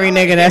like a hairy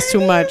nigga. That's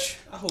too much.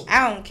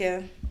 I don't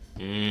care.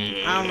 I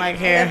don't like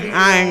hair.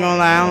 I ain't gonna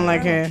lie. I don't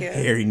like hair.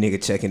 Hairy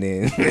nigga checking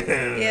in.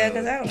 Yeah,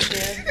 cause I don't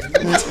care.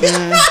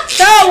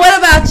 So what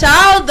about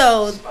y'all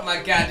though? Oh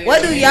my God,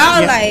 What do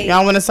y'all like?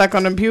 Y'all want to suck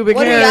on them pubic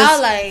What do hairs?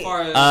 y'all like?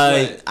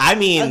 I A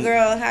mean,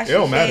 girl, how she It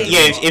don't matter. shave?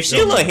 yeah, if she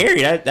a little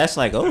hairy, that's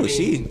like, oh,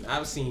 she.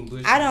 I've seen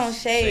Bush. I don't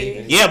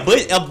shave. Yeah,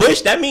 but a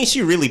bush, that means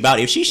she really about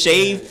it. If she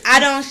shaved, I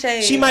don't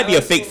shave. she might be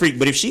a fake freak,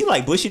 but if she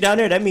like bushy down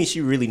there, that means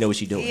she really know what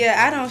she doing.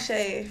 Yeah, I don't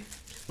shave.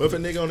 But if a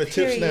nigga on the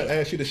tip snap Period.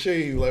 asks you to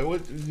shave, like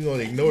what you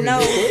gonna ignore No,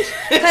 his push?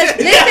 because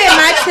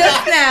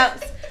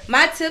listen,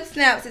 my tip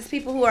snaps is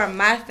people who are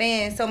my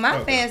fans. So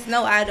my fans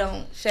know I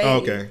don't shave. Oh,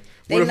 okay.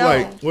 They What if know.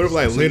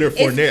 like Leonard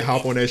Fournette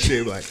hop on that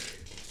shit like,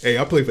 hey,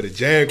 I play for the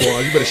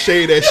Jaguars. You better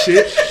shave that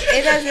shit.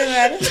 It doesn't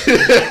matter.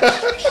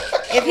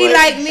 If he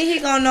like me, he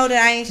gonna know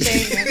that I ain't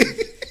shaving.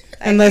 Like,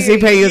 Unless he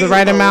pay you the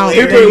right amount.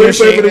 He then play you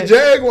for the shave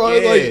Jaguars.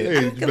 it. Like,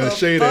 hey, you better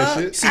shave that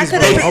fuck. shit. I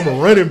could've- I'm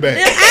a running back.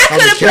 I I'm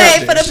could have the played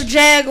for captain. the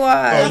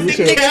Jaguars. Oh, you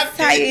should've- Niggas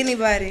tie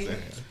anybody.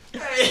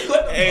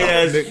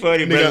 Hey, that's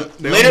funny, bro. Nigga,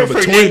 they on Leonard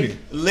number Fournette. 20.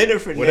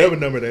 Leonard Fournette. Whatever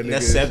number that nigga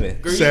That's is.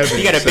 7. 7.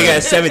 He got a big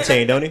ass 7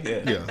 chain, don't he?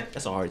 Yeah.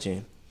 That's a hard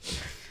chain.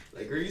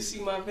 Like, girl, you see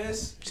my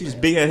vest? See this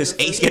big ass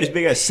Ace got this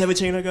big ass 7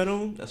 chain I got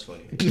on? That's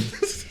funny.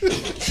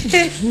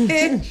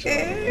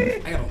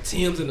 I got on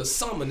Tim's in the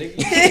summer, nigga.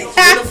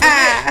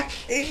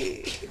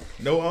 You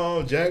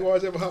No,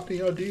 Jaguars ever hopped in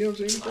your DMs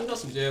or anything? I know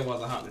some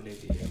Jaguars are hot in their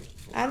DM.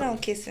 I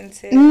don't kiss and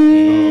tell.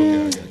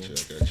 Oh, okay, I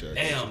got you.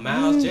 Damn,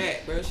 Miles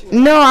Jack, bro. She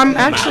No, I'm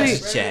Miles actually.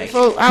 Jack.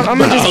 Well, I'm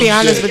gonna just be Miles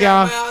honest Jack. with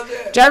y'all. Miles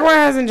Jack. Jaguar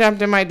hasn't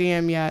jumped in my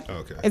DM yet.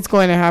 Okay. It's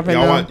going to happen.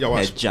 Y'all though.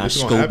 watch Had Josh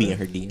this gonna Scobie in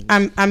happen? her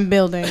DM. I'm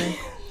building.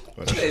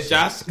 Josh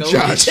Scobie.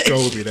 Josh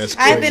Scobie. That's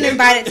crazy. I've been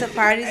invited to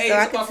parties, Hey, so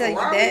I it's can about tell you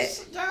Ferraris,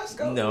 that. Josh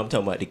Scobie. No, I'm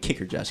talking about the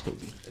kicker, Josh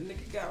Scobie. The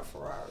nigga got a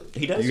Ferrari.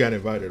 He does. You got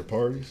invited to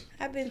parties?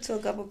 I've been to a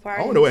couple I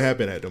parties. wonder what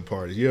happened at them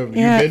parties. You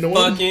Yeah. been to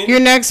one? Fucking. Your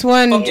next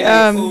one,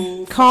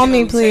 Fucking call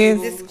me, on the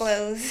please. tables,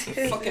 Disclose.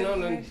 Fucking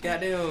on the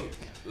goddamn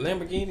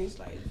Lamborghinis.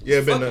 Like, You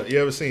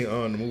ever seen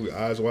the movie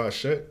Eyes Wide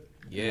Shut?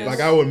 yes. Like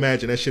I would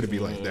imagine that should be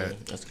like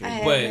that. That's I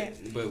crazy.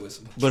 haven't. But with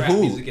some But trap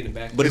who? music in the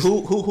back. But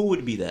who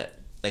would be that?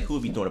 Like who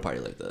would be throwing a party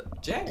like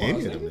that? Jaguars,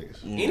 Any of them nigga.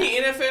 niggas.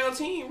 Any NFL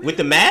team. Really. With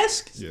the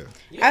mask? Yeah.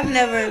 I've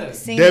never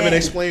seen Devin, that.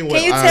 explain what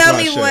Can you Eyes tell Wide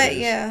me Shut what? is.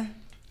 Yeah.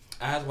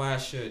 Eyes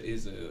Wide Shut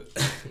is a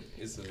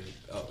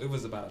it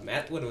was about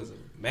what was it?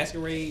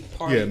 Masquerade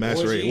party. Yeah,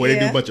 masquerade. orgy. Where they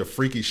do Yeah. a bunch of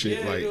freaky shit.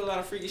 Yeah, like they do a lot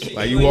of freaky shit.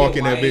 like You you in walk your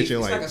in that white, bitch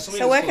and it's like a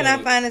So where can I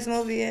swingers find this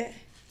movie at?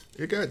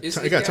 it got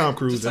club. it got Tom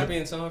Cruise Just in type it.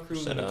 in Tom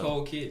Cruise and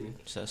Nicole Kidman.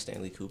 Shout out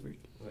Stanley Kubrick.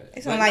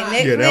 It's But on like nah,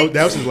 Netflix. Yeah,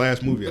 that was his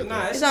last movie. I But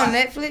think. nah, It's on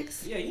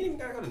Netflix. Yeah, you ain't even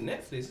gotta go to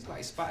Netflix. It's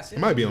like spots. It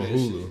might be on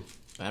Hulu.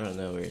 I don't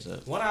know where it's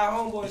at. One of our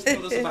homeboys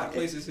told us about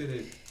places here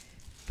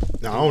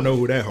that Now I don't know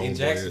who that in homeboy is.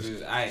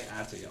 Jacksonville.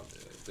 I'll tell y'all.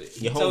 But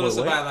he Your told us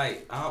homeboy about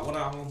like one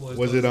of our homeboys.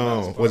 Was told it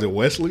us about was it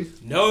Wesley?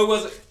 No, it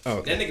wasn't. Oh,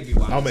 okay. That nigga be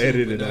wild. I'm gonna too,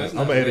 edit but it no, out. it's I'm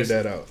not gonna edit Wesley.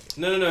 that out.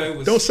 No. It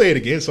was. Don't say it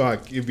again, so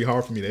it'd be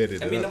hard for me to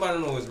edit I it mean, out. nobody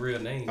don't know his real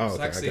name. Oh, So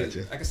okay, I can say I got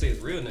you. I can say his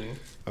real name.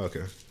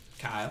 Okay.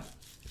 Kyle.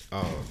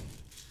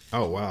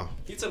 Oh wow.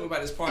 He told me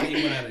about this party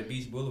he went out at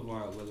Beach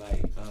Boulevard where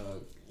like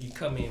you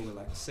come in with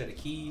like a set of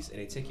keys and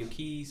they take your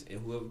keys and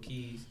whoever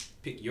keys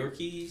pick your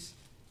keys,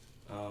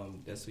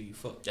 that's who you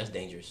fuck. That's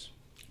dangerous.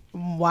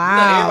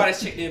 Wow.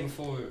 Everybody's checked in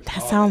before.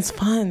 That sounds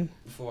fun.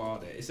 Before all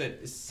that,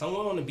 it's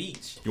somewhere on the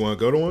beach. You want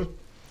to go to one?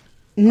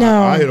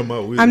 No. I hit him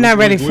up. I'm not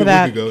ready for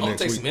that. We could go I'm gonna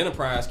next take week. some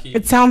Enterprise keys.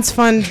 It sounds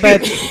fun,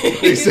 but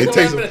They said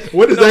take some.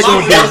 What is that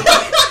gonna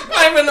do?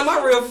 I ain't even know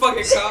my real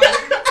fucking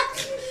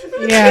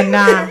car. yeah,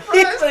 nah.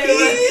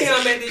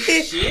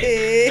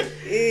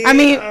 I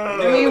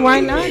mean, why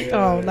not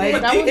though? Like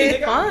that would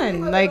be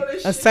fun. Like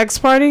a sex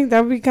party,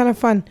 that would be kind of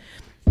fun.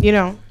 You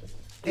know,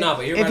 No,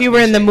 but if you were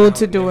in the mood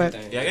to do it.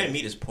 Yeah, I gotta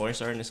meet this porn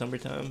star in the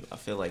summertime. I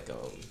feel like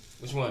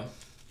Which one?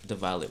 the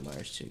Violet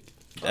Myers chick.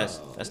 That's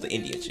the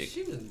Indian chick.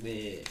 She was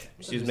mad.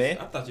 She was mad?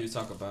 I thought you were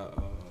talking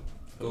about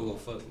Go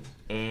Fuck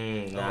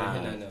Me. Nah. I don't wanna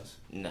hear nothing else.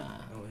 Nah. I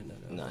don't wanna hear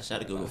nothing else. Nah, shout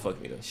out to Google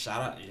Fuck Me though.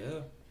 Shout out,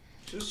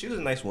 yeah. She was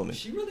a nice woman.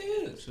 She really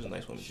is. She was a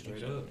nice woman.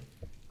 Straight up.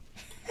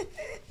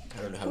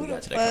 I don't know how we Who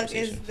got the to that fuck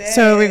is conversation. that?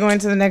 So are we going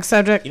to the next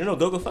subject? You don't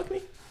know Go Fuck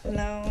Me? No,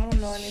 I don't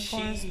know any She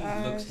porn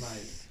stars. looks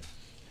like.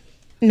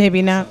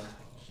 Maybe not.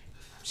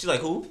 She's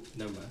like who?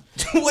 Never mind.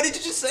 What did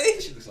you just say?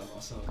 She looks like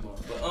my son.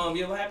 But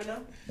yeah, what happened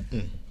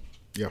now?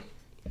 Yeah.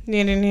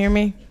 You didn't hear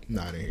me?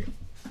 Nah, I didn't hear.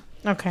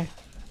 Okay.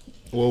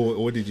 Well,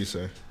 what did you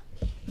say?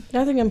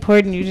 Nothing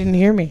important. You didn't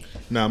hear me.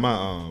 Nah,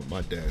 my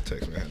dad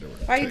texted me. I had to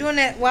Why are you doing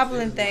that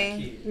wobbling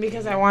thing?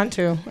 Because I want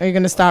to. Are you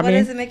gonna stop What me?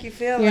 does it make you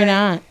feel like? You're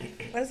not.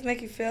 What does it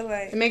make you feel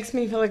like? It makes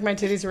me feel like my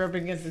titties are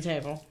rubbing against the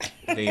table.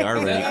 They are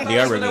rubbing that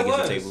against was.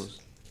 the tables.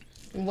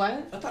 What?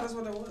 I thought that's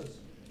what that was.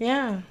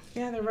 Yeah,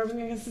 they're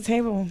rubbing against the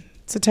table.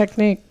 It's a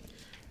technique.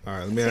 All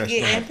right, let me To ask.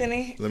 get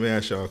Anthony. Let me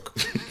ask y'all.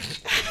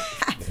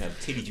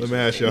 Titty juice. Let me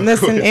ask y'all.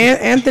 Listen,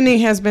 Anthony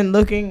has been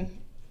looking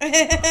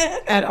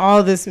at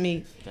all this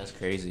meat. That's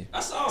crazy. I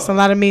saw It's a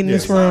lot of meat in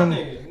this room.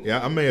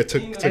 Yeah, I may have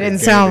took. It didn't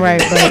sound right,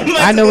 but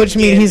I know which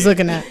meat he's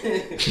looking at.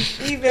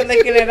 He's been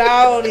looking at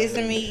all this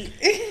meat.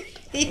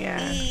 Yeah.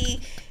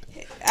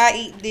 I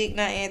eat dick,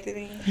 not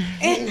Anthony.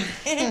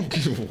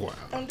 Wow.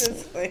 I'm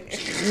just playing.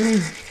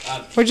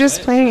 We're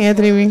just playing,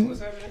 Anthony. All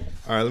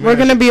right, let me We're ask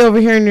gonna you- be over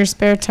here in your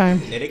spare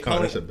time. Yeah, they Oh,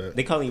 calling that's a bet.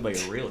 they calling you by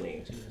your real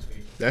name too.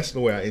 That's the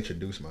way I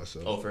introduce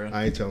myself. Oh, for real?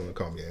 I ain't telling them to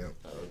call me Amp.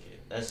 Oh, okay.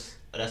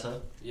 That's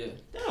her. Yeah.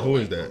 Who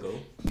is that?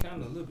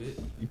 Kind of a little bit.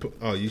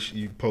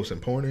 You posting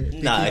porn in?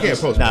 You Nah, can't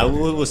post nah. porn.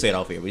 We'll say it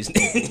off here.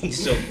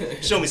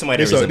 Show me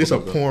somebody. This that a resembles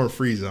Google. porn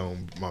free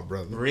zone, my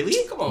brother.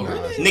 Really? Come on, Nah,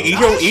 really? it's Nigga, you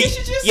not.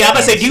 hear? Yeah, I'm about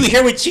to say, do you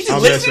hear what she just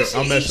I'm listened? messing-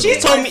 I'm messing She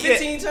with told you. me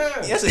 15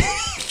 times.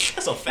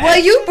 That's a fact. Well,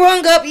 you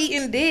brung up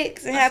eating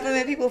dicks and having them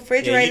in people's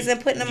refrigerators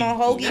and putting them on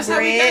hoagie That's how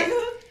we got bread.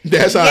 here?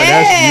 That's how.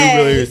 Yes. That's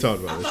you really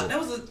talked I about thought this.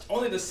 that was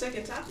only the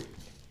second topic.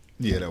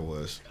 Yeah, that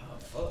was. Oh,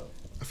 fuck.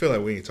 I feel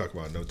like we ain't talk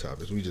about no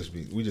topics. We just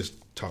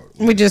talk.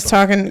 We just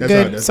talking That's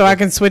good, how- so I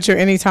can switch it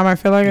anytime I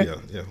feel like it.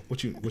 Yeah.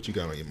 What you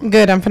got on your mind?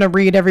 Good. I'm gonna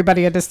read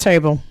everybody at this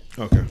table.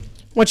 Okay.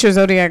 What's your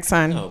zodiac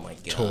sign? Oh my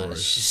god.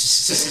 Taurus.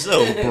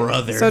 So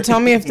brother. So tell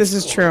me if this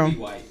is Be true.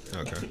 white.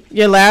 Okay.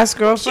 Your last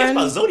girlfriend,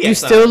 about zodiac you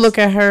still signs. look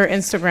at her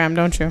Instagram,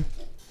 don't you?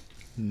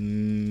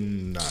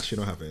 Nah, she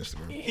don't have an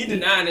Instagram. He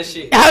denying this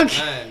shit. Okay.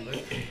 Denying, bro.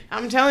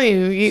 I'm telling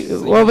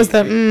you, what was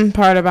the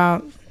part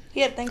about? He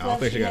had to think I don't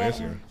think she got an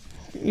about Instagram.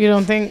 You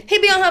don't think? He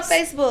be on her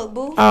Facebook,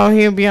 boo. Oh,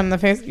 he'll be on the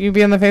face. You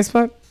be on the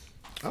Facebook?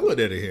 I looked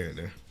at it here and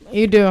there.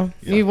 You do.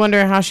 Yeah. You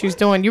wonder how she's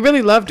doing. You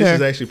really loved This her.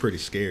 is actually pretty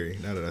scary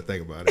now that I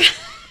think about it.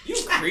 You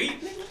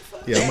creep.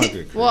 Yeah, I might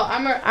be. Well,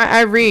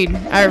 I read.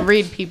 I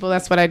read people.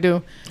 That's what I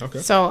do. Okay.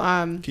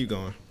 So Keep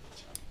going.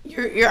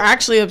 you're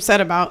actually upset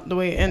about the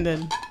way it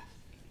ended.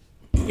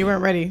 You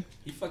weren't ready.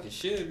 You fucking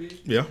should be.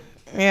 Yeah.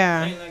 I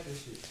Yeah. ain't like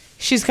this shit.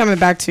 She's coming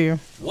back to you.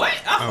 What?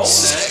 I hope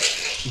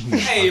not.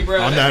 Hey,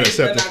 bro. I'm not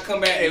accepting. Not come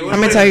back. I'm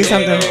gonna tell you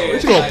something.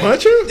 What, you gonna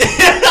punch her?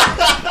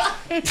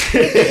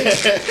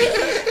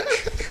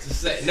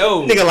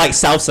 No. Nigga like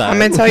Southside. I'm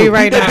gonna tell you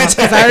right now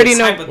because I already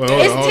know.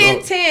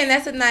 It's 10-10.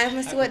 That's a nice.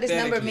 Let's see what this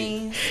number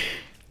means.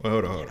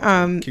 Well, hold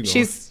on.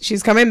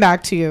 She's coming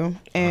back to you,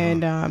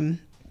 and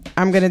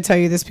I'm gonna tell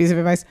you this piece of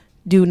advice: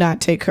 do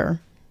not take her.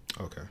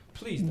 Okay.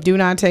 Please. Do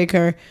not take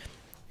her.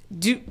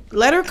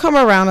 Let her come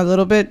around a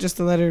little bit, just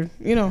to let her,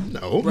 No.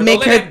 Bro,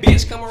 make her that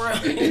bitch come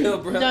around.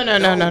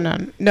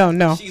 Bro.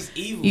 No. She's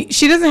evil.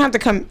 She doesn't have to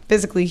come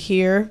physically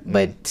here,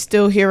 but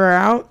still hear her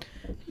out,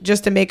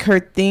 just to make her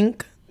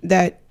think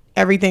that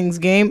everything's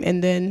game,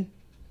 and then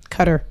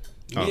cut her.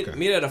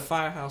 Meet at a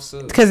firehouse.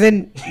 Because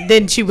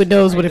then she would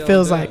knows what it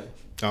feels like.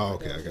 Oh,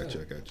 okay. I got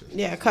you.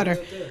 Yeah, cut her.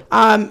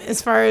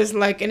 As far as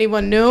like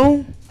anyone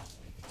new,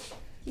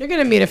 you're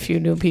gonna meet a few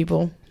new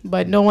people,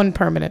 but no one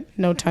permanent,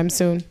 no time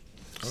soon.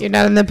 You're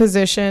not in the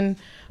position.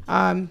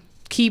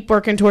 Keep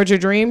working towards your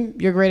dream.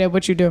 You're great at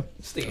what you do.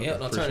 Stick out,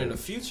 not turn in the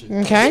future.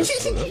 Okay.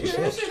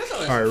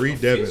 All right,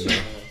 read Devin.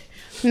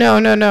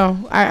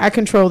 No. I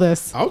control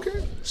this. Okay.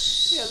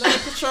 Yeah, let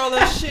her control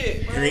that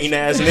shit. Bro. Green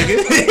ass nigga.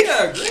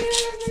 Yeah, green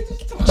ass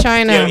nigga.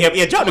 China.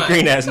 Yeah, drop the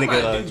green ass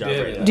nigga. Drop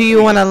right now. Do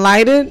you want to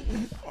light it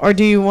or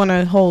do you want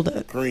to hold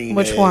it? Green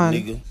Which ass one?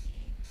 Nigga.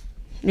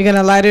 You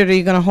gonna light it or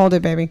you gonna hold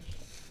it, baby?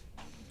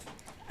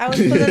 I was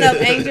pulling up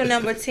angel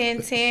number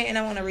 1010, and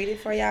I want to read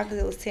it for y'all because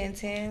it was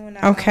 1010 when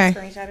I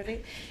screenshotted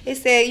it. It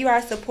said, you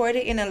are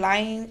supported in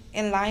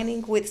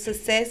aligning with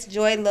success,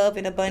 joy, love,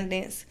 and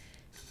abundance.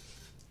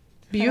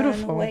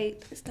 Beautiful.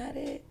 Wait, it's not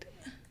it.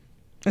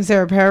 Is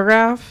there a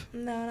paragraph?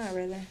 No, not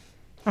really.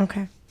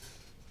 Okay.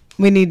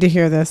 We need to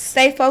hear this.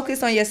 Stay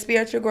focused on your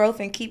spiritual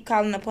growth and keep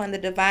calling upon the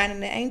divine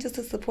and the angels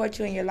to support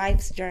you in your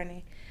life's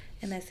journey.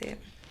 And that's it.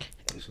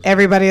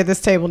 Everybody at this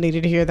table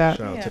needed to hear that.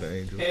 Shout out to the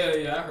angels. Hell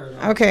yeah, I heard.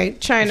 Okay,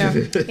 China.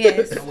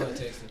 Yes.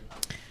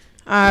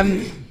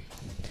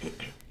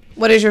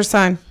 What is your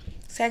sign?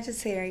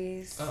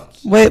 Sagittarius. Oh.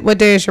 What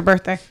day is your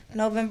birthday?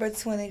 November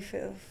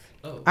 25th.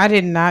 Oh. I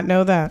did not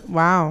know that.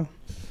 Wow.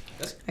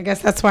 I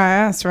guess that's why I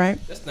asked, right?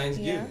 That's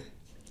Thanksgiving. Yeah.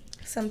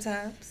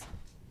 Sometimes.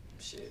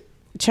 Shit.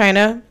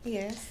 China.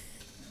 Yes.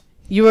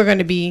 You are going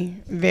to be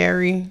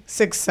very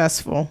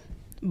successful,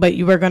 but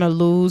you are going to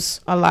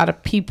lose a lot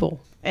of people.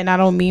 And I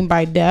don't mean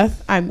by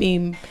death. I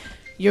mean,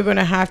 you're going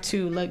to have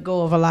to let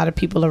go of a lot of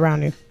people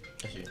around you.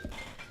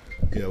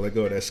 Yeah, let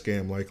go of that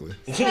scam likely.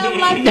 I'm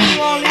like, you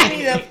won't leave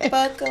me the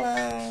fuck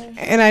alone.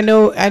 And I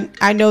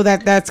know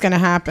that that's going to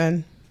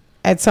happen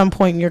at some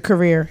point in your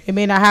career. It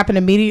may not happen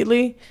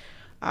immediately.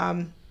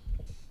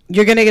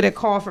 You're going to get a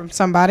call from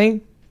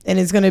somebody, and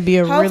it's going to be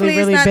a Hopefully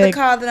really it's not big... the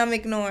call that I'm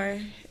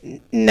ignoring.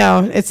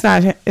 No, it's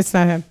not. It's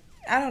not him.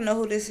 I don't know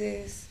who this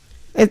is.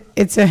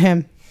 It's a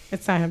him.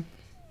 It's not him.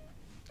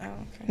 Oh,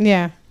 okay.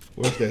 Yeah.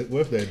 What's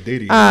that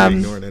Diddy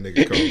ignoring that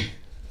nigga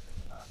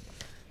call?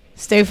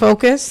 Stay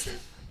focused.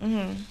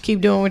 Mm-hmm.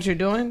 Keep doing what you're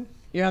doing.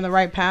 You're on the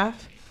right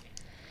path.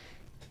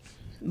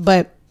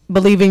 But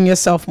believe in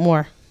yourself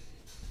more.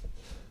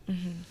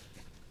 Mm-hmm.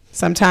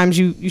 Sometimes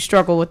you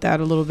struggle with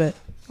that a little bit.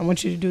 I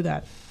want you to do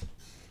that.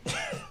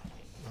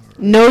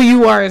 Know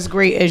you are as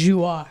great as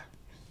you are.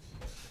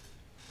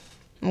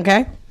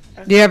 Okay?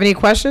 Do you have any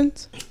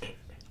questions?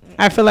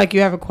 I feel like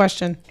you have a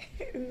question.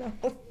 No.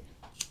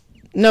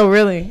 No,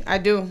 really. I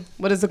do.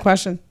 What is the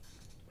question?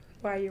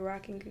 Why are you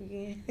rocking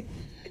again?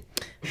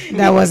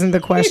 That wasn't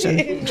the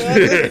question.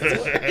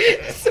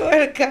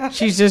 Swear to God.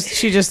 She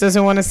just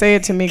doesn't want to say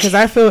it to me because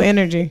I feel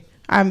energy.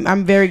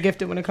 I'm very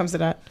gifted when it comes to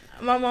that.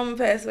 My mama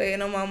passed away,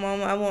 and on my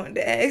mama, I wanted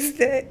to ask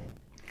that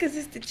because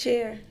it's the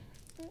chair.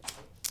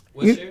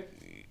 What chair?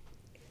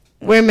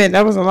 Wait a minute,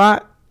 that was a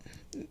lot.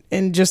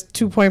 In just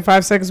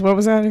 2.5 seconds, what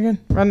was that again?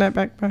 Run that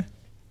back by.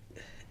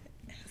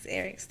 It's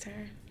Eric's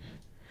turn.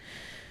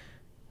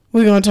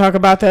 We're going to talk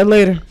about that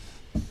later.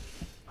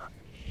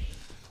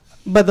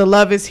 But the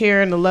love is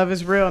here and the love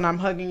is real, and I'm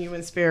hugging you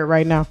in spirit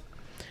right now.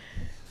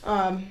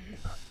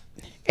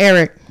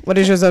 Eric, what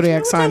is your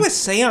zodiac sign? What type of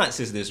seance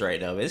is this right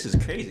now? This is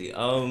crazy.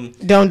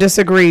 Don't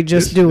disagree,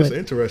 just do it. It's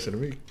interesting to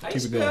me.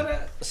 Keep it going.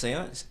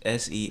 Seance?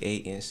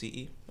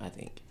 SEANCE, I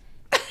think.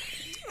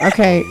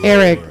 Okay,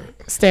 Eric,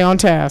 stay on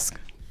task.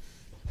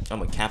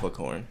 I'm a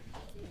Capricorn.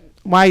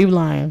 Why are you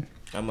lying?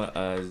 I'm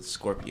a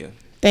Scorpio.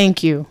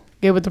 Thank you.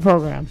 Get with the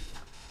program.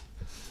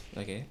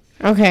 Okay.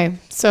 Okay,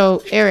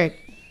 so Eric.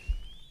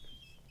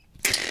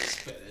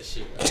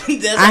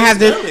 I have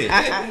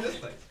this.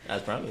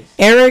 That's promise.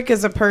 Eric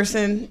is a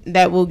person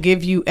that will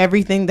give you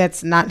everything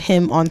that's not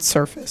him on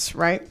surface,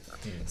 right?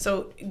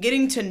 So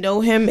getting to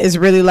know him is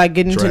really like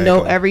getting to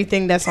know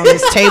everything that's on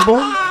his table,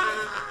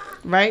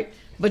 right?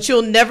 But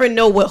you'll never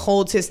know what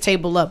holds his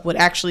table up, what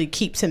actually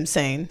keeps him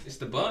sane. It's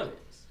the bun.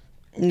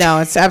 No,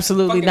 it's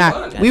absolutely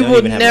not. We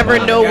will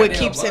never know what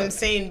keeps him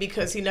sane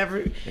because he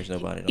never. There's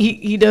nobody.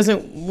 He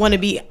doesn't want to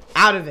be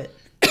out of it.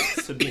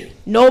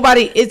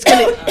 Nobody. It's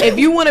gonna. If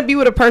you want to be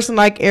with a person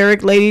like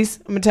Eric, ladies,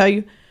 I'm gonna tell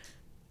you,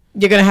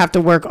 you're gonna have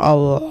to work a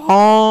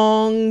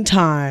long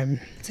time.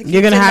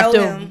 You're gonna have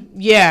to. Him.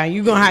 Yeah,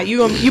 you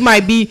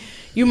might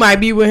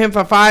be with him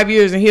for 5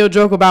 years, and he'll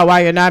joke about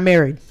why you're not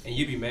married. And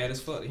you be mad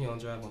as fuck that he don't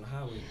drive on the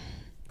highway.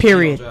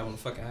 Period. He don't drive on the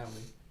fucking highway.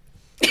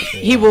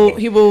 He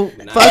will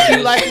fuck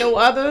you like no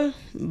other,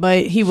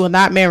 but he will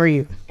not marry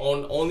you.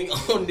 Only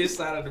on this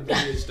side of the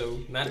bridge though,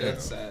 not the other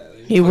side.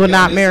 He will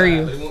not marry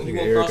you. He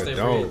won't cross that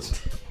bridge.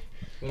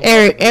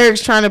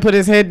 Eric's trying to put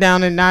his head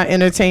down and not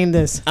entertain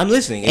this. I'm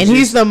listening, and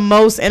he's the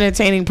most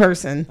entertaining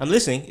person. I'm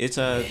listening. It's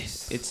a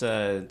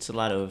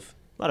lot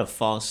of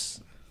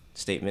false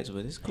statements,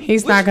 but it's cool.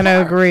 He's not going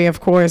to agree, of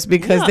course,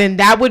 because then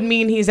that would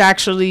mean he's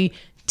actually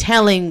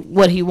telling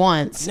what he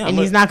wants, and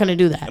he's not going to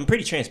do that. I'm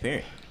pretty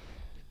transparent.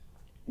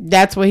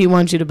 That's what he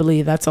wants you to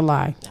believe. That's a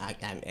lie.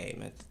 Hey,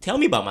 man, tell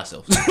me about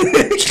myself.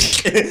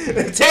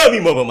 Tell me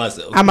more about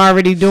myself. I'm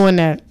already doing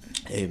that.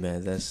 Hey,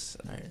 man, that's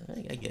all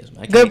right, I guess.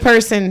 Good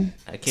person.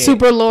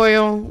 Super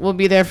loyal. We'll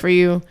be there for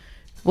you.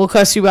 We'll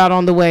cuss you out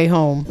on the way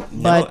home.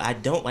 No, I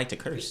don't like to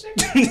curse.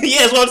 Yeah,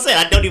 that's what I'm saying.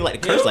 I don't even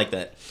like to curse like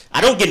that.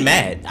 I don't get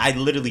mad. I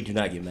literally do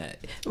not get mad.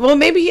 Well,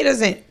 maybe he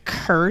doesn't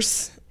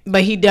curse,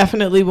 but he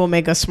definitely will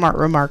make a smart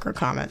remark or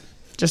comment.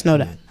 Just know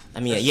that. I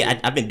mean,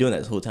 I've been doing that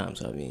this whole time,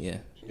 so I mean, yeah.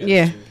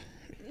 Yeah.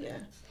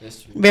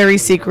 Very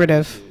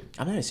secretive.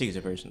 I'm not a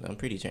secretive person. I'm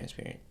pretty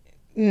transparent.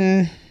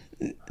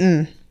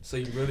 So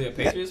you really a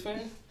Patriots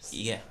fan?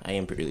 Yeah, I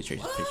am really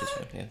Patriots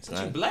fan. Yeah, it's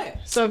not, you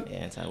black? So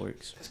yeah, that's how it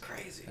works. That's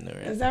crazy. I know,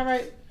 right? Is that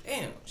right?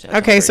 Damn.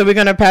 Okay, so we're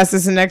gonna pass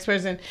this to the next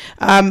person.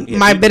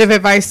 My bit of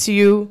advice to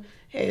you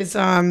is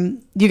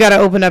you got to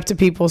open up to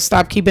people.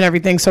 Stop keeping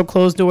everything so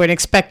closed door and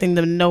expecting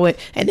them to know it,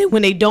 and then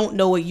when they don't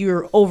know it,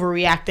 you're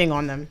overreacting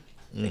on them.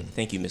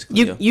 Thank you, Miss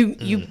Cleo.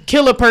 You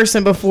kill a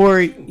person before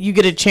you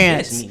get a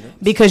chance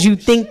because you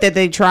think that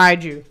they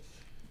tried you.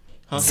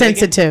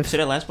 Sensitive. Say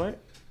that last part.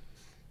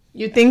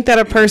 You think that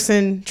a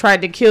person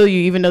tried to kill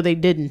you even though they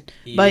didn't,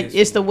 but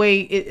it's the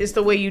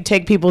way you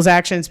take people's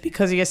actions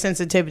because of your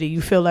sensitivity.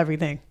 You feel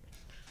everything.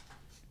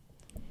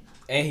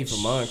 And he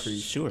from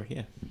Moncrief. Sure,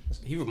 yeah.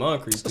 He from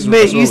Moncrief.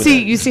 But you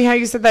see how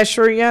you said that?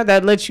 Sure, yeah.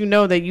 That lets you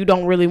know that you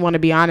don't really want to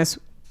be honest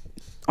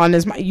on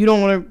this. You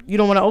don't want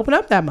to open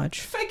up that much.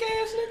 Fake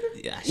ass nigga.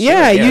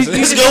 Yeah, you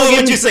just go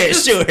with what you say.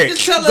 Sure.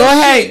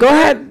 Go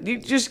ahead. You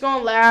just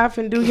gonna laugh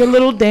and do your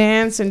little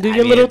dance and do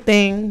your little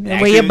thing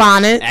and wear your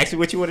bonnet. Ask me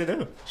what you want to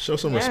do. Show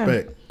some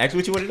respect. Ask me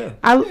what you want to do.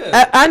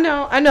 I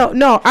know.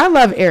 No, I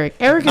love Eric.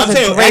 Eric is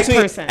a great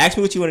person. Ask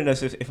me what you want to know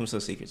if I'm so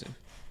secretive.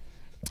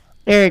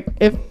 Eric,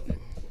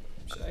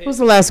 who's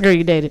the last girl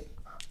you dated?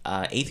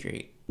 8th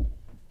grade.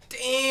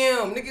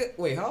 Damn, nigga.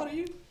 Wait, how old are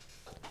you?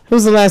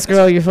 Who's the last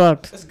girl you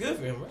fucked? That's good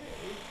for him, right?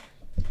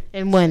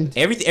 And when?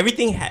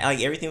 Everything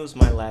was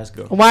my last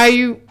girl. Why are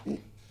you?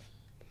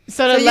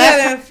 So you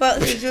haven't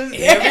fucked since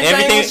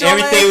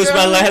everything was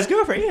my last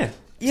girlfriend. Yeah.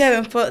 You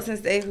haven't fucked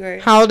since the 8th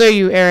grade. How old are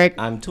you, Eric?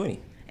 I'm 20.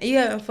 And you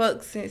haven't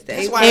fucked since the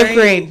 8th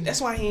grade. That's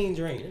why he ain't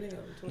drink.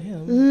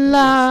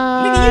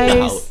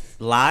 Lies.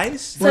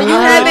 Lies. So you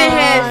haven't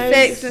had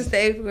sex since the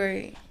 8th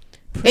grade.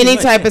 Any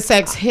type of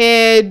sex,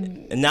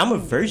 head. And now I'm a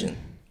virgin.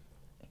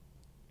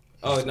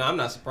 Oh no, I'm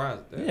not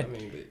surprised. Yeah. I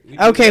mean,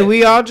 okay,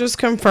 we all just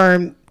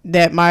confirmed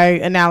that my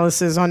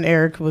analysis on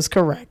Eric was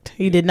correct.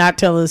 He did not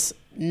tell us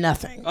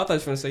nothing. I thought you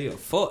were gonna say you're a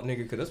fuck nigga,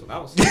 because that's what I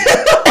was saying.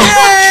 Fuck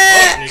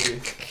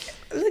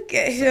nigga. Look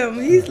at him.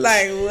 He's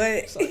like,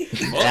 what?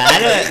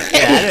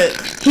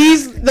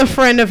 He's the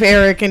friend of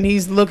Eric, and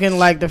he's looking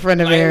like the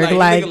friend of Eric.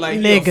 Like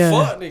nigga.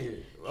 Fuck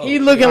nigga. Oh, he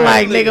looking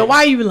like nigga.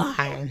 Why you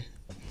lying?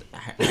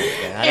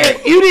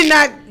 Eric, you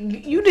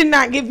did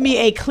not give me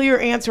a clear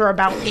answer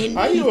about anything.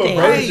 Are you a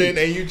virgin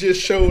and you just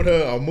showed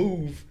her a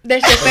move?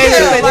 That's your favorite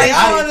position. Like,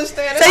 I don't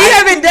understand. So you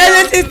haven't done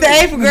it since the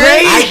 8th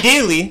grade?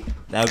 Ideally,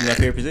 that would be my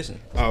favorite position.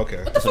 Oh,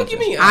 okay. What the fuck you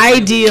mean?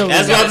 Ideally.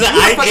 That's what I'm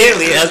saying.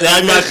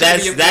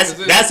 Ideally,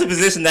 that's the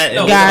position that.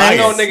 No,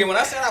 nigga. When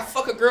I said I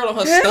fuck a girl on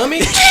her stomach,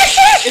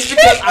 it's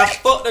because I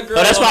fucked a girl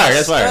on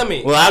her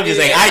stomach. Well, I'm just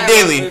saying,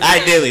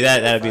 ideally,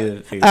 that'd be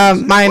the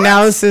favorite. My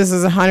analysis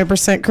is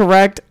 100%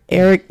 correct.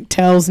 Eric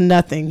tells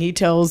nothing. He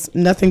tells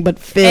nothing but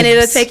fibs. And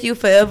it'll take you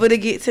forever to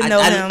get to know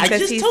him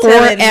because he's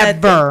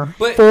forever.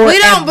 But we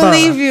don't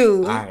believe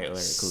you. All right, cool.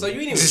 So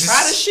you didn't even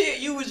try the shit.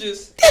 You was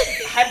just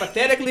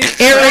hypothetically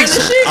Eric's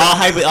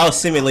trying the shit. All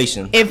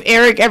simulation. If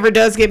Eric ever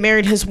does get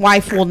married, his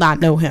wife will not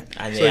know him.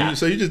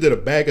 So you just did a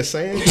bag of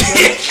sand?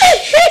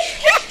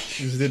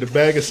 You just did a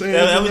bag of sand?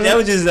 That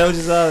was just all you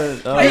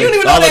don't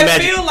even know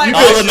that feel like.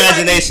 All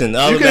imagination.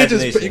 All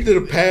imagination. You could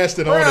have passed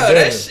it on to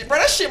that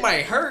shit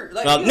might hurt.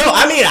 Like, no,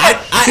 I mean,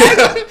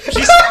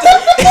 she's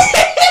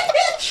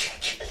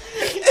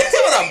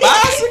on a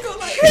bicycle.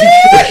 Like,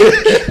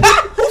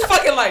 who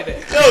fucking like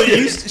that? No,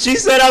 she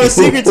said I was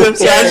secretive,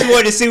 so I just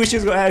wanted to see what she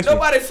was gonna ask me.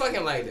 Nobody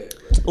fucking like that.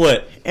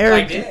 What?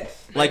 Eric. Like that.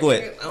 Like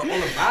what? On a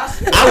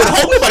bicycle. I would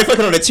hope nobody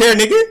fucking on a chair,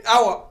 nigga.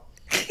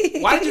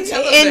 Why did you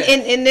tell us that?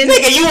 And then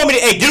nigga, you want me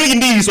to get on your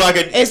knees so I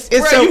could?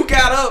 Bro, you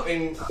got up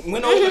and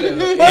went over there.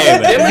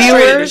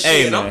 Viewers.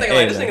 And I'm thinking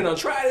like, this nigga don't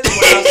try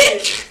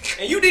this.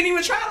 And you didn't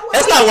even try to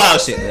That's not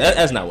wild shit.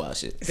 That's not wild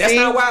shit. That's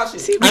not wild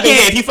shit. I mean,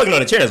 yeah, if you fucking on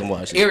the chair, that's some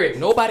wild shit. Eric,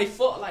 nobody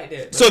fuck like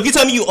that. Bro. So if you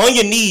tell me you on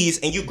your knees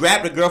and you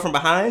grab the girl from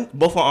behind,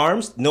 both her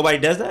arms, nobody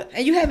does that?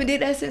 And you haven't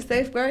did that since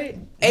 8th grade?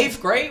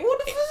 8th grade? What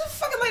the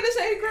fuck am I this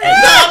 8th grade?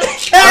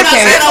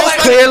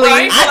 Clearly.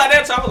 I ain't feel like that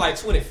until I was like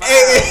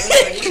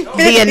 25.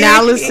 The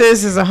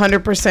analysis is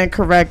 100%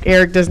 correct.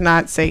 Eric does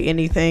not say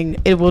anything.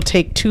 It will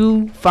take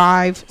 2,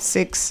 5,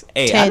 6,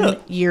 10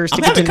 years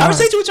to get to know. I'm having a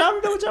conversation with y'all.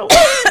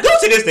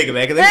 Don't say this nigga,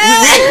 man.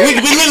 We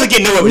literally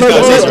get nowhere with this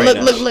conversation right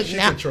now. Look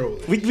now.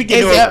 We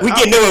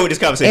get nowhere with this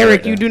conversation.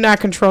 Eric, right you do not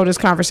control this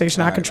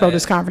conversation. I control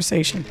this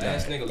conversation.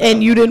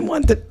 And you didn't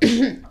want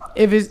the...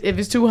 If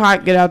it's too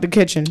hot, get out the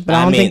kitchen. But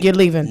I don't think you're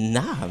leaving.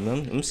 Nah,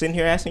 I'm sitting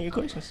here asking you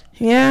questions.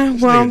 Yeah,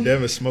 well... Nigga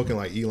Devin's smoking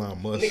like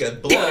Elon Musk.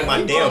 Nigga blowing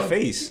my damn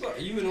face.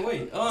 You in the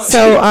way.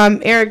 So,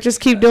 Eric, just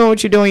keep doing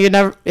what you're doing. You're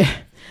never...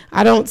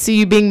 I don't see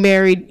you being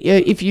married.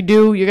 If you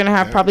do, you're going to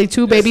have probably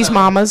 2 babies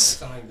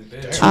mamas.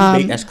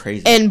 That's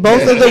crazy. And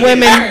both of the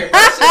women...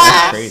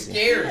 That's crazy.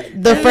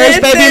 The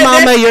first baby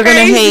mama you're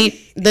going to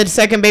hate. The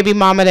second baby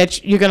mama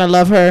that you're going to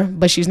love her,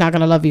 but she's not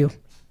going to love you.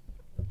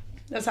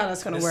 That's how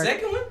that's going to work. The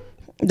second one?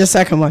 The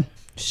second one.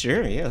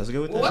 Sure, yeah, let's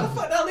go with that. Why the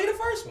fuck did I leave the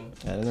first one?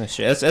 I don't know.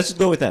 Sure, let's just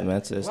go with that,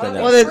 man.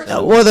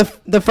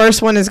 The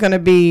first one is going to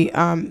be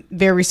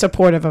very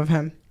supportive of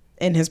him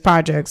in his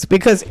projects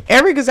because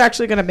Eric is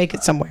actually going to make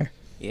it somewhere.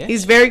 Yeah.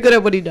 He's very good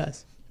at what he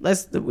does.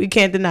 We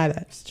can't deny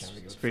that.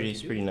 It's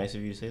pretty nice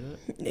of you to say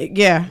that.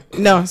 Yeah.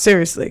 No,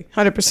 seriously.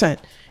 100%.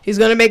 He's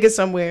going to make it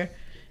somewhere.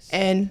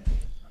 And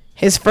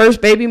his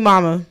first baby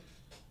mama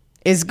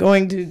is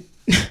going to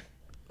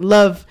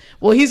love...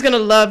 Well, he's going to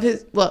love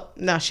his... Well,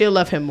 no, she'll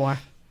love him more.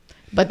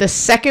 But the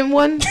second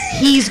one,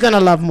 he's going to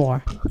love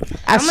more.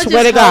 I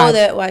swear to God. Hold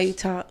it while you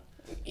talk.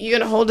 You're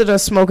going to hold it or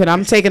smoke it.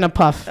 I'm taking a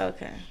puff.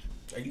 Okay.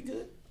 Are you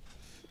good?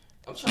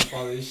 I'm trying to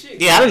follow this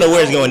shit. Yeah, I don't know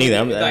where it's going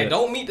either. Like,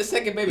 don't meet the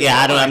second baby.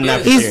 Yeah, I'm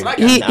not sure.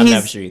 I'm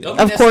not sure either.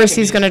 Of course,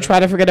 he's going to try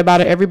to forget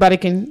about it. Everybody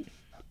can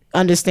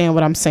understand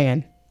what I'm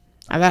saying.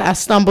 I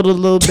stumbled a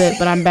little bit,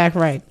 but I'm back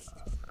right.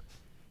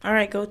 All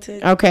right, go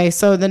to... Okay,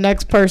 so the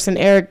next person,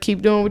 Eric,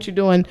 keep doing what you're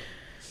doing.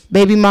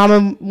 Baby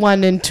mama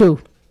 1 and 2.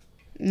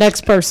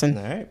 Next person.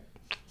 All right.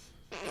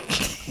 All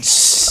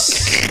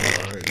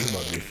right, this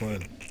about to be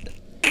fun.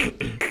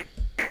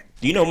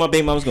 Do you know what my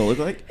baby mama's gonna look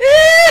like?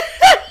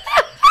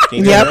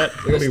 Yep.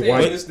 Gonna be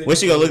white. What's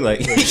she gonna look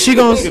like? She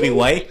gonna be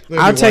white.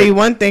 I'll tell you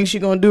one thing. She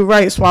gonna do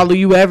right. Swallow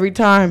you every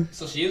time.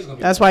 So she is gonna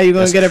be That's why you're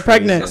gonna get her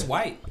pregnant. That's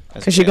white.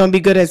 Because she's gonna be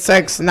good at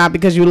sex, not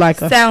because you like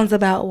her. Sounds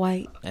about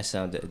white.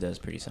 That does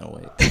pretty sound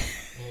white.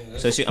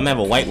 So I'm gonna have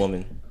a white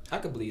woman. I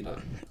could believe that.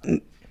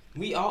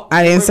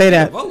 I didn't say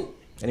that.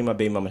 I need my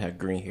baby mama to have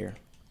green hair.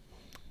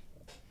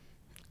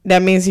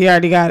 That means he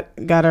already got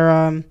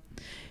her.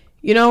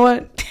 You know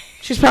what?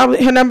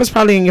 Her number's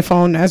probably in your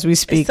phone as we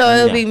speak. So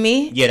it'll be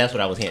me. Yeah, that's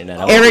what I was hinting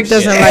at. Eric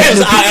doesn't like.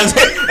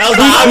 That was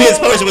the obvious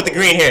person with the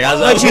green hair.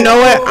 But you know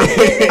what?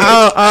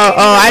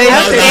 I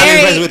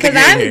didn't. Because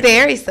I'm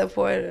very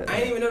supportive. I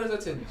didn't even notice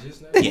that till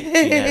just now.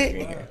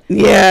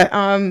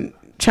 Yeah,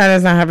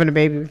 China's not having a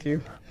baby with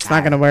you. It's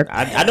not gonna work.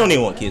 I don't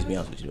even want kids. To be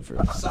honest with you,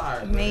 for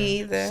sorry,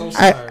 me either. So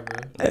sorry,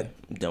 bro.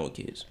 I'm done with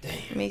kids.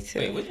 Damn. Me too.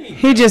 Wait, what do you mean?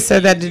 He just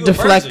said that to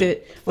deflect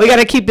it. We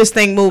gotta keep this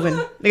thing moving.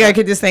 We gotta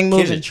keep this thing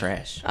moving. Kids are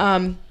trash.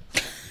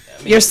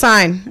 Your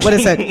sign. What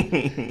is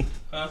it?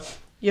 Huh?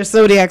 Your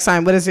zodiac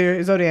sign. What is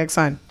your zodiac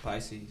sign?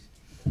 Pisces.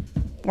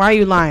 Why are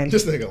you lying?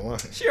 This nigga lying.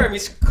 She heard me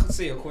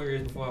say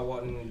Aquarius before I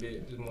walked in the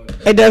bed this morning.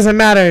 It doesn't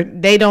matter.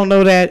 They don't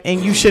know that,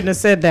 and you shouldn't have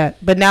said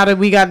that. But now that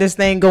we got this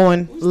thing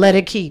going, let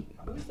it keep.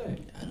 Who's that?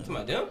 To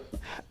my them?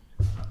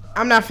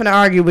 I'm not finna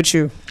argue with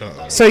you.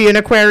 So you're an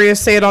Aquarius.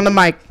 Say it on the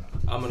mic.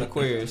 I'm an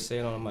Aquarius. Say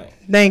it on the mic.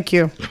 Thank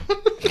you.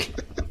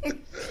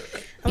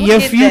 Your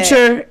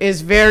future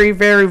is very,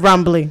 very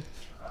rumbly.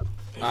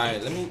 All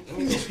right, let me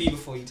go pee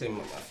before you tell me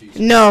about my future.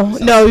 No,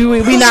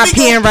 we not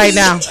peeing right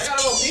now.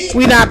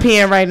 We not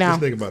peeing right now.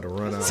 This nigga about to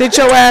run out. Sit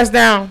your ass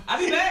down. I'll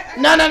be back.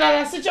 No.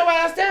 Sit your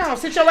ass down.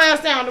 Sit your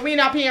ass down. We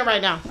not peeing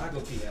right now. I'll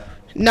go pee out.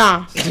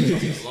 Nah. She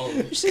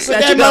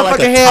Put that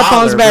motherfucking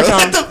headphones back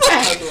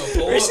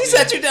on. She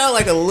sat you down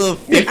like a little.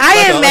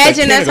 I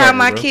imagine that's how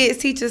my kids'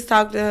 teachers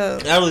talk to her.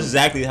 That was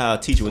exactly how a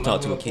teacher would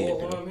talk to a kid.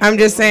 Bro. I'm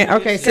just saying.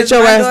 Okay, sit My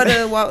your ass.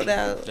 daughter walked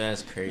out.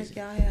 That's crazy.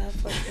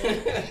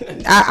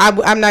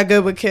 I'm not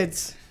good with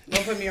kids.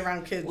 Don't put me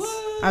around kids.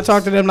 What? I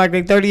talk to them like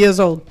they're 30 years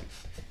old.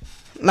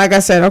 Like I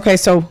said, okay,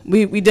 so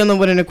we dealing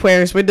with an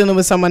Aquarius. We're dealing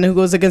with someone who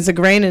goes against the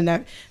grain and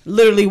that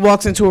literally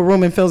walks into a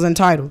room and feels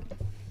entitled.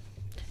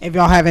 If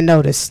y'all haven't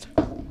noticed.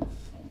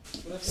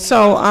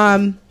 So,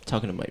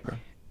 talking to Mike, bro.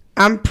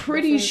 I'm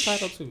pretty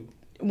sure.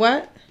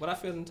 What? What I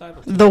feel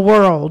entitled to? The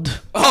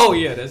world. Oh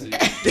yeah, that's it. I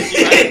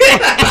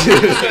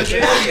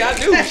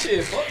do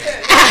shit. Fuck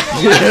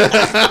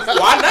that.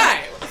 Why not?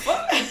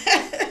 Fuck.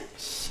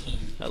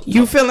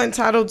 You feel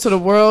entitled to the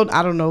world.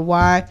 I don't know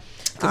why.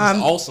 It's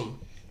awesome.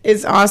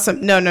 It's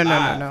awesome. No.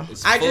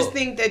 I just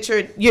think that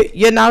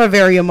you're not a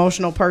very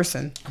emotional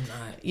person. I'm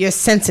not. You're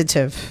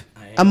sensitive.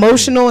 I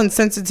Emotional and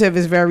sensitive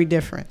is very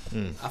different.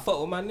 I fuck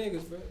with my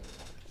niggas, bro.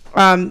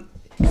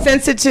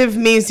 Sensitive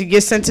means you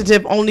get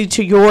sensitive only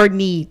to your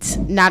needs,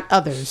 not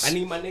others. I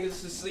need my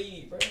niggas to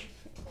succeed, bro.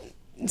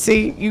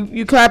 See,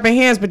 you clapping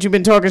hands, but you've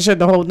been talking shit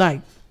the whole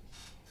night.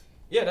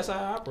 Yeah, that's how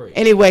I operate.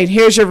 Anyway,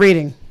 here's your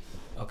reading.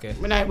 Okay.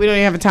 We don't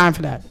even have time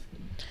for that.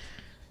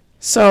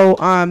 So,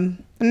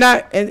 I'm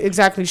not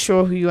exactly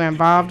sure who you're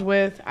involved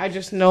with. I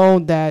just know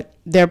that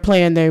they're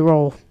playing their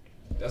role.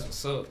 That's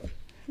what's up.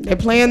 They're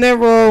playing their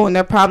role, and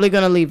they're probably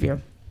gonna leave you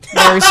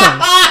very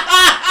soon.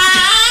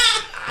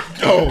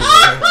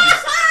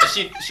 Is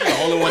she the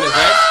only one in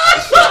Jacksonville?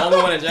 Is she the only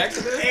one in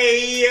Jacksonville?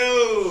 Hey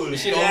yo,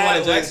 is she the only one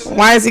in Jacksonville?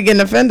 Why is he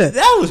getting offended?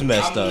 That was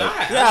messed up.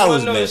 That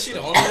was messed up. Is she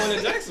the only one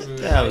in Jacksonville?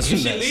 That was if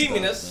she messed leave me,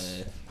 up,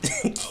 that's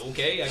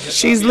okay. I guess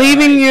She's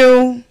leaving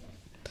you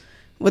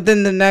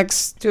within the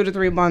next 2 to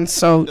 3 months.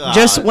 So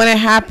just when it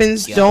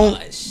happens,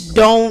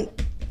 don't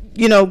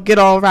get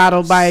all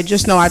rattled by it.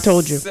 Just know I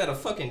told you. Set a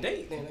fucking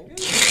date then.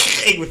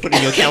 Hey, we put it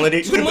in your calendar.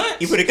 You put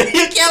it in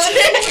your calendar.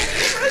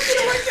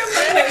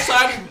 So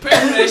I be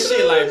prepared for that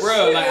shit, like,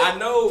 bro. Like, I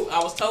know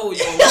I was told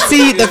you.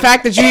 See, the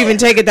fact that you even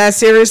take it that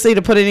seriously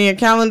to put it in your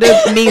calendar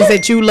means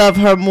that you love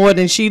her more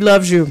than she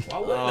loves you. Why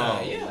wouldn't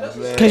I? Yeah, that's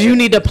because you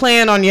need to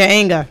plan on your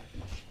anger.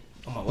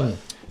 On my what?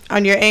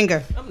 On your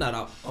anger. I'm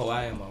not. Oh,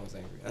 I am always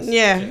angry.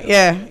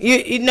 Yeah.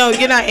 You know,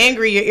 you're not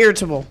angry. You're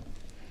irritable.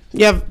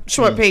 You have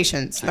short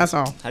patience. That's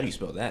all. How do you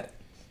spell that?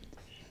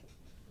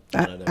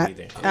 I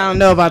don't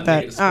know about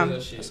that.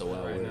 That's a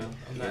wild word.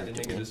 I'm not the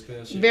nigga to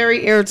spell shit.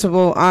 Very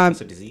irritable.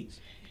 It's a disease.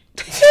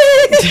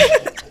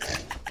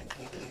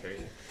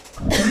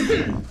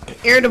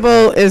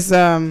 Irritable is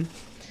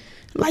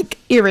like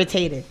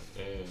irritated.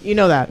 You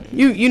know that.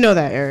 You know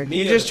that, Eric.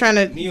 You're just trying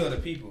to. Me or the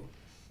people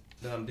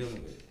that I'm dealing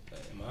with.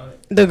 Am I right?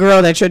 The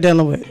girl that you're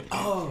dealing with.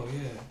 Oh yeah.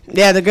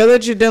 Yeah, the girl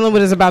that you're dealing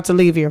with is about to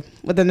leave you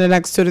within the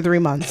next 2 to 3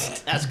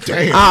 months. That's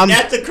crazy.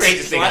 That's the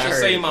craziest thing I I should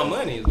heard. save my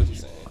money. Is what you're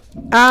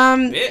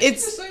saying?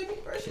 It's.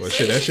 Well,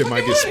 shit, that shit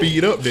might get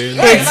speed up then.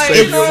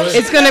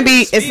 It's gonna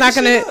be. It's not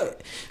gonna.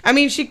 I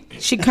mean,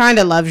 she kind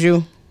of loves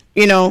you,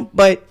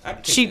 but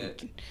she,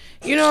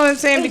 you know what I'm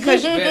saying?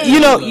 Because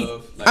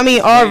I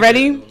mean,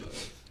 already.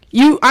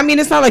 I mean,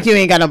 it's not like you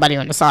ain't got nobody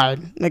on the side.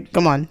 Like,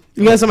 come on,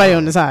 you got somebody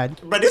on the side.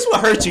 But this will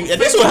hurt you.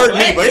 This will hurt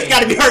me, bro. It's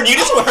gotta be hurting you.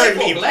 This will hurt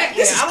me.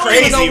 This is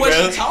crazy, bro.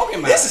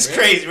 This is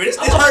crazy, bro. This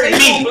hurting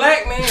me.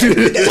 Black man.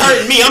 This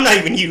hurting me. I'm not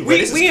even you, bro.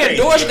 We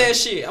endorse that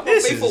shit. I'm a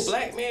faithful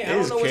black man. I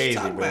don't know what you're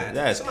talking about.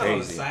 That's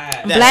crazy.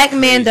 Black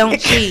men don't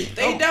cheat.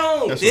 They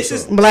don't. This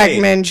is Black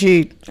men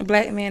cheat.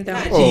 Black men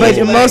don't cheat.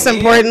 But most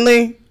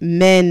importantly,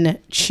 men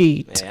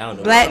cheat.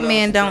 Black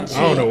men don't cheat.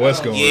 I don't know what's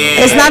going on.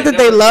 It's not that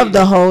they love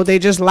the hoe; they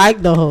just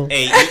like the hoe.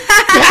 Hey,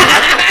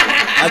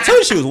 I told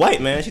you she was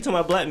white, man. She talking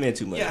about black men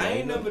too much. Yeah, man. I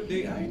ain't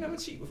never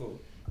cheat before.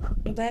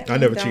 I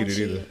never cheated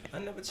either. I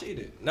never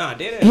cheated. Nah,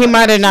 did He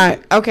might have not.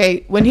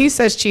 Okay, when he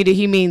says cheated,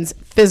 he means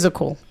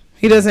physical.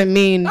 He doesn't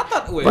mean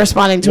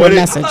responding to a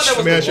message.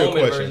 Let me ask you a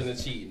question.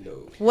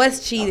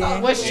 What's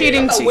cheating? What's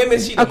cheating to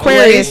you?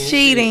 Aquarius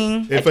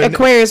cheating.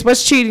 Aquarius,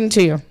 what's cheating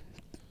to you?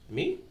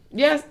 Me?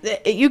 Yes,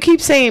 you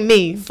keep saying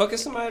me. Fucking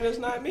somebody that's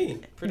not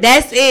me.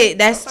 That's it.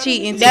 That's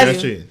cheating.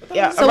 That's cheating.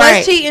 Yeah. So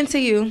what's cheating to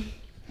you?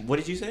 What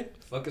did you say?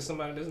 Fucking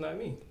somebody that's not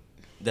me.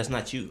 That's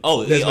not you.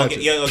 Oh, That's yeah, not okay,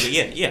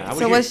 you. yeah.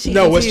 So what's cheating?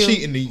 No, what's to you?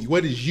 cheating to you?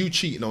 What is you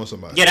cheating on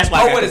somebody? Yeah, that's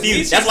why I got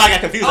confused. That's why I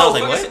got confused. I was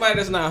like, what? Somebody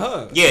that's not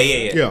her. Yeah.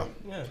 Yeah.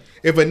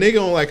 If a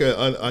nigga on like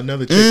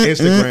another chick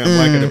Instagram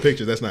liking the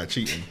pictures, that's not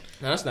cheating.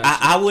 No, that's not.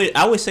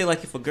 I would say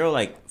like if a girl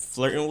like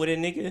flirting with a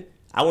nigga,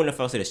 I wouldn't know if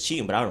I would say that's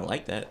cheating, but I don't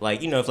like that.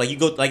 Like if like you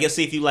go like let's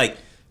say if you like.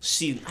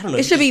 I don't know.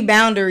 It should be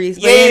boundaries,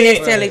 but it ain't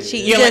necessarily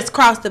cheating. You just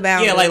cross the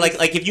boundaries. Yeah,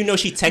 like if you know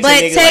she texting.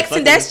 But niggas,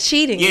 texting, that's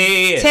cheating.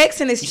 Yeah.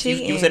 Texting is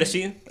cheating. You said it's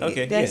cheating?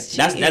 Okay, that's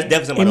cheating. That's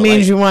definitely something. It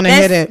means you want to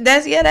hit it.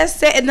 That's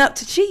setting up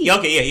to cheat. Yeah,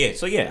 okay, yeah.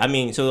 So I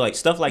mean, so like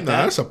stuff like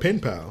that. That's a pen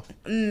pal.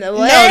 No,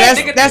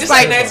 that's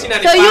like.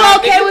 So you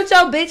okay with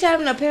your bitch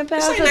having a pen pal?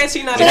 So that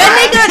nigga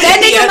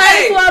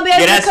might as well be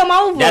able to come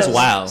over. That's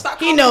wild.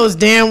 He knows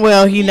damn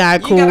well he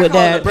not cool with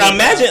that. Bro,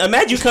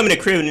 imagine you coming to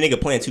the crib and the nigga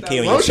playing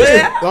 2K on your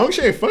shit. Long as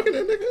she ain't fucking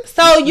that nigga.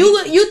 So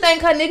you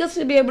think her niggas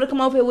should be able to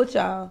come over here with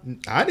y'all?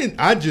 I didn't.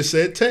 I just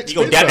said text.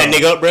 You gonna dap that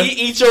nigga up, bro?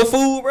 He eat your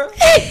food, bro.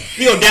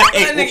 You gonna dap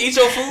that nigga eat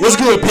your food? What's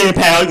good, pen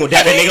pal? You gonna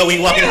dap that nigga when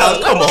you walk in the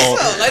house? Come on,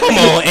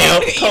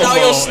 L. Come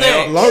on,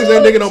 As long as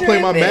that nigga don't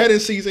play my Madden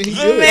season, he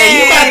good.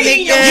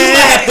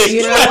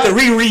 You have to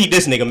reread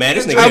this nigga, man.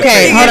 This nigga.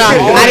 Okay, hold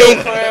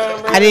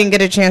on. I didn't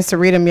get a chance to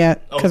read them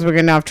yet because we're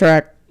getting off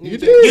track. You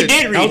did. You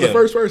did read I was them. the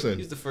first person.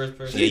 He's the first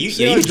person. Yeah,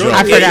 you drunk.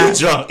 I forgot. You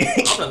drunk.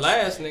 I'm the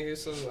last nigga,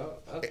 so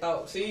I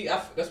thought. See,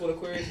 that's what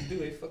Aquarius do.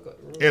 They fuck up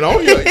the room. And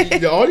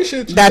all your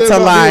shit she That's said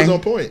a about lie. me was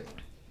on point.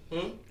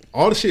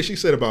 All the shit she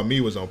said about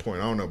me was on point.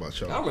 I don't know about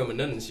y'all. I don't remember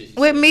none of the shit.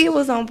 With me, it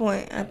was on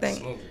point. I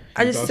think.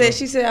 I just said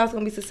she said I was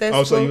gonna be successful.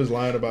 Oh, so you was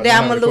lying about that?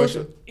 that? I'm gonna lose.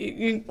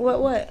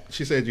 What?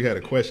 She said you had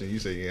a question. You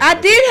said I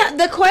did.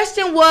 The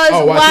question was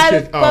why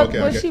the fuck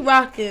was she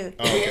rocking?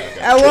 Okay.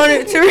 I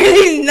wanted to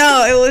really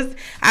know.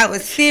 I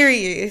was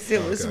serious.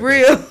 It was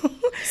real.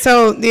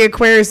 So the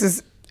Aquarius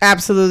is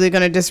absolutely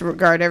going to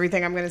disregard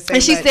everything I'm going to say.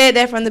 And she said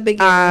that from the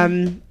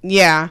beginning.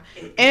 Yeah.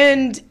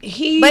 And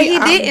he... But he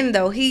didn't,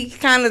 though. He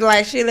kind of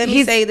like, shit, let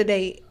me say the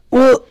date.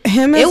 Well,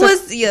 him as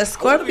it was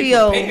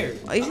Scorpio.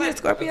 Are you like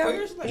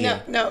Scorpio?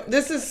 No.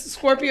 This is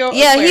Scorpio.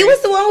 Yeah, Aquarius. he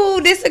was the one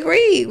who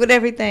disagreed with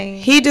everything.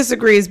 He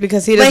disagrees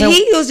because he doesn't. But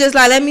he was just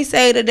like, let me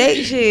say the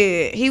date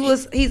shit.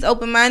 He's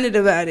open minded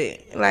about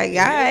it. Like, all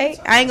right,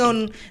 I ain't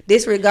gonna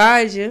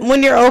disregard you.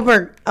 When you're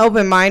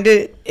open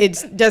minded,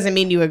 it doesn't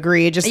mean you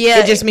agree. It just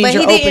means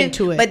you're open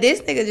to it. But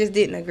this nigga just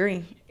didn't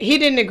agree. He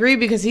didn't agree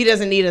because he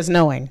doesn't need us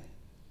knowing.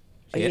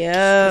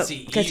 Yeah,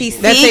 because he's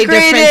that's secretive.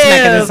 A defense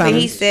mechanism.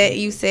 And you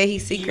said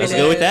he's secretive. Let's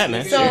go with that,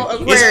 man. So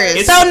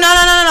Aquarius. So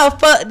no,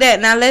 fuck that.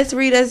 Now let's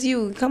read as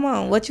you. Come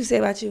on, what you say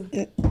about you?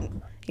 You're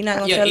not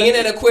gonna tell us.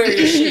 Yeah, that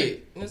Aquarius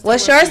shit.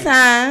 What's your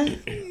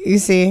sign? You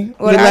see,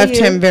 we left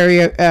him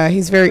very.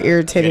 He's very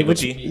irritated,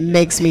 which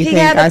makes me think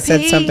I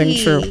said something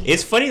true.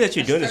 It's funny that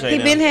you're doing this right now.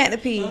 He been had to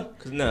pee.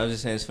 No, I was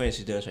just saying it's funny that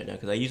you're doing this right now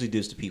because I usually do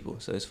this to people.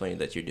 So it's funny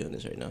that you're doing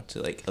this right now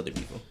to like other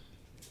people.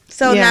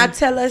 So now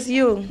tell us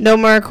you. No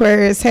more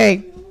Aquarius.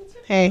 Hey,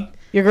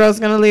 your girl's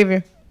gonna leave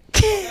you.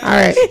 All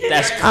right.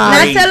 That's crazy.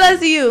 Now tell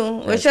us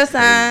you. What's your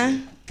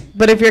sign?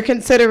 But if you're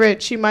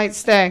considerate, she might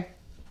stay.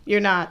 You're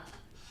not.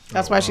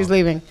 That's why she's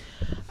leaving.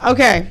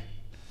 Okay.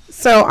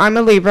 So I'm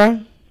a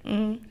Libra.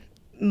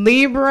 Mm-hmm.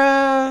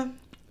 Libra.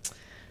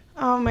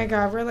 Oh my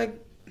God, we're like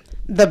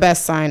the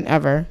best sign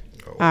ever.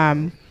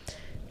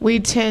 We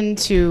tend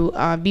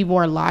to be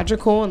more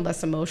logical and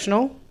less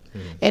emotional.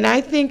 And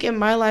I think in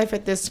my life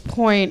at this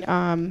point,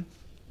 I'm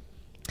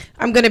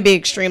going to be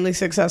extremely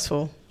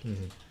successful.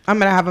 Mm-hmm. I'm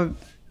going to have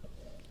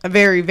a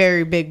very,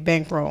 very big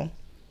bankroll.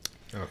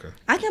 Okay.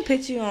 I can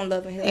picture you on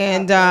Love and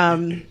Hip Hop.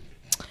 And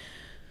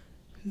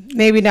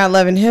maybe not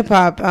Love and Hip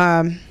Hop.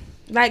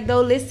 Like,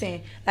 though,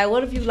 listen. Like,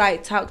 what if you,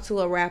 like, talk to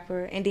a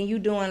rapper and then you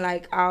doing,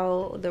 like,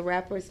 all the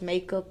rappers'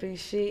 makeup and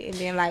shit. And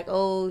then, like,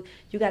 oh,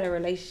 you got a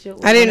relationship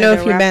with I didn't know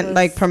if you rappers. meant,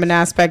 like, from an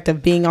aspect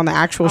of being on the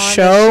actual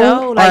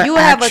show. Like, you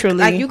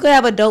actually... you could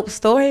have a dope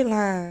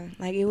storyline.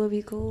 Like, it would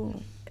be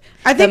cool.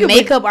 I think the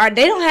makeup art,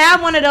 they don't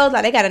have one of those.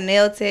 Like, they got a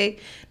nail tech,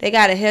 they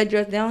got a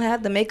hairdresser. They don't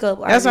have the makeup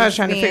art. That's what I was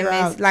trying to figure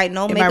out. Like,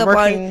 no makeup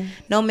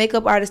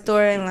artist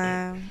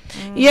storyline.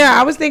 Yeah,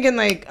 I was thinking,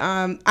 like,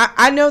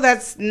 I know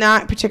that's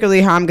not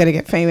particularly how I'm gonna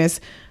get famous.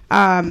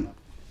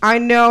 I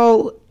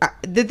know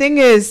the thing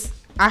is,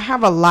 I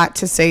have a lot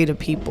to say to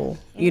people.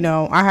 You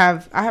know, I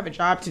have a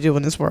job to do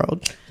in this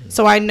world,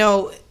 so I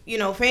know, you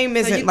know, fame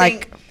isn't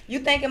like. You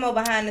thinking more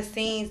behind the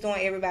scenes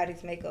doing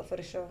everybody's makeup for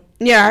the show?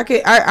 Yeah,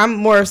 I'm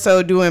more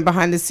so doing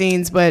behind the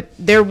scenes, but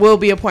there will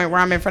be a point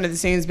where I'm in front of the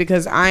scenes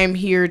because I'm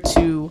here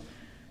to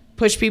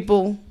push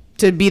people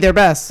to be their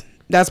best.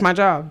 That's my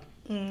job.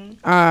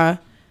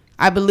 Mm-hmm.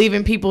 I believe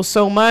in people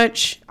so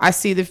much. I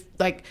see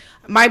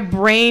my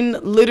brain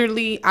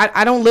literally,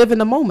 I don't live in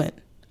the moment.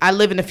 I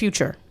live in the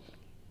future.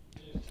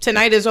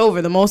 Tonight is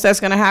over. The most that's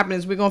going to happen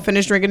is we're going to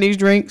finish drinking these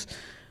drinks.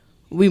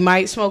 We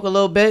might smoke a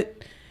little bit.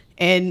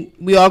 And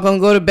we all gonna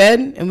go to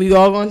bed, and we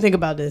all gonna think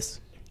about this.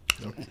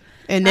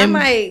 And then I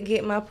might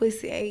get my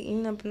pussy ate. You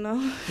never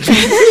know.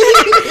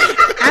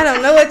 I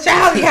don't know what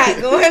y'all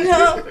got going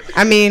on.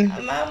 I mean, my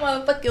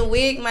motherfucking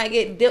wig might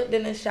get dipped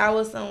in the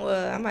shower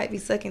somewhere. I might be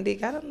sucking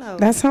dick. I don't know.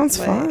 That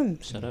sounds fun.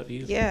 Shut up,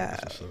 you. Yeah,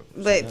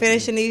 but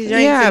finishing these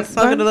drinks and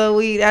smoking a little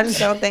weed, I just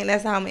don't think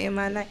that's how I'm in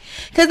my night.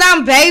 Cause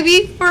I'm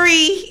baby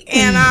free,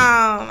 and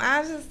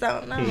I just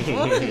don't know.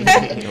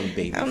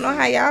 I don't know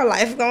how y'all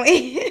life gonna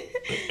end.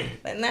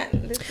 But not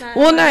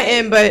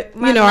end, but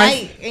you know,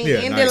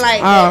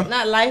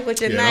 not life with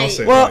your night.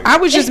 Well, I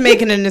was just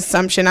making an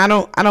assumption. I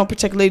don't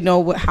particularly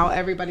know how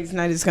everybody's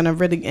night is gonna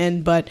really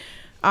end, but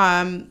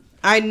I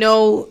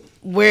know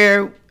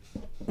we're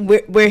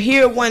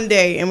here one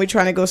day and we're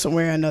trying to go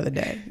somewhere another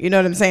day. You know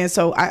what I'm saying?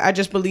 So I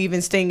just believe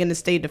in staying in the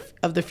state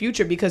of the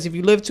future, because if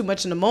you live too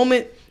much in the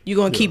moment, you're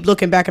gonna keep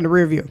looking back in the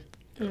rear view,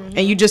 and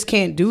you just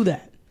can't do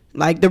that.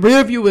 Like, the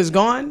rear view is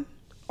gone,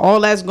 all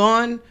that's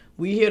gone.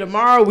 We here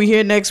tomorrow, we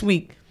here next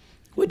week.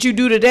 What you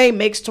do today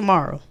makes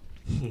tomorrow.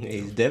 Hey,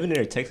 is Devin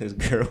there texting his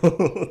girl?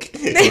 Like,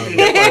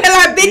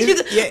 bitch, you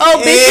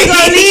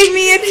gonna leave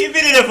me? You've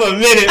been in there for a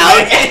minute,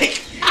 man.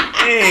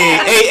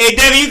 Hey,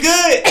 Devin, you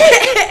good?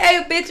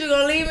 Hey, bitch, you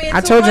gonna leave me?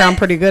 I told you I'm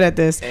pretty good at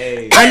this.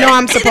 Hey. I know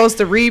I'm supposed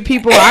to read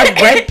people. I've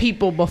read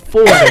people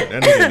before. That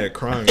nigga in there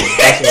crying. And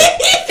that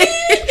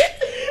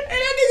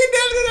nigga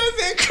Devin in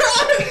there crying.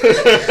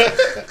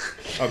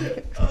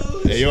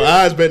 Hey, your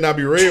eyes better not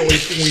be red when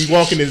you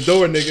walk in this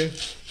door, nigga.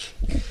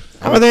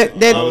 I'm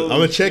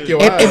gonna check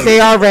your eyes. If they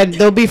are red,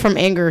 they'll be from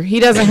anger.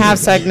 He doesn't have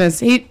sadness.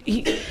 He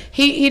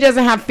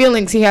doesn't have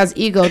feelings. He has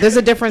ego. There's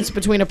a difference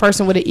between a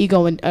person with an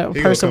ego and a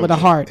person with a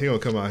heart. He gonna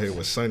come out here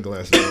with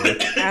sunglasses on.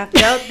 I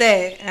felt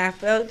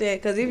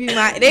that. Cause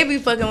if they be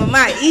fucking with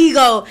my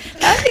ego.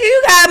 I think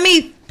you got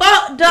me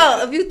fucked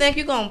up. If you think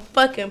you gonna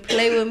fucking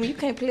play with me, you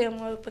can't play a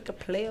motherfucking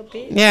player,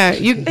 bitch. Yeah,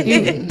 it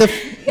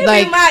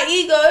be my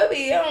ego.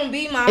 It don't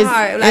be my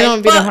heart. Like, it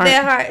don't be fuck the heart.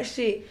 That heart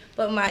shit.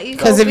 But my ego.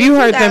 Because if you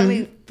hurt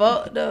them,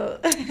 fucked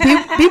up.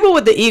 People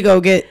with the ego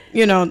get,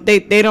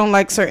 they don't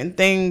like certain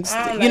things.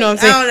 You know what I'm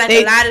saying? I don't like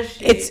a lot of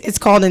shit. It's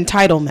called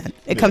entitlement.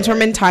 It comes from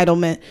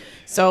entitlement.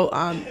 So,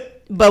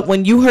 but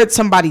when you hurt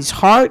somebody's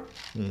heart,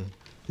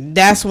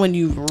 that's when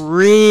you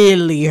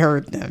really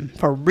hurt them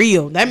for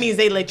real. That means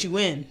they let you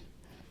in.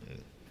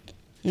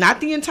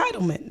 Not the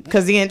entitlement,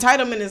 because the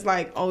entitlement is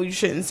like, oh, you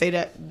shouldn't say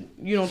that.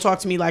 You don't talk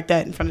to me like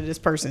that in front of this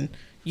person.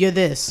 You're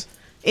this.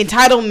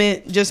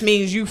 Entitlement just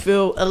means you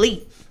feel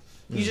elite.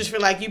 You just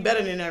feel like you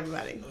better than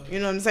everybody. You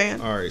know what I'm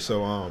saying? All right.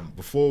 So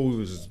before we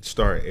was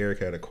starting, Eric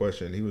had a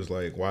question. He was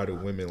like, "Why do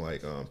women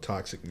like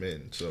toxic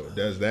men?" So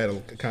does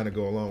that kind of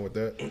go along with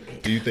that?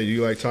 Do you think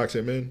you like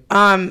toxic men?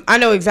 I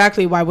know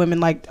exactly why women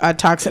like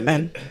toxic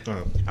men.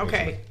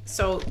 Okay,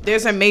 so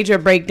there's a major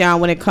breakdown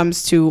when it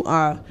comes to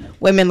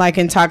women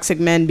liking toxic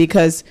men,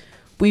 because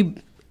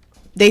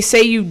they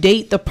say you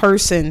date the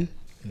person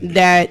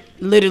that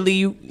literally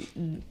you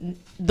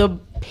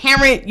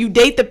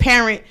date the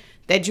parent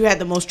that you had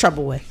the most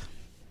trouble with.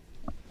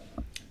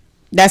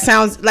 That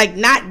sounds like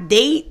not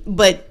date,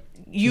 but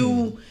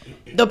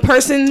the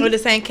person with the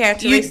same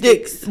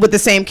characteristics. With the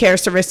same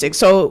characteristics.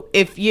 So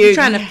if you're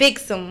trying to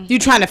fix them, you're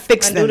trying to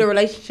fix them, do the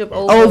relationship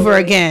over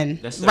again,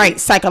 right?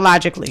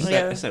 Psychologically,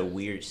 that's a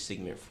weird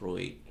Sigmund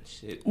Freud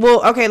shit.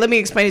 Well, okay, let me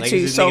explain it to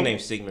you. This So, nigga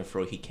named Sigmund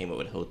Freud, he came up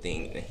with the whole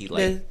thing, and he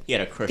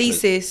had a crush.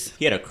 Thesis.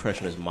 He had a crush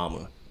on his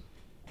mama.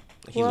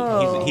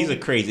 He's a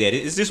crazy.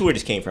 This is where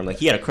this came from. Like,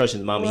 he had a crush on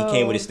his mama. Whoa. He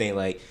came with this thing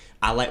like,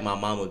 I like my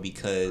mama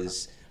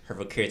because her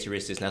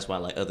characteristics, and that's why I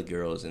like other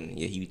girls. And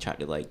yeah, he tried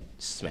to like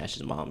smash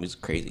his mom. He's a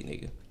crazy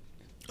nigga.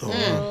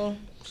 Oh,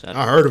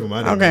 I heard of him.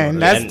 Okay,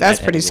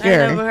 that's pretty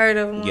scary. I never heard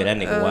of him. Yeah, that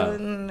nigga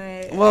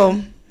wild.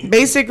 Well,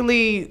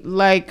 basically,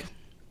 like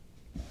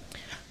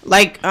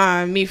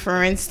me,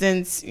 for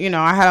instance,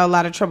 I had a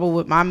lot of trouble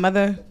with my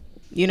mother.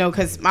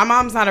 Because my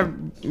mom's not a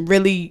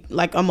really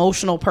like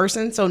emotional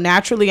person, so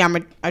naturally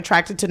I'm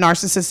attracted to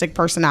narcissistic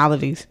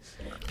personalities.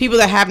 People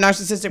that have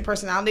narcissistic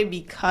personality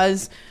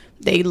because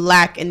they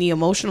lack in the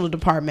emotional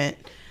department.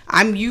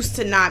 I'm used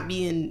to not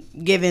being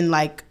given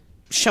like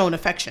shown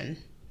affection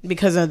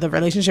because of the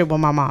relationship with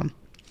my mom.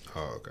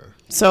 Oh, okay.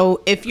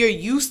 So if you're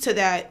used to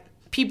that,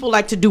 people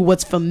like to do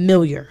what's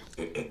familiar.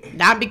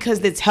 Not because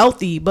it's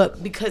healthy,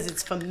 but because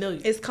it's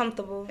familiar. It's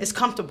comfortable. It's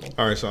comfortable.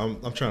 All right, so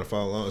I'm trying to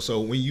follow along. So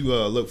when you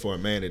look for a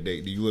man to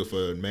date, do you look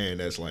for a man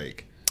that's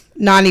like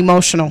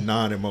non-emotional?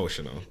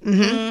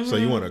 Mm-hmm. So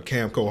you want a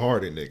Cam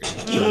cold-hearted nigga.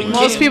 Mm-hmm.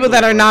 Most people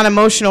that are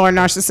non-emotional are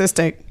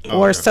narcissistic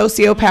or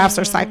sociopaths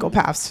or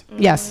psychopaths.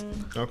 Yes.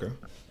 Okay.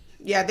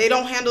 Yeah, they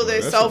don't handle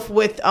themselves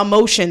with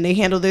emotion. They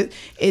handle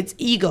its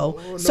ego.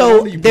 Well, no,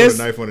 so you there's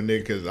put a knife on a nigga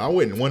because I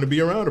wouldn't want to be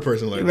around a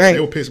person like that. Right.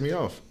 They would piss me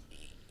off.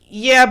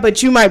 Yeah,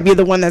 but you might be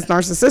the one that's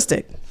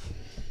narcissistic.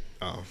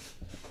 Oh.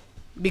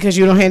 Because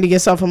you don't handle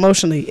yourself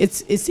emotionally.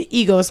 It's the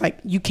ego. It's like,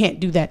 you can't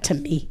do that to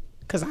me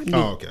because I'm me.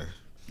 Oh, okay.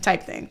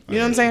 Type thing. You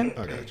know what I'm saying?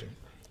 I got you.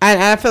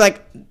 And I feel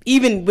like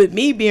even with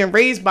me being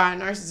raised by a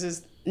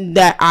narcissist,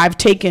 that I've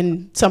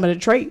taken some of the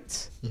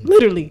traits. Mm-hmm.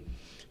 Literally.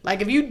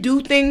 Like, if you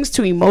do things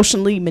to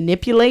emotionally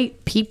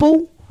manipulate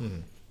people,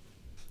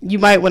 you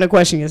might want to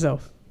question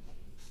yourself.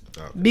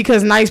 Okay.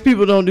 Because nice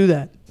people don't do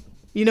that.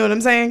 You know what I'm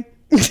saying?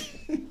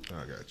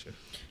 I got you.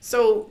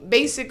 So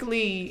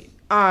basically,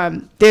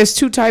 there's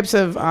two types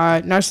of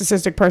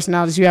narcissistic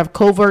personalities. You have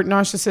covert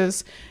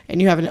narcissists and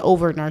you have an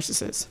overt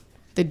narcissist.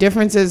 The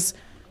difference is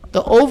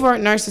the overt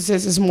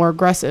narcissist is more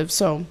aggressive.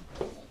 So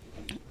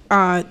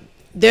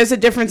there's a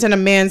difference in a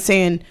man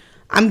saying,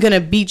 I'm going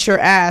to beat your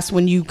ass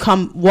when you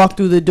walk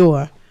through the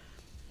door.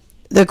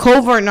 The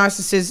covert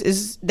narcissist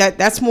is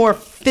that's more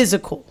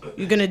physical.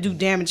 You're going to do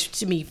damage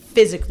to me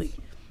physically.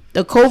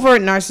 The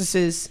covert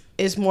narcissist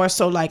is more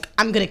so like,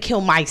 I'm going to kill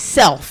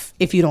myself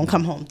if you don't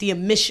come home. The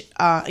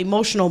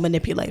emotional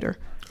manipulator.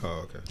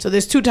 Oh, okay. So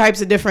there's two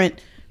types of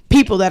different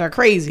people that are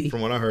crazy.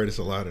 From what I heard, it's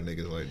a lot of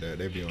niggas like that.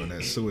 They be on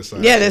that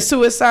suicide. Yeah, they're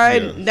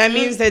suicide. Yeah. That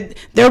means that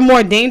they're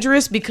more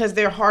dangerous because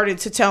they're harder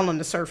to tell on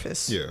the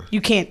surface. Yeah.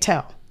 You can't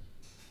tell.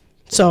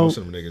 So most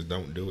of them niggas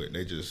don't do it.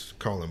 They just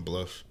calling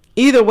bluffs.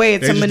 Either way,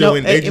 it's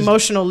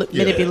emotional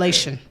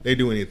manipulation. They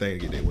do anything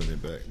to get their women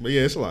back. But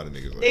yeah, it's a lot of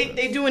niggas like that.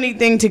 They do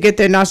anything to get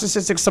their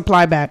narcissistic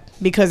supply back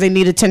because they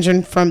need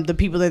attention from the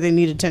people that they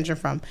need attention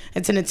from.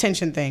 It's an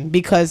attention thing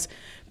because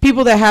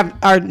people that have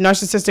our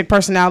narcissistic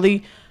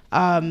personality,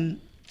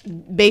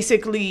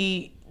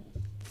 basically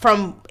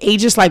from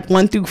ages like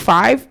 1 through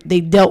 5,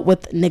 they dealt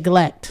with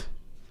neglect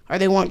or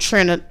they weren't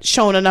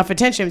shown enough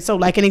attention. So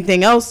like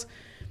anything else,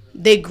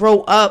 they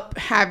grow up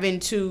having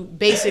to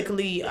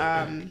basically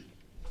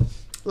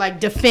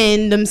like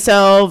defend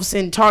themselves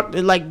and talk,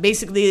 like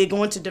basically they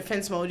go into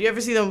defense mode. You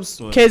ever see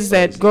those kids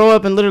that grow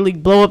up and literally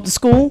blow up the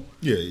school?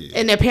 Yeah.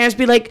 And their parents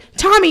be like,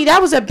 Tommy,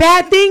 that was a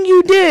bad thing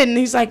you did. And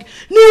he's like,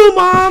 no,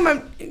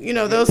 Mom.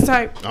 Those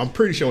type. I'm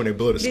pretty sure when they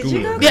blow the school. Did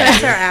you go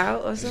cuss her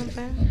out or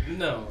something?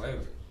 No.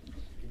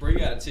 Bro, you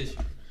got a tissue.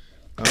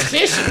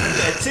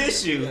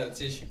 Tissue? You got a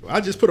tissue. I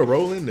just put a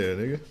roll in there,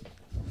 nigga.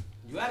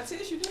 You got a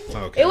tissue, dude?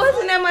 Okay. It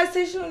wasn't that much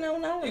tissue.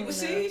 No. It was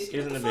seized.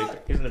 Isn't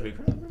a big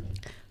crowd, bro?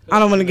 I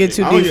don't want to get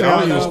too deep for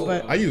y'all,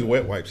 but I use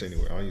wet wipes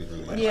anyway. I use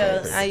really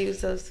I use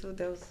those too.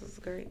 Those was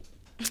great.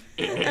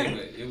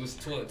 It was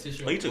toilet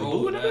tissue. You took a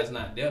roll, boo? now it's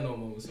not there no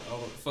more. So I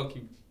don't fuck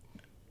you.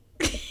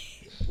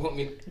 Want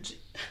me?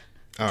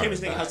 Kim was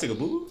thinking I took a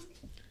boo?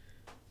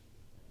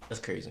 That's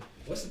crazy.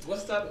 What's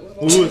the topic?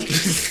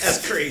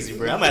 That's crazy,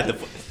 bro. I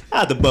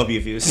have to bump you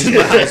if you was in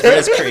my house, bro.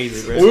 That's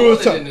crazy, bro. We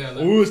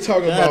was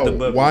talking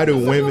about why do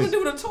women.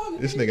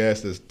 This nigga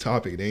asked this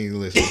topic. They ain't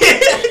listen.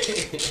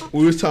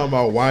 We was talking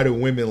about why do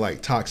women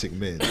like toxic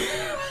men.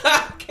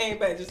 Came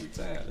back just in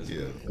time.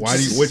 Yeah. Why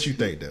do you? What you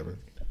think, Devin?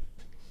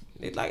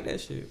 They like that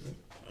shit, bro.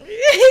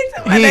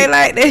 They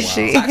like that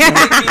shit.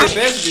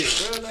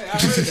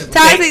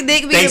 Toxic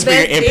dick be the best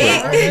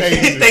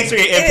dick. Thanks for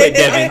your input,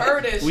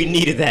 Devin. We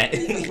needed that.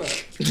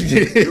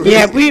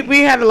 Yeah, we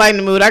had to lighten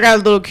the mood. I got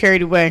a little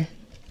carried away.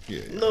 Yeah.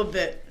 A little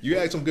bit. You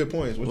had some good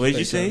points. What did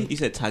you say? You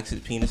said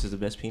toxic penis is the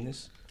best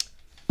penis?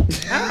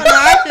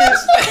 I don't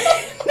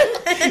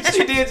know.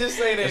 She did just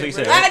say that. That's what you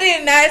said, I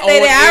did not say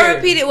that. I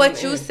repeated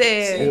what you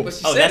said. But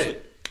she said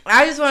it.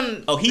 I just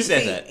want. Oh, he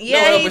said that.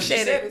 Yeah, he but she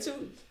said it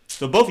too.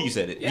 So both of you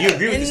said it. Do you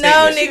agree with the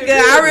No, statement? nigga,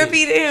 I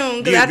repeated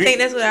him because I think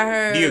that's what I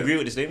heard. Do you agree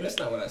with the statement? That's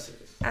not what I said.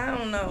 I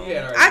don't know.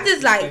 Yeah, I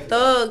just like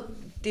thug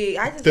dick.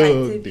 I just Thug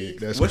like to dick,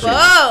 be that's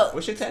fucked.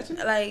 What's your tattoo?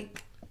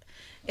 Like,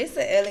 it's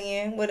an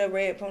alien with a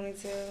red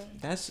ponytail.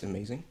 That's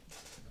amazing.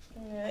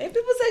 Yeah. And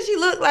people say she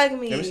look like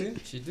me. Let me see.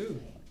 She do.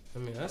 I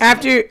mean, that's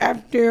After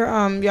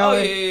y'all.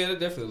 Oh yeah,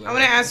 definitely. I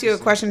want to ask you a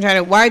question,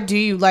 China. Why do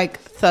you like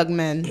thug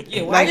men?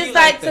 Yeah, I just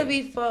like to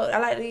be fucked. I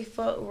like to be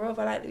fucked rough.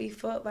 I like to be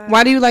fucked by.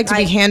 Why do you like to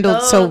be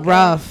handled so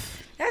rough?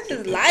 I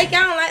just like. I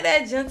don't like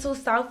that gentle,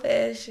 soft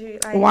ass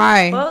shit. Like,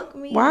 Why? Fuck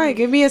me. Why?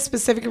 Give me a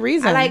specific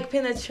reason. I like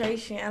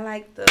penetration. I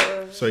like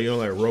the. So you don't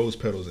like rose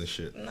petals and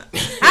shit?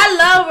 I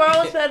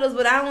love rose petals,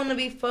 but I want to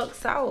be fucked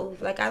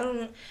soft. Like I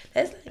don't.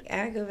 That's like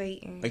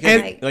aggravating.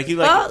 Like you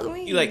fuck like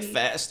me. you like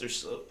fast or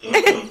so.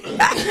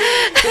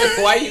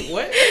 Why you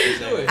what?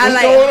 I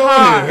like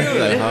hard. You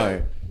like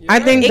hard. I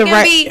think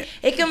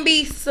it can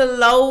be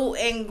slow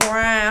and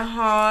grind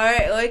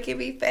hard, or it can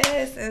be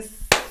fast and.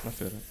 I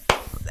feel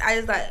that. I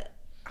just like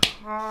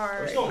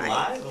hard.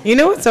 Like, you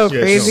know what's so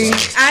crazy?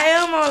 I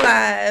am on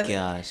live.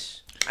 Gosh.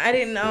 I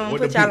didn't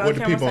What put the y'all on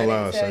people camera. on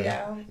live So I say? didn't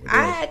tell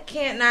y'all. I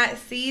cannot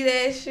see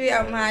that shit.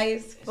 I'm high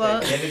as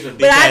fuck. Devin's a bitch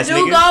But I ass do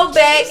nigga. go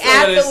back That's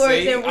what it afterwards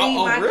say. and read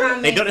my really?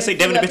 comments. They don't say and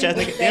Devin see a bitch ass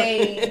what nigga? people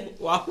say.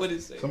 Why would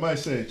it say? Somebody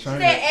said China.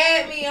 They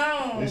add me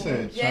on. They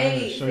said China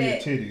Jade show your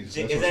said- titties. That's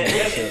Is what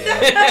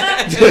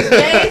that- somebody said.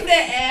 Jade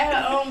said add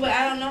her on, but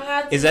I don't know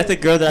how to. Is that the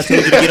girl that I told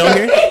you to get on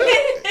here?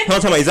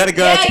 Hold on, is that a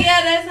girl?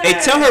 Yeah, that's her. Hey,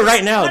 tell her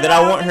right now that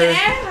I want her.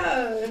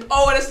 Add her.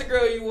 Oh, that's the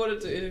girl you wanted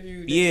to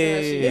interview. Yeah.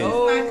 This is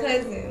my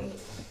cousin.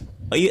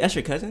 Oh, that's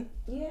your cousin?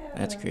 Yeah.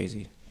 That's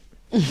crazy.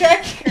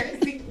 That's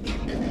crazy.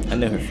 I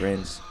know her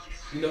friends.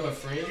 You know her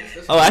friends?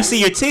 That's Oh, I see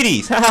your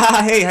titties.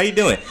 Hey, how you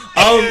doing?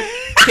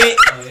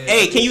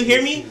 Hey, can you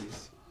hear me?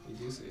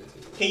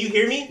 Can you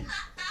hear me?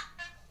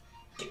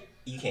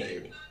 You can't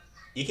hear me.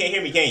 You can't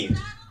hear me, can you?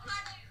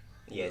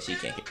 Yeah, she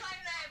can't hear.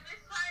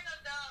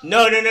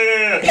 No. No,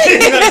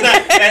 it's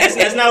not.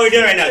 That's not what we're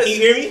doing right now. Can you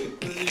hear me?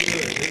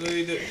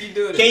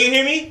 Can you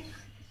hear me?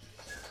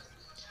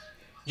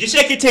 Just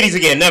shake your titties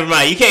again. Never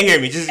mind. You can't hear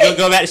me. Just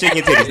go back and shake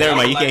your titties. Never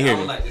mind. You can't hear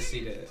me. I would like to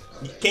see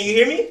that. Can you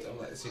hear me? I would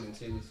like to see them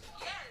titties.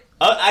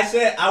 I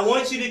said I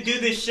want you to do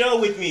this show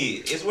with me.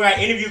 It's where I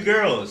interview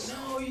girls.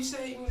 No, you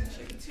said you want to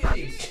shake the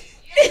titties.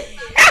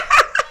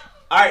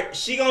 All right,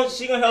 she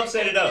gonna help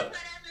set it up.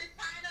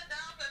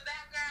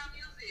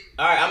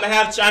 All right, I'm gonna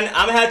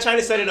have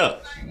China set it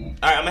up. All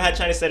right, I'm gonna have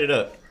China set it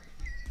up.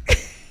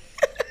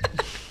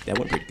 That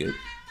went pretty good.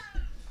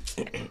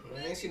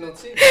 I ain't seen no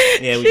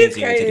titties. Yeah, we didn't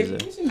see your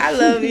titties. I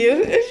love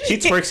you. She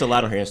twerks a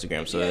lot on her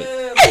Instagram, so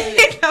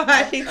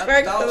She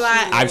twerks a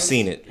lot. I've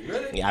seen it.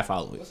 Really? Yeah, I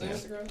follow it. What's her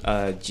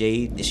Instagram?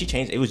 Jade. Did she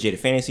change? It was Jade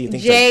Fantasy. I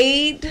think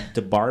Jade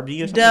the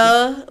Barbie or something.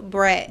 the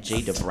Brat.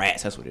 Jade the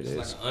Brats. That's what it It's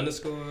like is. an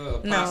underscore, No,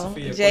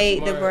 apostrophe, a Jade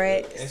question the mark,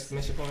 Bratz.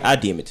 exclamation point. I'll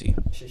DM it to you.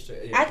 Shit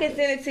straight, yeah. I can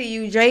send it to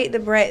you. Jade the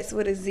Brats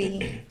with a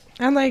Z.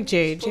 I like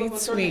Jade. Pull up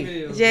Jade's on twerking sweet.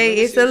 videos. Jade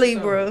is a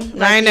Libra.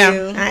 Like I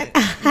know.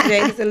 You.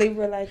 Jade is a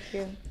Libra like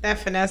you. That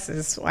finesse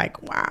is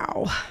like,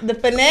 wow. The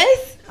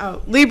finesse?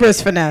 Oh,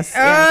 Libra's finesse. Oh,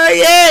 Yeah.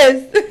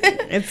 yes.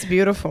 It's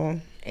beautiful.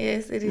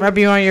 Yes, it is. Rub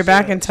you on your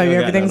back and tell you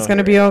everything's going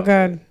to be all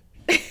good.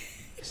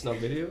 It's no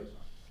videos?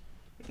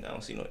 No, I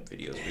don't see no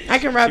videos. I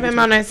can rub him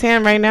on his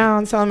hand right now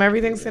and tell him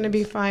everything's going to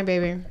be fine,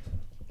 baby.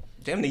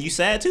 Damn, you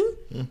sad too?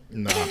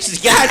 Nah. Goddamn,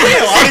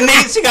 all the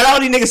niggas, she got all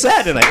these niggas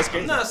sad tonight. That's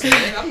crazy. I'm not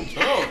saying I'm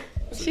drunk.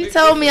 She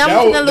told me I'm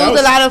going to lose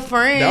a lot of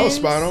friends. That was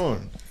spot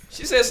on.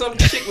 She said some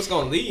chick was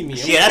gonna leave me.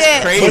 Yeah,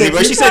 that's crazy,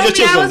 bro. She said your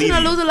chick I gonna was leave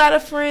going to you. lose a lot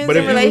of friends But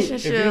in if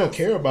relationships. you don't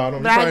care about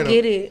them, But I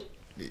get it.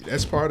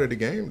 That's part of the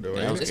game, though.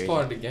 Ain't It's it?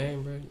 part of the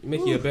game, bro. It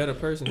make you a better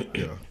person.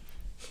 Yeah.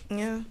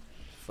 Yeah.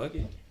 Fuck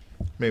it.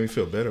 Made me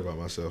feel better about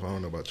myself. I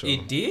don't know about y'all.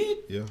 It did?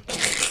 Yeah.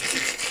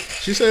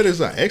 She said it's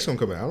an ex gonna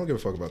come out. I don't give a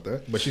fuck about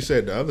that. But she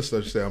said the other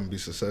stuff. She said I'm gonna be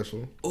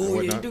successful. Oh,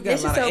 yeah, you do Yeah, got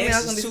she a lot told of me I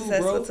was exes gonna be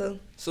too, bro. successful too.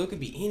 So it could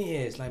be any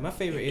ex. Like my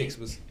favorite ex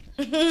was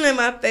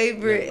My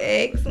favorite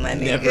ex, my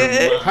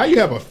nigga. How you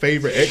have a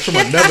favorite ex from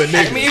another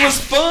nigga? I mean, it was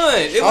fun.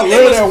 It I was,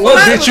 love that one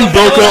bitch you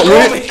broke up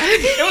with.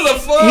 It was a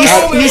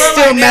fun. He's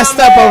still messed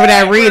up over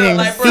that reading.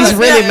 He's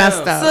really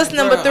messed up. Sis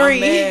number 3.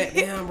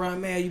 Damn, bro,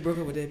 I'm mad you broke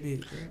up with that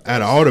bitch, bro.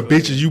 Out of all the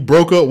bitches you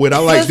broke up with, I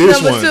like Sis this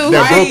number one. 2.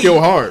 That broke your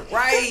heart.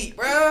 Right,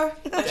 bro.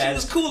 She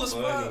was cool as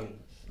fuck.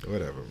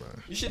 Whatever,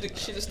 man. You should have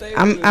stayed.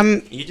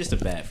 You're just a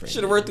bad friend.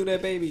 Should have worked through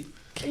that baby.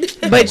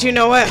 But you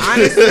know what?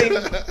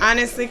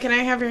 Honestly, can I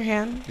have your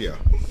hand? Yeah.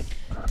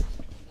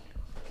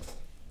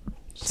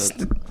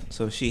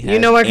 So she has You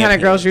know what kind of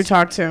amp girls you hands.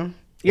 talk to.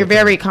 You're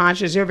very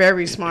conscious. You're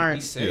very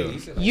smart.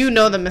 You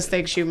know the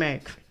mistakes you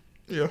make.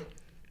 Yeah.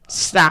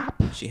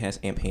 Stop. She has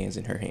amp hands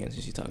in her hands.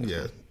 Is she talking?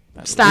 Yeah.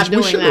 Stop we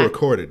doing should that. have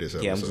recorded this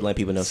episode. Yeah, I'm just letting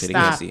people know so they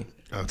can Stop. see.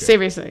 Okay.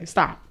 Seriously,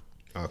 stop.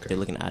 Okay. They're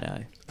looking eye to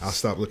eye. I'll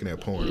stop looking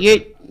at porn.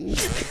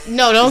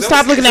 No, don't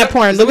stop looking at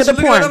porn. Look at the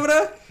porn.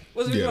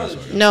 Yeah, that's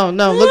right. No,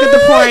 look at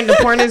the porn. The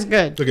porn is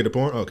good. Look at the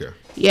porn? Okay.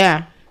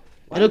 Yeah.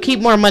 It'll keep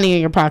more money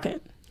in your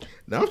pocket.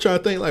 Now I'm trying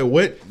to think like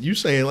what you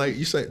saying, like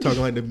you say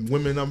talking like the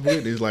women I'm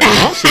with is like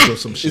lawsuits or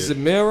some shit. Is it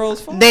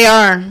Melrose fault? They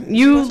are.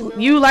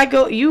 You like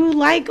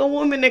a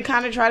woman that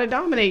kind of try to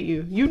dominate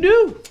you. You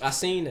do. I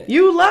seen it.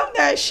 You love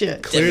that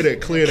shit. Clear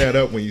that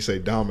up when you say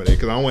dominate,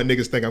 because I don't want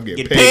niggas to think I'm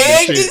getting Get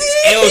paid for pegged? shit.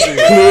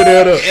 Eldridge. Clear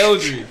that up.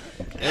 Eldridge.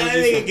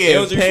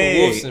 Eldridge from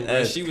Wolfson, bro.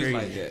 That's She was crazy.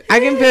 like that.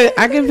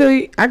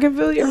 I can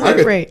feel your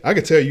heart rate. I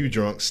could tell you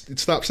drunk.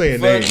 Stop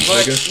saying names,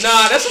 nigga.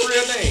 Nah, that's a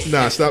real name.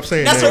 Nah, stop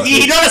saying That's names.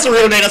 you know that's a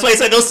real name. That's why he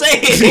said don't say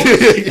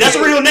it. That's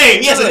a real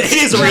name. Yes, it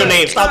is a real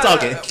name. Stop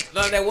talking.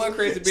 No, that one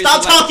crazy bitch.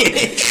 Stop talking.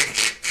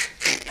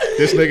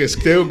 This nigga's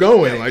still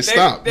going. Like,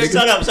 stop. Nigga.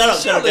 Shut up.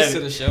 Shut listen to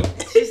the show.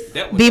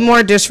 That Be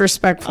more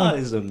disrespectful. Oh,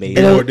 this is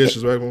amazing. More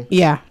disrespectful?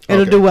 Yeah,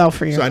 it'll do well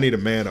for you. So I need a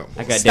man up.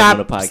 I got Devin on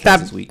the podcast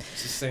this week.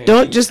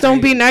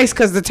 Don't be nice,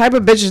 because the type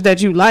of bitches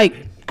that you like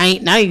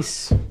ain't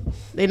nice.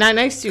 They not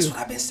nice to you. That's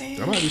what I've been saying.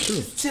 That might be true.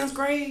 10th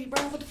grade,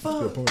 bro. What the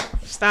fuck?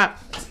 Stop.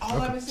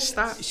 All I've been saying.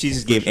 Stop. She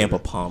just gave Amp a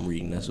palm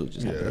reading. That's what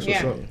just happened. That's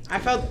what's up. I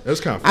felt That's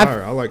kind of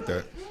fire. I like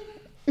that.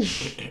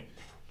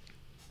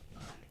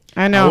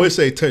 I know. I would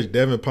say touch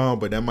Devin Palm,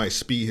 but that might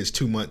speed his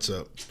 2 months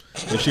up.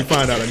 If she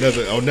find out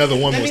another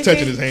woman was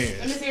touching his hand.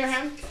 Let me see your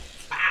hand.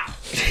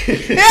 You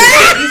see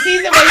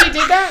the way he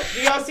did that?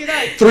 Do y'all see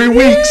that? 3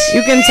 weeks.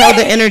 You can tell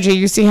the energy.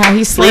 You see how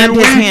he slammed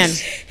his hand.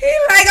 He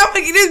like, I'm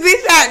gonna get this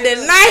bitch out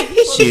tonight.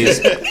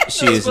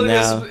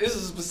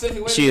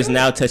 She is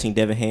now touching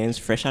Devin hands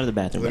fresh out of the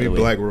bathroom. Let me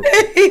by the way.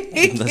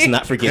 black Let's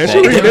not forget That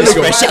that. shit, Devin's that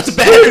nigga- fresh out the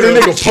that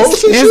nigga bathroom.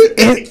 post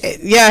and shit?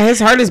 Yeah, his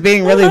heart is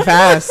beating really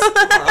fast.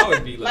 I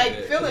would be like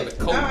that. Feel it.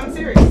 No, I'm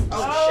serious.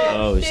 Oh, shit.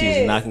 Oh,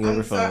 she's knocking over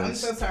I'm phones.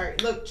 so sorry.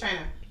 Look, China,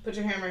 put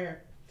your hand right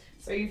here.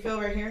 So you feel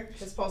right here?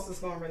 His pulse is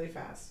going really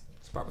fast.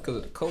 It's probably because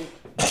of the coat.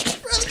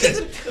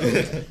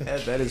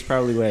 That is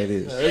probably what it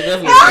is. It's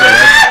definitely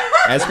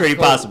That's pretty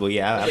possible.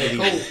 Yeah, I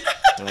believe you.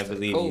 I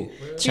believe you.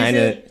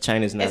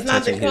 China's not It's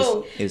not the touching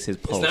coat. his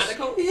pulse. It's not the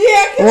coat.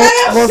 Yeah,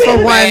 Well, for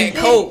Bad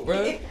one, coat,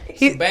 bro.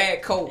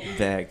 Bad coat.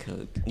 Bad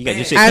coat. You got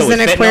your shit as coat an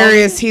with fentanyl?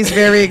 Aquarius, he's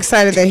very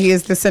excited that he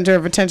is the center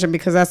of attention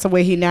because that's the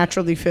way he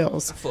naturally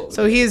feels.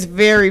 So he is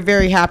very,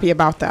 very happy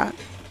about that.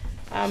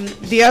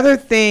 The other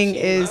thing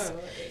is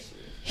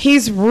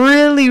he's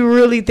really,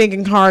 really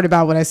thinking hard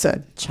about what I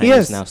said. He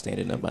China's is. now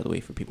standing up, by the way,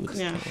 for people who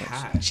Yeah. don't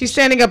watch. She's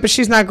standing up, but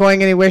she's not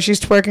going anywhere. She's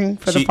twerking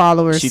for the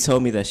followers. She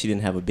told me that she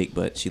didn't have a big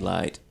butt. She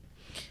lied.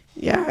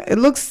 Yeah, it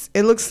looks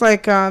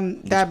like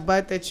that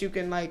butt that you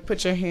can like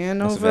put your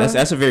hand over.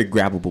 That's a very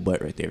grabbable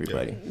butt right there,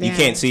 everybody. You Yeah.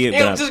 can't see it,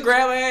 Damn, but just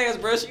grab her ass,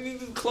 bro. She be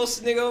the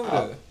closest nigga over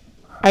there.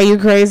 Are you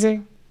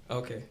crazy?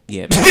 Okay.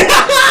 yeah.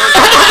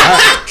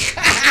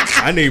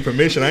 I need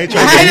permission. I ain't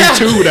trying to get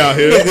YouTube out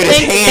here.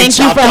 Thank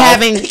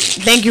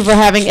you for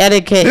having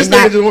etiquette. This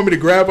nigga just want me to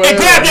grab her. Hey,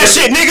 grab that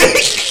shit,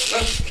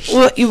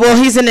 nigga. Well,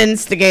 he's an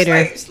instigator.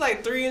 It's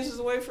like 3 inches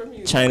away from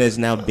you. China is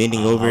now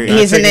bending over.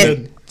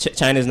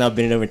 China is now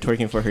bending over and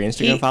twerking for her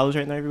Instagram followers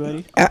right now,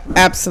 everybody.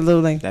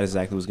 Absolutely. That is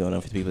exactly what's going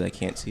on for the people that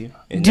can't see you.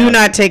 And Do now-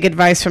 not take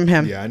advice from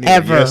him. Yeah, I need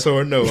ever. a yes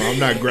or no. I'm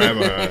not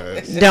grabbing her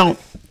ass. Don't.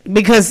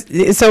 Because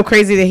it's so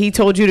crazy that he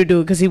told you to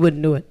do it because he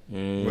wouldn't do it.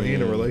 Well, he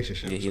in a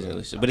relationship. Yeah, he's in a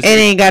relationship. But It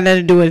ain't got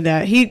nothing to do with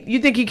that. You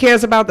think he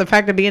cares about the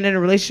fact of being in a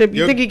relationship?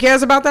 You think he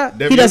cares about that?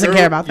 Devin, He doesn't your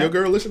care girl- about that. Your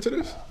girl listen to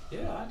this? Yeah,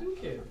 I do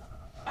care.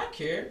 I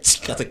care.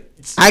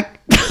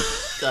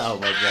 Oh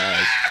my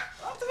gosh.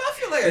 I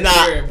feel like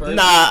I care in person.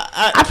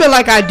 I feel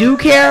like I do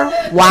care.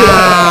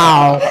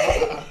 Wow.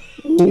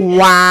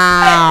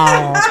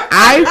 Wow.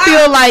 I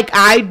feel like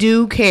I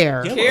do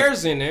care.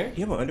 Cares in there.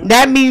 You have underwear?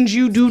 That means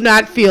you do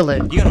not feel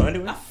it. You got on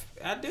underwear?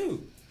 I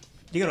do.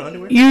 You got on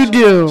underwear? You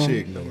do. She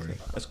ignoring.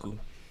 That's cool.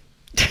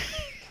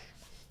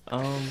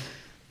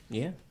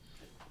 Yeah.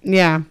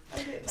 Yeah.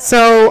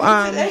 So,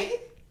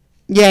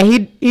 yeah,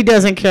 he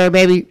doesn't care,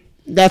 baby.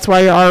 That's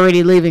why you're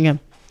already leaving him.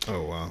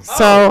 Oh wow.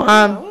 So,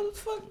 What the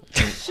fuck?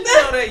 She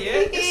don't know that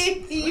yet.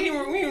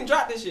 We even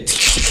dropped this shit.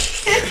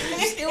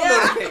 She don't know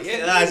that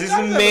yet. Guys, this is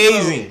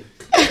amazing.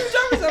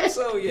 Jarvis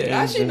episode yet.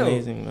 How she know?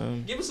 Amazing,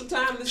 man. Give us some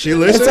time. She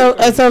listen.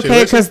 It's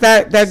okay because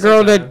that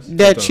girl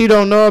that she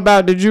don't know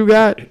about that you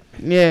got.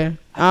 Yeah.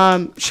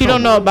 She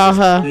don't know about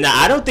her. Nah,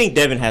 I don't think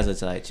Devin has a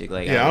side chick.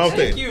 Like, yeah, I don't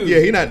think. Yeah,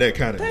 he not that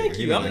kind of. Thank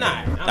you. I'm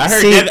not. I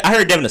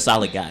heard Devin a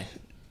solid guy.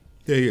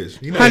 Yeah, he is.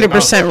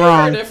 100%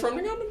 wrong.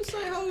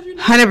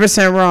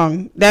 100%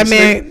 wrong. That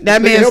man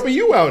helping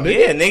you out, nigga.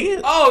 Yeah,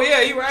 nigga. Oh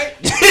yeah, you right.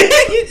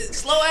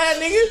 Slow ass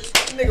nigga.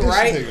 Nigga,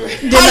 right?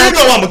 How you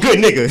know I'm a good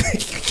nigga?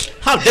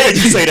 How dare you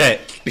say that?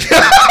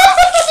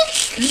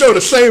 You know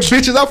the same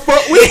bitches I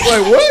fuck with?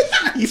 Like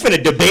what? You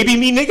finna debaby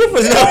me, nigga?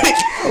 For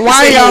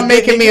why are y'all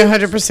making me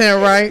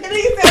 100% right?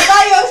 Nigga said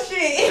buy your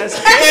shit. That's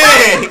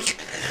big.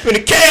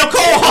 Finna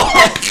KO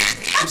hard.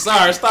 I'm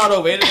sorry. Start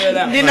over. Edit that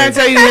out. Didn't I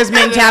tell you his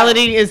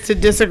mentality is to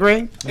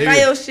disagree?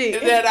 Buy your shit.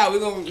 Edit that out. We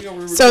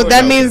gonna so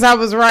that means I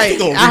was right.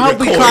 I hope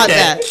we caught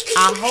that.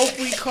 I hope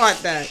we caught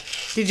that.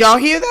 Did y'all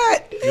hear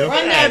that?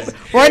 Yep.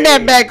 Run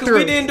that back through.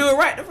 We didn't do it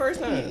right the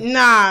first time.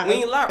 Nah, we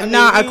ain't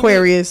lied.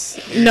 Aquarius.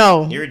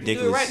 No, you're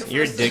ridiculous.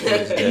 You're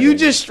ridiculous. You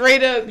just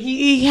straight up.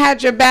 He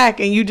had your back,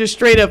 and you just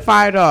straight up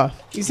fired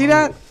off. You see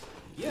that?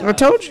 Yeah. I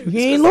told you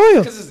he ain't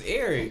loyal. Because it's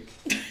Eric.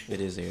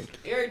 It is Eric.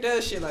 Eric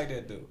does shit like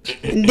that though.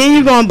 And then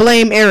you gonna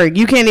blame Eric.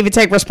 You can't even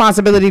take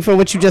responsibility for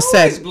what you just I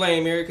always said.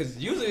 blame Eric because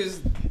usually it's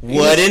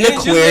what an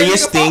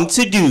Aquarius thing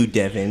to do,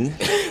 Devin.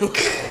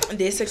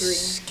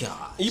 Disagree.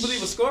 God. You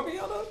believe a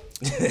Scorpio though?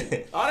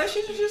 All that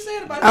shit you just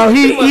said about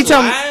he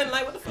told me.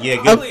 Like, what the fuck?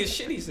 Yeah, good.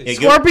 Shit he said.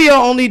 Scorpio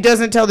only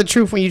doesn't tell the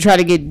truth when you try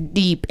to get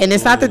deep, and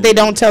it's not that they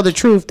don't tell the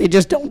truth; they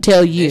just don't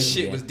tell you. That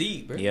shit was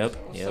deep, bro. Yep.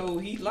 So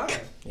he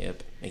lied.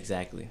 Yep.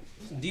 Exactly.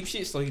 Deep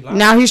shit. So he lied.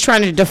 Now he's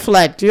trying to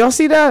deflect. Do y'all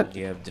see that?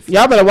 Yeah.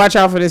 Y'all better watch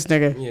out for this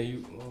nigga. Yeah.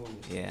 You.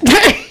 Yeah.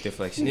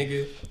 Deflection.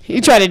 Nigga. He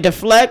tried to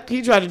deflect.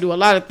 He tried to do a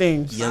lot of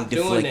things. Young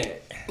doing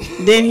deflect.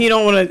 that. Then he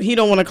don't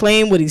want to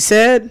claim what he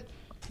said.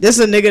 This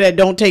is a nigga that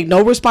don't take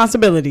no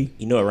responsibility.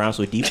 You know what rhymes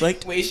with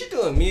deflect? Wait, she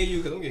doing me and you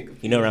because I'm getting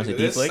confused. You know what rhymes with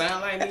deflect?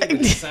 Sound like me, but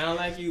it sound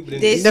like you.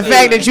 But The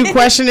fact that you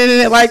questioning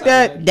it like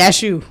that,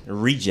 that's you.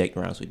 Reject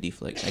rhymes with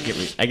deflect.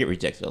 I get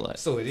rejected a lot.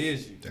 So it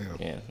is you. Damn.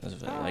 Yeah, that's a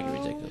fact. I get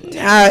rejected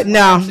a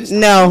lot.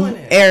 No,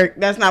 Eric,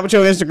 that's not what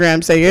your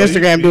Instagram say. Your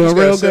Instagram doing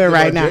real good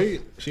right now.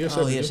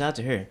 Oh yeah, shout out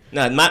to her.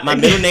 No, my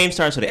middle name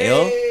starts with an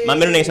L. My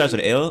middle name starts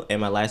with an L,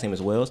 and my last name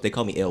is Wells. They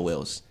call me L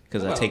Wells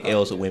because I take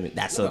L's with women.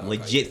 That's a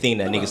legit thing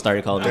that niggas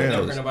started calling me.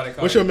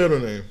 What's your middle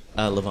name?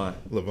 Levon.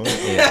 Levon.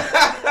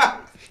 Yeah.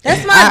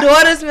 That's my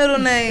daughter's middle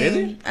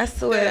name. I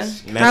swear.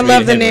 I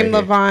love the name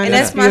Levon. And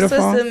that's my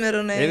sister's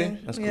middle name. Really?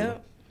 That's cool.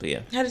 Yep. But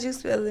yeah. How did you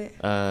spell it?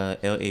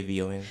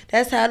 Lavon.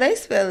 That's how they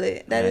spell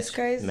it. That is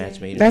crazy.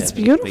 Match made in That's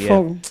heaven.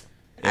 beautiful.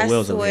 I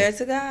swear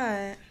to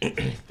God.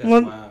 That's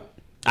wild.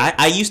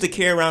 I used to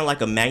carry around like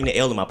a magnet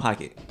L in my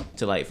pocket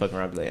to like fuck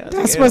around. Like,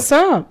 that's what's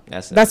up.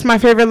 That's my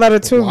favorite letter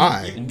too.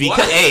 Why?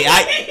 Because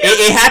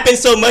it happens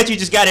so much, you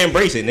just gotta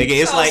embrace it, nigga.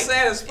 It's like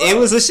it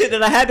was a shit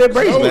that I had to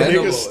embrace, man.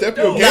 Nigga, step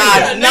your game.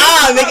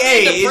 Nah, nigga.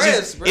 Hey,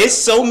 it's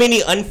so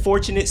many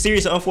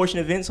serious unfortunate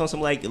events on some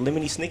like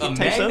lemony snicket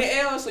type stuff. Magnet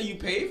L, so you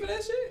paid for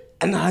that shit?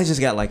 And I just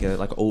got like an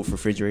old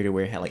refrigerator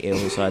where it had like L,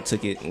 so I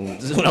took it.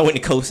 And when I went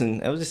to coast,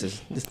 and that was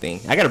just this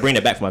thing. I gotta bring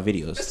that back for my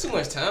videos. That's too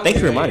much time.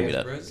 Thanks for reminding me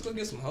of bro. that. Just go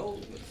get some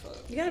hoes.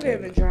 You gotta be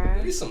able to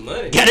drive. Get some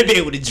money. Gotta be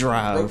able to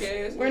drive.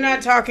 We're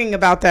not talking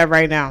about that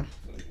right now.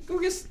 Go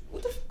get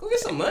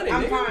some money,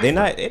 nigga. They're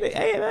not.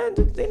 Hey man,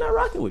 they not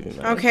rocking with me,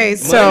 man. Okay,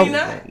 so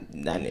I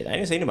didn't say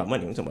anything about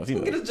money. I'm talking about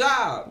female. Get a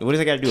job. What does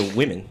that got to do with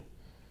women?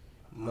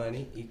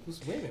 Money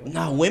equals women.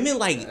 Nah, women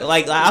like is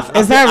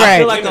that right? I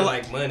feel like women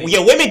like money.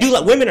 Yeah,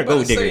 women are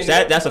gold diggers.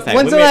 That's a fact.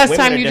 When's the Women- last women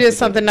time are you did definitely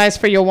something nice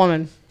for your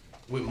woman?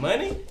 With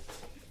money?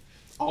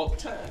 All the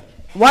time.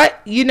 What?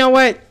 You know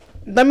what?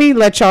 Let me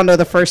let y'all know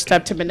the first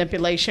step to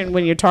manipulation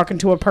when you're talking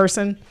to a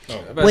person.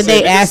 When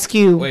they ask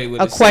you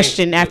a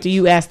question after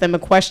you ask them a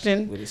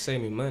question. Would it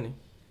save me money?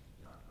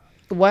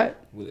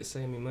 What? Will it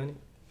save me money?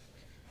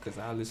 Because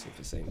I'll listen if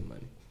it save me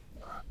money.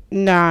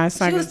 Nah, it's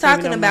not. She was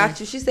talking about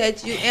you. She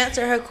said you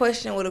answer her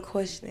question with a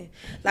question.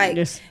 Like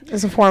it's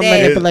a form of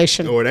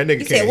manipulation. Or that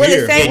nigga can't what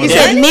hear. You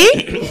said me?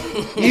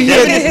 You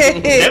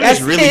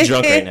Devin's really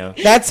drunk right now.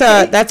 That's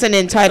an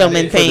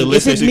entitlement For thing. the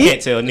Is listeners it who me?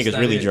 can't tell, nigga's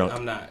really drunk.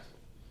 I'm not.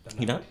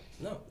 You not?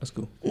 No. That's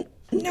cool.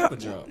 No,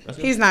 Drunk.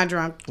 he's not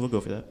drunk. We'll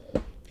go for that.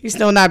 He's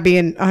still not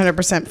being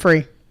 100%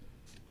 free.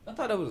 I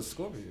thought that was a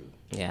Scorpio.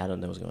 Yeah, I don't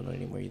know what's going on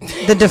anymore either.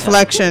 The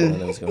deflection. I don't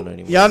know what's going on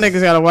anymore. Y'all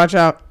niggas gotta watch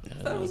out. I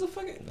thought it was a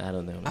fucking. I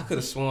don't know. I could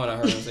have sworn I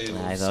heard him say it was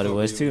I thought it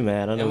was too,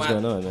 man. I don't know what's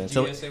going on, man.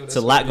 So GSA with it's that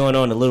a lot Scorpio. going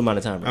on in a little amount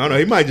of time. Bro. I don't know.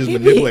 He might just He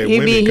manipulate be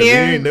women because he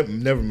here. ain't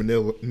never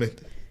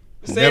manipulate.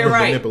 Say Never it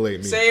right.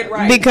 manipulate me. Say it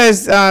right.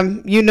 Because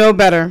you know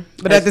better,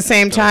 but at the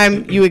same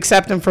time, you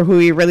accept him for who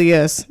he really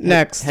is.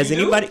 Next. Has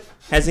anybody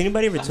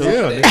ever told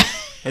Yeah, you?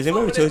 nigga. Has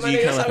anybody ever told you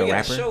you kind of like a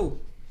rapper? Show.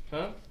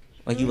 Huh?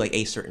 Like you like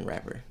a certain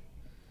rapper,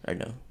 or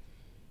no?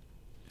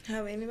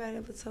 have anybody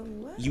ever told me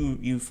what?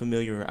 You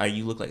familiar? Or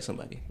you look like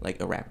somebody, like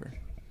a rapper.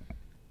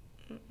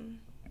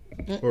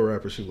 What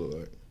rapper she look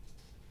like?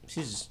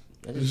 She's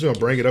You're just gonna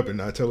bring it up and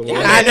not tell her.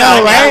 Yeah, I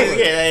know,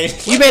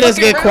 right? You made us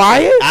get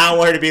quiet. I don't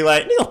want her to be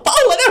like, nigga,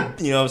 follow them.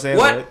 You know what I'm saying?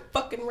 What like,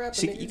 fucking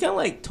rapper? You kind of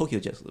like Tokyo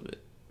Jets a little bit.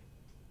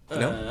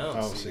 No, I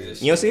don't see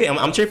this. You don't see it?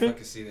 I'm tripping. I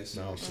can see this.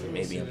 No,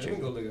 maybe I'm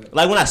tripping.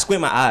 Like when I squint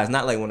my eyes,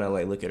 not like when I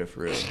like look at her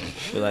for real.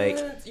 But like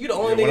you the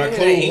only when I nigga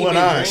close one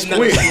eye,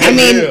 squint. I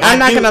mean, I'm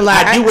not gonna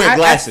lie. I do wear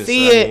glasses. I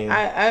see it.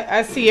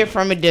 I see it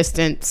from a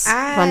distance.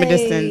 From a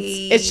distance.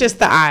 It's just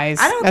the eyes.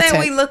 I don't think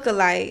we look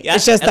alike.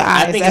 It's just the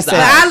eyes. That's it.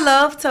 I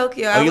love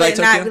Tokyo. I you would like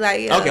not Tokyo? be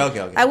like, yeah.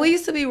 Okay. Like, we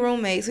used to be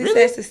roommates. We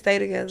used to stay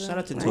together. Shout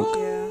out to Tokyo.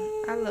 Yeah.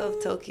 I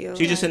love Tokyo.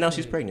 She just said now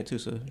she's pregnant too,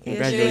 so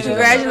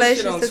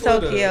Congratulations to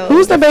Tokyo. Tokyo.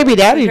 Who's the baby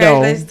daddy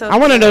though? I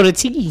want to know the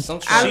tea.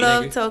 I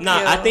love Tokyo.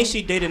 Nah, I think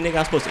she dated a nigga I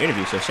was supposed to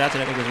interview, so shout out to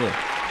that nigga as well.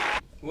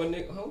 What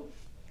nigga? Who?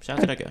 Shout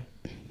out to that guy.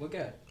 What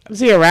guy? Is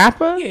he a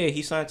rapper? Yeah,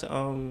 he signed to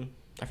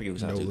I forget who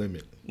signed to. No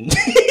Limit.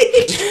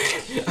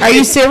 Are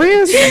you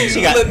serious?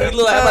 She got. I'm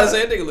about to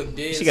say that nigga look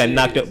dead. She got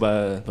knocked up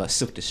by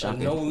Silk the Shocker.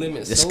 No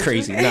Limit. That's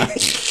crazy. Nah.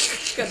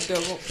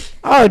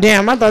 Oh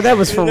damn! I thought that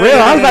was for real.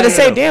 I was about to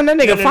say, damn, that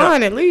nigga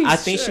fine at least. I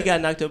think she got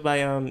knocked up by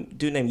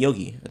dude named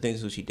Yogi. I think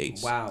that's who she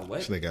dates. Wow,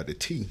 what? They got the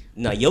T.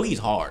 Nah, Yogi's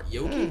hard.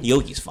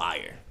 Yogi's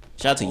fire.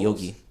 Shout out to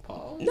Yogi.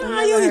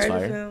 Nah, Yogi's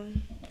fire.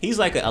 He's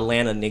like an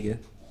Atlanta nigga.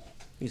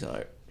 He's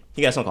hard.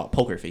 He got something called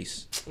Poker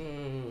Face.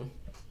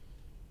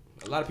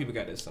 A lot of people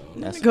got that song.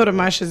 Let me go to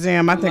my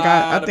Shazam. I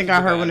think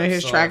I heard one of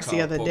his tracks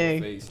the other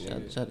day.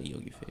 Shout out to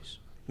Yogi Face.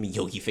 I mean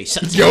Yogi Face.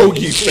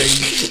 Yogi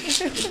Face.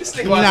 This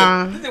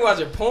nigga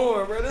watching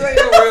porn, bro. This ain't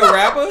no real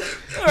rapper.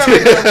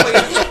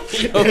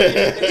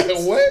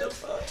 What?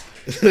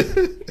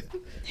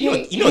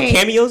 You know what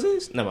cameos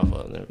is? Not my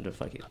fault. No,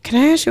 fuck it.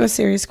 Can I ask you a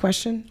serious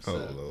question?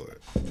 Oh Lord.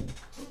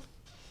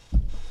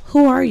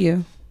 Who are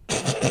you?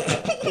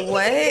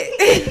 What?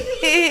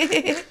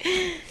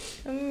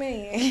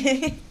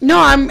 Man. No,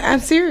 I'm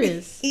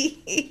serious.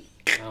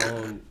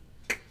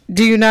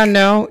 Do you not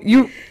know?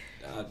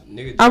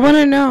 I want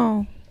to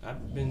know.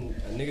 I've been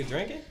a nigga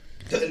drinking.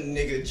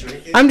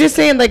 I'm just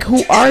saying, like,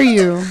 who are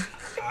you?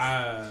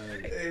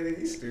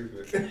 He's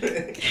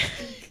stupid.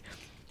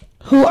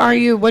 Who are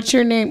you? What's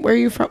your name? Where are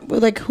you from?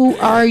 Like, who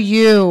are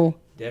you?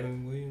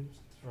 Devin Williams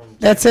from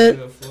That's it.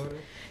 Florida.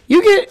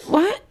 You get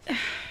what?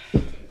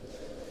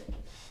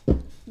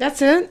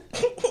 That's it.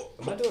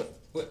 Am I doing?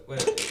 What?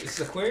 It's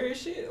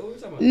Aquarius shit. What are we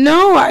talking about?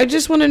 No, I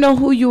just want to know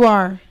who you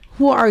are.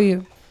 Who are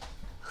you?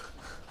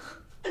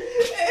 Hey,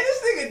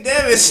 this nigga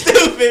Devin's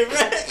stupid,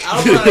 man.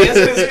 I don't know how to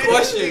answer this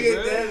question,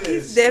 bro.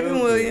 He's Devin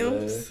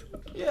Williams.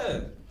 Yeah.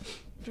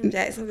 From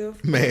Jacksonville.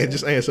 Man,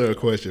 just answer her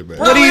question, man.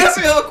 Bro,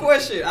 answer her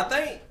question. I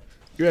think.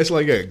 You act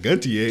like a gun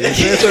to you. Just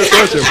answer her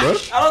question, bro.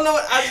 I don't know.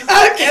 I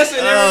just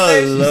answered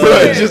everything.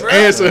 Bro, just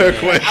answer her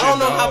question. I don't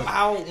know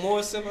how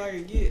more simple I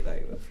can get.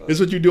 Like, this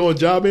what you do on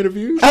job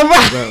interviews? All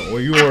right. No,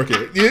 when you work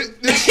it.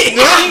 She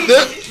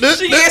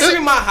asked me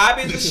my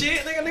hobbies and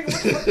shit. Nigga,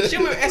 what the fuck? She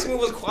even asked me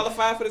was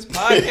qualified for this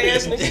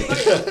podcast.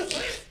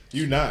 Nigga.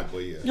 You not, but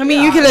yeah. I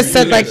mean, you could have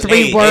said like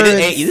 3 words.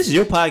 Hey, this is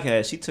your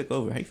podcast. She took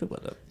over. How you feel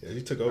about that? Yeah,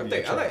 you took over.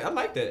 I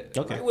like that.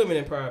 Okay. I like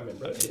women empowerment,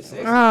 bro. Shit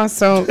sexy. Oh,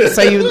 so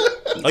you?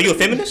 Are you a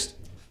feminist?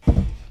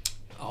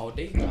 All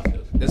day.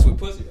 That's with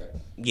pussy, right?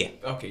 Yeah.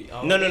 Okay.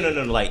 No.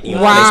 Like you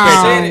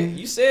Wow.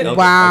 You said it.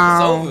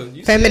 Wow. It's over.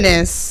 You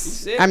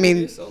Feminist. said it. I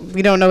mean,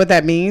 we don't know what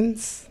that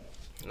means.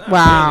 Nah,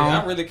 Wow. Really,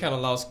 I really kind of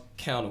lost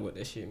count of what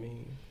that shit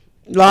means.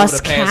 Lost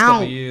Over the past count.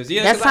 couple years.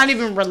 Yeah, That's not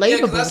even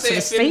relatable I to said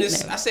the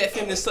statement. I said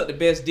feminists suck the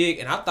best dick,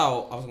 and I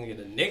thought I was gonna get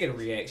a negative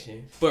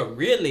reaction, but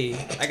really,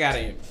 I got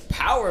an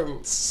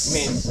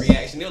empowerment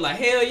reaction. They were like,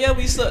 "Hell yeah,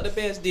 we suck the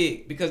best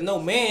dick," because no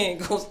man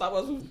gonna stop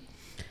us from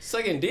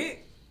sucking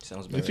dick.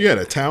 Sounds bad. If you had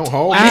a town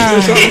hall meeting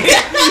or something,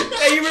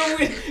 Hey, you remember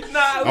we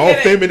all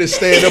feminists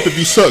stand up if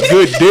you suck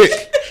good dick.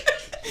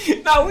 we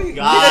did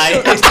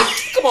that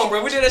shit. Come on,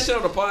 bro. We did that shit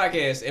on the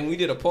podcast, and we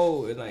did a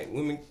poll, and like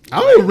women. I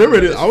don't remember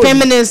this.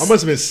 Feminists. I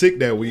must have been sick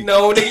that week.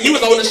 No, nigga, you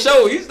was on the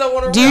show. You just don't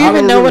want to. Do you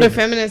even know what a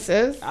feminist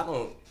is? I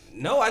don't.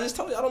 No, I just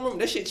told you. I don't remember.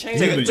 That shit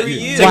changed in 3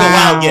 years. Take a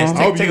wild guess.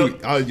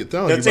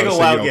 Take a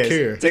wild guess.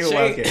 Care. Take a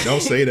wild guess.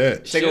 Don't say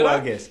that. Take a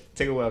wild guess.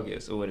 Take a wild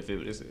guess. What a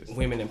feminist is?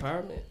 Women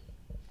empowerment.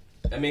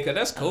 I mean, cause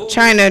that's cool.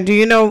 China, do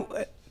you know?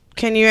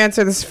 Can you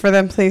answer this for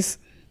them, please?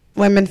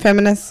 Women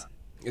feminists.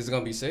 Is it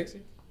gonna be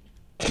sexy?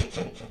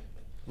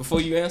 Before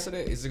you answer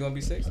that, is it gonna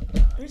be sexy?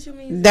 What you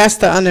mean? That's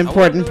the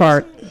unimportant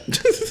part.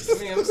 I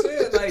mean, I'm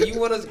saying like you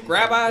want to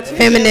grab our attention.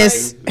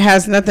 Feminist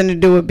has nothing to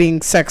do with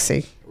being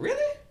sexy.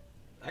 Really?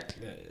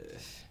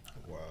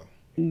 Wow.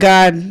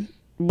 God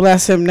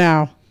bless him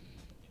now.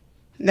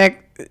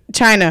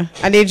 China,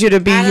 I need you to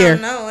be here. I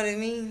don't know what it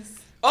means.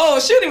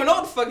 Oh, she don't even know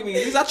what the fuck it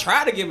means. I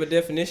tried to give a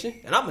definition,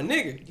 and I'm a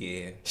nigga.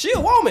 Yeah. She a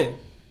woman.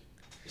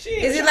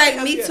 Is it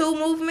like Me Too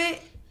movement?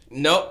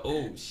 No.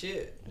 Oh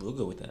shit. We'll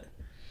go with that.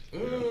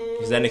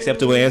 Is that an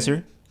acceptable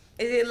answer?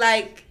 Is it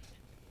like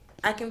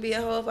I can be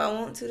a hoe if I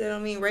want to. That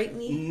don't mean rape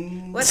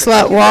me. What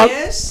Slut walk.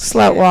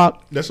 Slut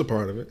walk. That's a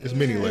part of it. It's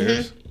many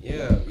layers.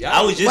 Yeah.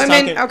 I was just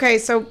women. talking. Okay,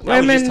 so I was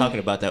women. just talking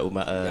about that with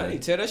my. I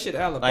need to tell that shit to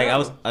Alabama.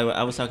 Like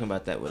I was talking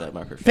about that with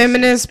my professor.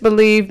 Feminists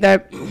believe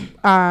that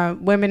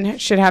women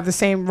should have the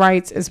same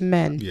rights as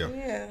men.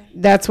 Yeah.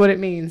 That's what it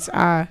means.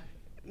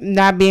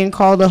 Not being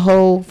called a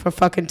hoe for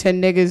fucking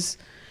 10 niggas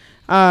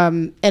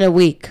in a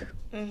week.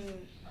 Mm-hmm.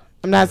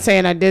 I'm not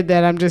saying I did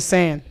that. I'm just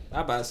saying.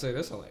 I about to say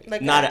that's like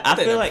I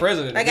feel like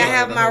president. Like I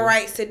have my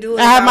rights to do it.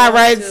 I have my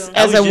rights to.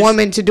 as a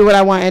woman to do what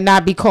I want and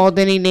not be called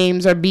any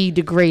names or be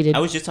degraded. I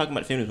was just talking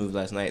about the feminist movie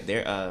last night.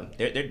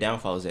 Their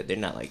downfall is that they're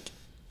not like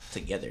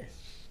together.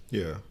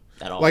 Yeah.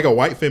 At all. Like a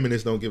white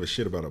feminist don't give a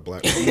shit about a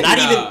black woman. Not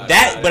even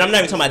that, but I'm not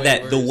even talking about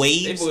that. worse. The They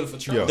waves, voted for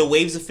Trump. the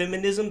waves of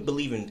feminism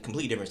believe in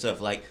completely different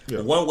stuff. Like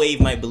one wave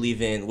might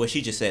believe in what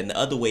she just said, and the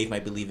other wave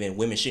might believe in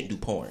women shouldn't do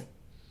porn.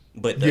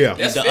 But the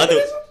That's other,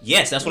 feminism?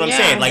 yes, that's what I'm Yeah,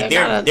 saying. Like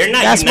they're not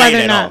that's why united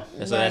they're at not. all.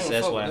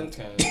 That's why. And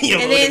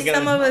then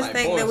some of us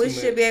think that we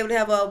should be able to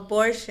have an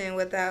abortion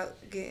without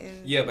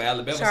getting Yeah, but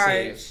Alabama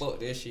charged. said, fuck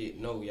that shit.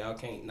 No, y'all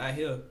can't. Not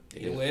here.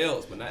 Anywhere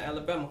else, but not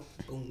Alabama.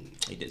 Boom.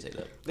 He did say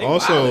that. They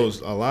Also,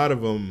 violent. a lot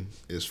of them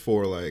is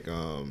for like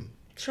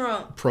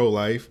Trump.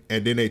 pro-life,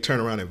 and then they turn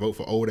around and vote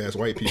for old ass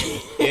white people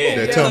Yeah.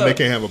 that tell them they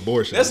can't have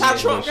abortion. That's how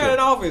Trump got in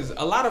office.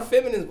 A lot of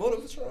feminists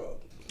voted for Trump.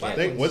 I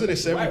think wasn't it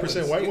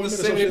 70% white It women? was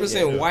or some shit?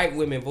 70% white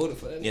women voted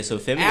for that. Yeah, so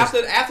feminists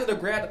After the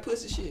grab the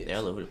pussy shit. they're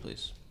all over the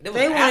place. They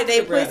wanted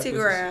their pussy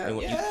grab.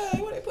 Yeah,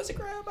 they wanted their pussy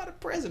grab by the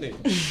president.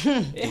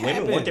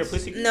 Women want their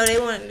pussy. No, they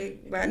wanted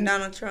it by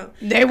Donald Trump.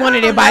 They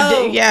wanted it by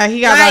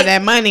he got all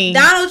that money.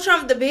 Donald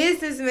Trump, the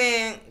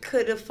businessman,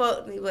 could have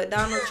fucked me, but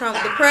Donald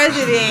Trump, the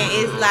president,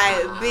 is like,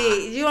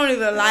 bitch, you don't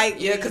even like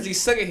Yeah, me. because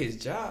he's suck at his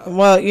job.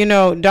 Well, you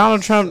know,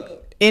 Donald Trump,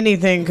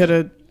 anything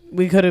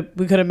we could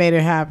have made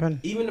it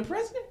happen. Even the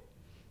president?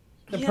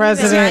 The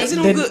president,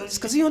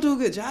 Because he don't do a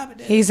good job at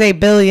that. he's a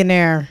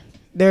billionaire.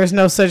 There's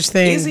no such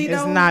thing Is he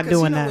as though? not 'Cause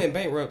doing he that. went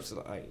bankrupt. So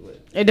like, what?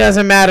 It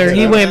doesn't matter.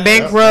 He went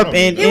bankrupt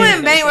and He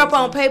went bankrupt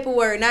on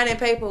paperwork, not in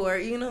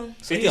paperwork, you know?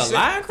 So he a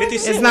lion cracker?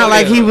 it's not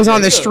like he was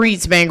on the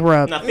streets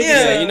bankrupt. Nah, 50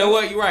 Yeah, Cent. you know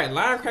what? You're right.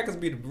 Lion crackers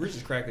be the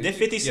richest crackers. Did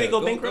 50 Cent go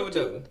bankrupt with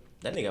too?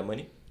 That nigga got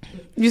money.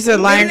 You said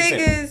Them lion.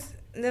 niggas.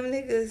 No,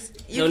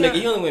 nigga,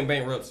 he only went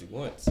bankrupt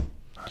once.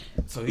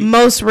 So he,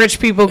 Most rich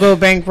people go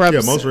bankrupt.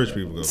 Yeah, most rich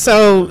people go.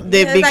 So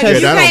they, It's like, because if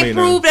you that don't can't mean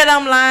prove that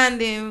I'm lying,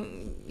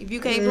 then if you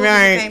can't prove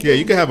Right. it, you can't Yeah, prove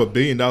you can have $1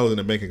 billion in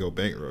the bank and go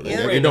bankrupt.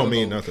 Yeah. It don't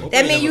mean nothing.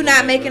 That means you're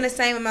not making the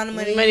same amount of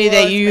money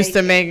that you used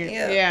to making. make.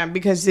 Yeah,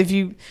 because if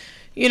you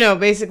know,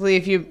 basically,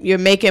 if you're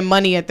making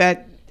money at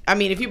that, I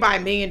mean, if you buy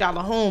 $1 million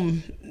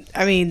home,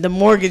 I mean, the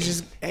mortgage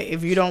is,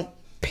 if you don't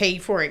pay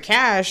for it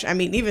cash, I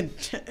mean, even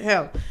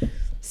hell,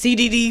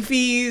 CDD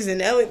fees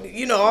and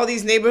you know, all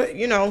these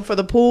for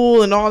the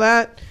pool and all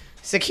that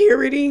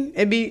security,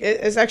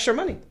 it's extra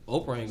money.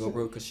 Oprah ain't go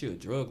broke because she a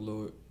drug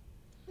lord.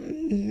 I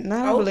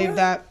don't believe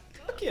that.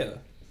 Fuck yeah.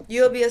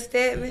 You'll be a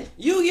Stedman.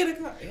 You get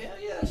a car. Hell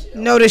yeah.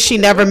 Notice she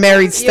never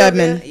married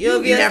Stedman.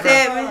 You'll be a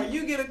Stedman.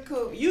 You get a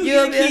car. You'll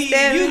You be get a a key.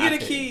 Stedman. You get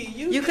a key.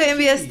 You couldn't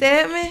be a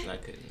Stedman. I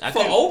couldn't.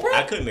 For Oprah?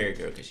 I couldn't marry a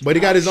girl because she. But he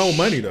got his own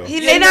money though.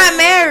 They not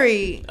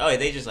married. Oh,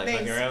 they just like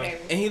fucking around.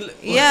 And he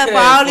Yeah, for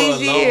all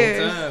these a long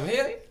years. time.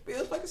 Hell, he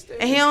feels like a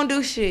Stedman. And he don't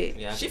do shit.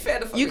 Yeah. She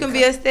fed the fucking You can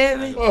be a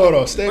Stedman. Oh, hold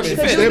on,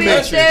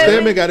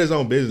 Stedman got his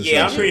own business.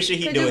 Yeah, I'm and pretty shit. sure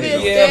he Could you doing be his a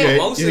own. Yeah, Stedman?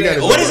 but most Yeah, of he got that.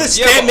 his What own- does a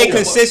Yeah, but Stedman Oprah-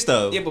 consist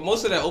of? Yeah, but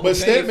most of that Oprah. But paid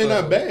Stedman for-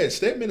 not bad.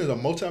 Stedman is a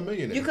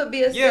multimillionaire. You could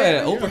be a Yeah,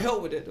 Stedman. Oprah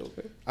helped with that though.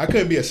 bro. I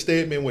couldn't be a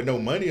Stedman with no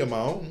money of my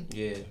own.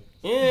 Yeah.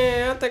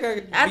 Yeah, I think I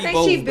could I be think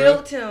both, she bro.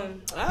 built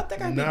him. I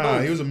think I could be Nah,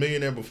 both. he was a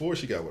millionaire before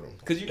she got with him.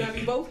 Cause you gotta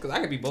be both. Cause I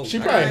could be both. She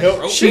I probably could be helped.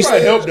 broke She Stedman,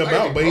 probably helped him I could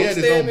out, be but he broke had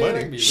his own Stedman, I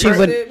money. could be She rich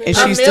would, Stedman. and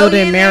A she still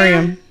didn't marry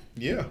millionaire? him.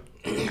 Yeah.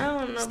 I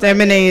don't know.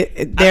 Stedman,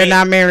 they're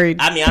not married.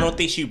 I mean, I don't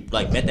think she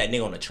like met that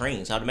nigga on a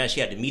train. So I'd imagine she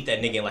had to meet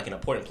that nigga in like an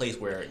important place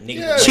where niggas.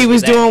 Yeah. She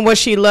was doing what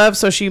she loved,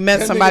 so she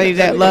met That somebody nigga-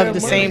 that that loved nigga the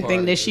got same money.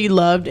 thing that she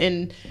loved.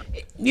 And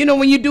you know,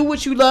 when you do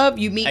what you love,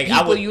 you meet Like,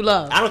 people you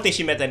love. I don't think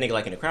she met that nigga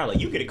like in the crowd. Like,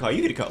 you get a car,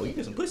 you get a car, you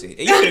get some pussy, you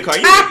get a car,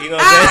 you know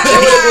what I'm It saying?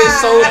 would have been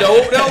so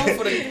dope though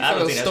for the, I don't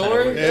for the think that's how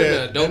story. that works. Yeah, That'd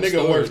been a that dope nigga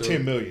story, worth though.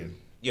 10 million.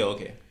 Yo,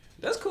 okay.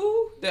 That's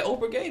cool. That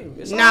Oprah gave him.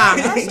 It's Nah, all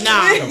right. I said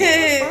nah.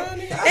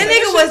 that. That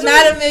nigga was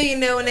not a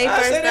millionaire when they I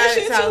first said that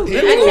started shit talking. too.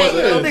 I That nigga can't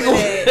was- go that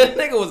for that.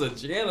 That nigga was a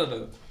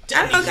janitor.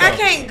 I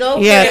can't go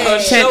for Yeah,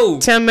 that. show.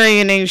 10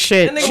 million ain't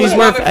shit. That nigga She's was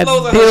worth having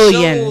flows $1 on her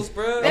billion. shows,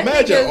 bro. That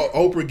Imagine nigga-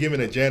 Oprah giving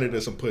a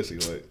janitor some pussy.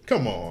 Like,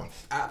 come on.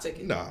 I'll take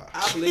it. Nah.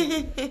 I believe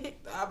it.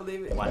 I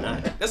believe it. Why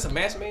not? That's a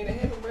match made in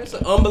heaven, bro. It's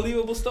an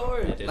unbelievable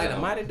story. That is Like the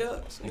all. Mighty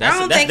Ducks. I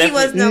don't think he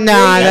was definitely- no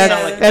Nah,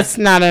 millionaire. that's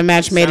not a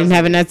match made in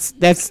heaven. That's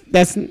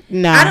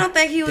nah. I don't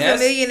think he was a That's-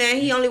 millionaire.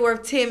 He only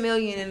worth 10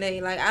 million a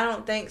day. Like I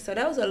don't think so.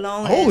 That was a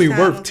long. Only ass time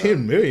worth ago.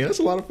 10 million. That's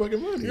a lot of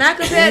fucking money. Not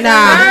compared Nah,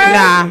 to her.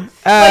 nah.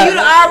 But you'd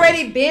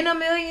already been a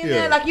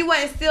millionaire. Yeah. Like you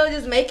wasn't still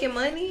just making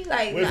money.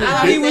 Like What if nah, his I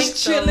don't He think was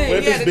so. chilling. What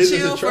if He his had to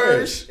business chill is trash?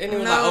 first. And then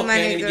was No, like, my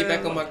okay, I need to nigga. get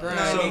back on my grind.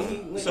 No. And he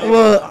went So, back.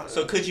 Well,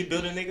 so could you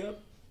build a nigga up?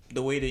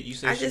 the way that you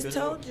said I she just could?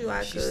 told you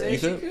I She could. said she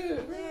could?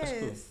 could. That's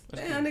cool. Yes.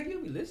 Damn, nigga, you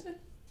be listening.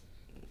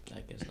 I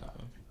guess not.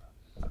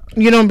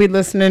 You don't be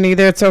listening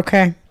either. It's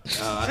okay.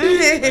 I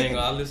ain't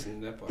gonna listen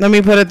to that part. Let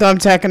me put a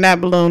thumbtack in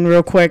that balloon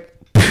real quick.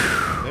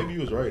 Maybe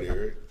you was right,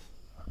 Eric.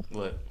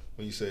 What?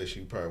 When you said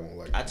she probably won't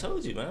like. I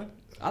told you, man.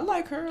 I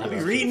like her. I be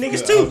reading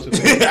niggas too.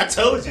 I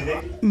told you,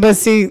 nigga. But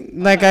see,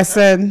 like I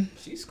said,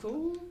 She's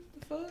cool.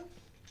 The fuck?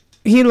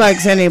 he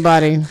likes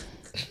anybody.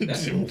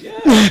 That's,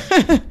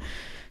 yeah.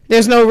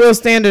 There's no real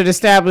standard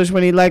established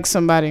when he likes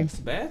somebody. It's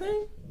a bad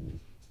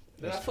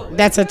thing?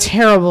 That's a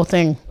terrible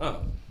thing.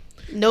 Oh.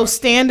 No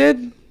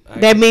standard.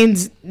 That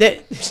means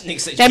that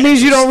that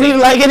means you don't really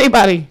like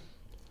anybody.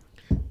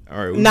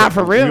 All right, Not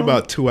for real. We're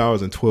about 2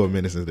 hours and 12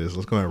 minutes into this.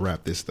 Let's go ahead and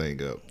wrap this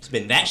thing up. It's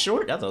been that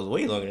short? I thought it was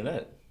way longer than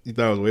that. You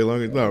thought it was way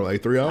longer? You thought it was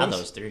like 3 hours? I thought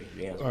it was 3.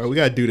 Yeah. All right, we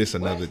gotta do this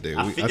another day.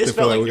 I I feel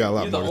feel like like we got a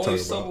lot you're more the to only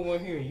talk sober about. one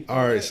here. You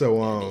All right, so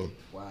wow.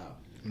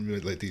 let me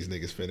let these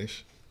niggas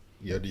finish.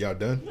 Y'all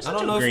done? I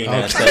don't know Green if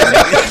ass.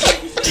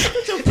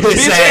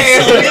 Bitch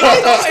ass.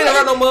 I ain't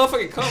around no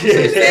motherfucking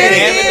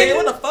conversation.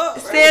 What the fuck?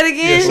 Say it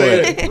again. Yeah, say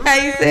it. How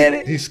you said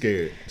it? He's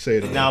scared. Say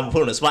it again. Now I'm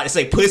put on the spot to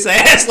say puss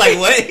ass. Like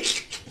what?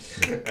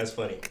 That's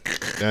funny.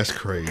 That's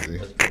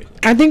crazy.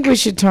 I think we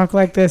should talk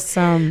like this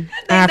after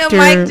the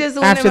mic just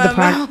went after in the my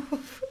pod.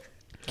 mouth.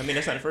 I mean,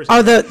 that's not the first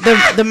Oh, time.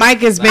 the mic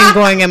has been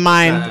going in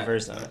Not the mine.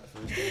 first time.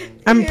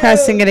 I'm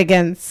pressing it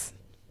against.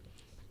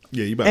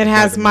 Yeah, you about It to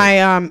has knock him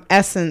out. my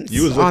essence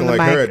You was on looking the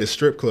like mic. her at the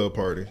strip club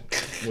party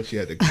when she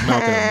had the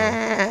mouth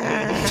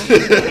in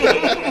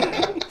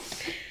her mouth.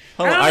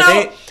 Hold on, I are don't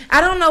know. they?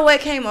 I don't know what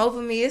came over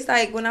me. It's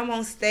like when I'm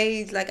on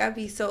stage, like I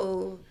be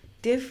so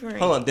different.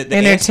 Hold on. The Like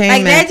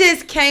Entertainment. that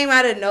just came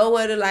out of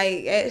nowhere to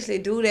like actually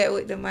do that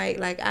with the mic.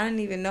 Like I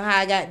didn't even know how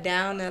I got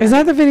down there. Is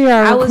like, that the video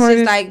I I was recorded?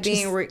 just like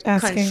being Just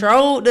asking.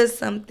 controlled or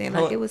something.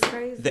 Hold Like on. it was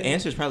crazy. The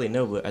answer is probably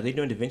no, but are they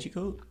doing Da Vinci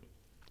Code?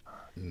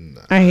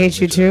 Nah, I hate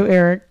you too,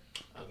 Eric.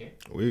 Okay.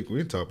 we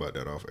can talk about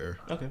that off air.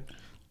 Okay.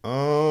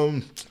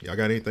 Y'all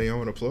got anything y'all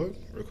want to plug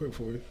real quick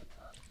for you?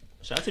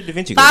 Shout out to Da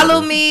Vinci Code.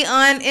 Follow me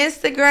on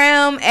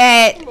Instagram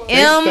at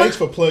Thanks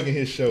for plugging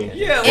his show.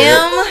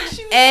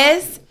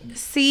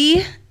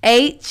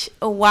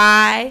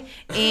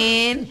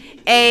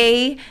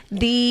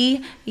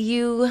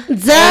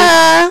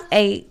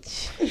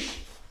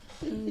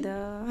 MSCHYNADUH.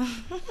 Duh.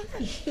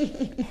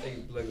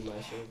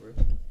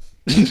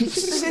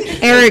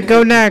 Eric,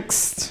 go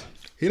next.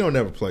 He don't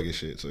never plug his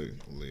shit, so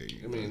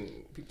I mean,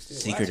 people still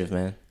Secretive,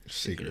 man.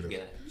 secretive. You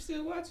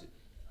still watch it.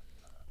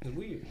 It's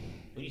weird.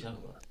 What are you talking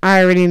about?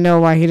 I already know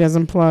why he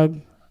doesn't plug.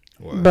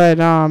 Why? But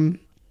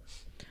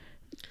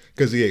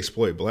Because he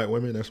exploit black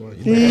women. That's why.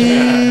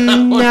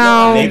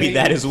 no. Maybe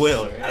that as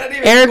well. Right?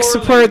 Eric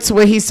supports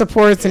what he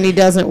supports and he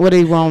doesn't what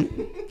he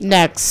won't.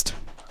 Next.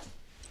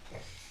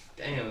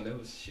 Damn, that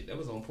was shit. That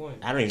was on point.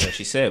 I don't even know what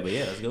she said, but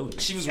yeah, let's go with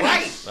it. She was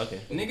right.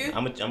 Okay. Nigga.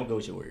 I'm gonna go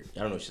with your word. I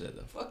don't know what she said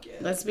though. Fuck yeah.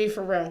 Let's be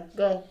for real.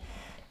 Go.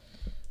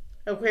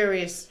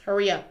 Aquarius,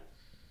 hurry up.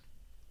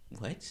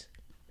 What?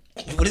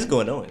 What is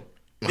going on?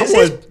 This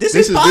This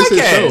is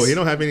podcast. show. He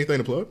don't have anything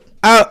to plug.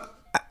 Oh,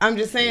 I'm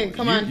just saying,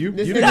 come on. You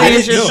This the is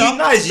guest. your No, show.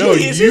 no, It's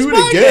his you the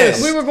podcast.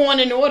 guest. We were going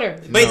in order.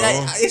 But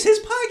No. it's his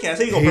podcast.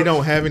 How you gonna He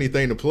don't have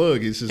anything to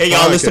plug. It's his Hey,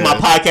 y'all listen to my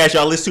podcast. podcast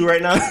y'all listen to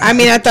right now? I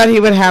mean, I thought he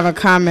would have a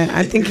comment.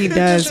 I think he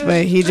does,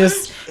 but he's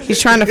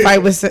trying to fight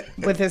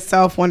with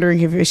himself, wondering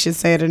if he should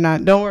say it or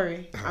not. Don't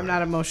worry, I'm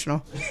not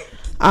emotional.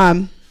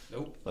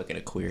 Fucking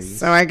Aquarius.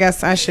 So I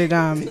guess I should.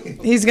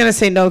 He's gonna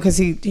say no because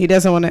he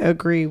doesn't want to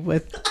agree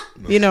with,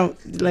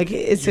 like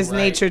it's his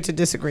nature to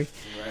disagree.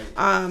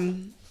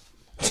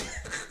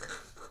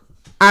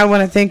 I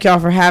want to thank y'all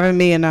for having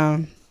me,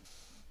 and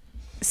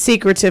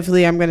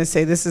secretively, I'm gonna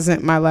say this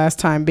isn't my last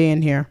time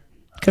being here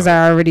because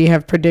I already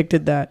have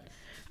predicted that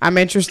I'm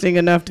interesting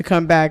enough to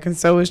come back, and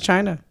so is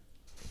China.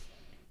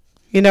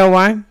 You know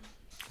why?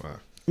 Why?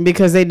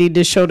 Because they need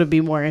this show to be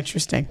more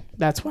interesting.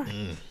 That's why.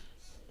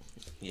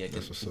 Yeah,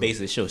 because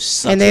basically the show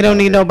sucks. And they don't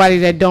need nobody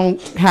that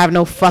don't have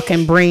no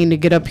fucking brain to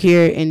get up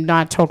here and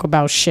not talk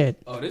about shit.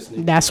 Oh, this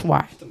nigga. That's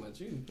why.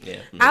 Yeah.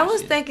 I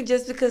was thinking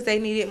just because they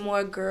needed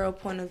more girl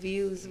point of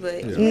views,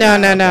 but No.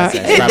 That's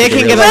They probably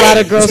can the get a real lot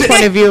of girls'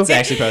 point of view. It's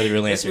actually probably the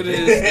real answer. What it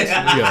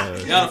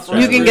is.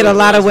 You can get a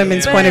lot of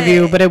women's point of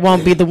view, but it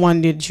won't be the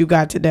one that you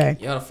got today.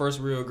 Y'all the first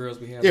real girls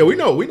we have. Yeah, we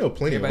know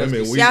plenty of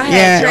Everybody's women. y'all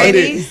Yeah. had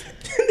tradies.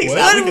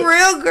 What? What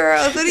real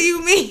girls? What do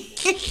you mean?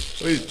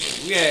 We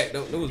had.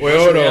 There was Wait,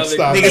 hold on,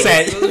 stop. Niggas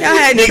had Y'all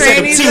had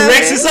trannies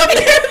T-Rexes up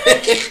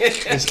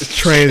there. It's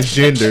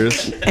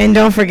transgenders. And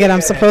don't forget, I'm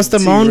supposed to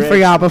moan for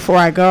y'all before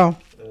I go.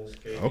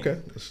 Okay,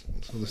 let's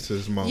listen to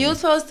this mom. You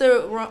supposed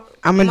to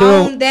I'm gonna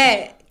moan do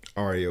that.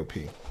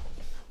 RAOP.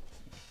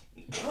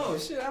 Oh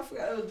shit! I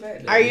forgot it was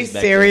back. Are you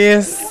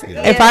serious?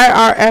 If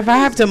I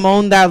have to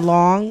moan that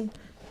long,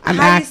 I'm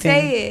How acting. you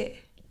say it?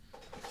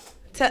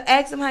 To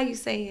ask them how you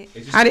say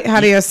it. How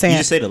do you say You it?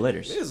 just say the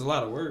letters. There's a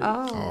lot of words.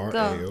 Oh,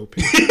 go. RAOP.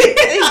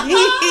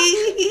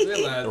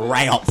 Realize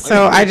Right off.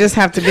 So I just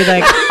have to be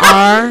like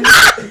R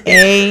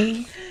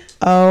A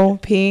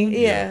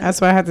M-O-P? Yeah.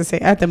 That's what I have to say.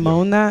 I have to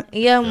moan that?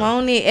 Yeah,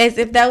 moan it as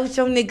if that was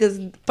your nigga's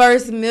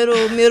first,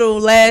 middle,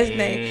 last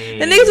name.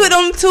 The niggas with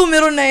them 2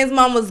 middle names,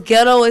 mama's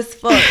ghetto as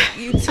fuck.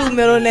 You 2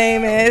 middle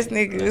name ass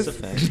niggas. That's a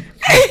fact.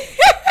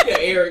 Yeah,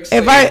 Eric.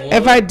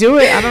 If I do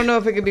it, I don't know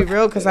if it could be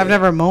real because I've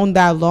never moaned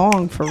that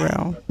long for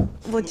real.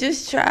 Well,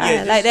 just try.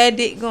 Yeah, like that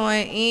dick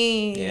going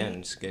in. Yeah,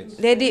 it's good.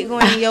 That dick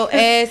going in your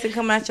ass and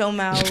coming out your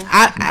mouth.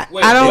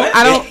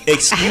 I don't.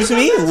 Excuse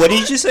me? What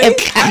did you say?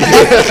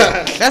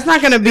 That's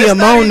not gonna be a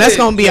moan. That's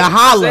gonna be a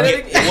holler.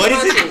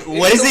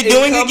 What is it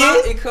doing again?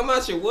 It come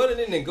out your water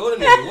and then go to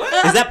the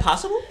what? Is that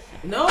possible?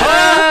 No.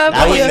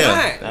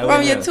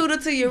 From your tutor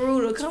to your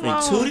rooter. Come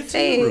on. Tutor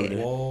say to it.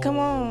 rooter. Come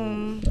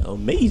on.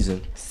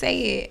 Amazing.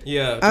 Say it.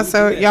 Yeah.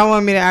 So y'all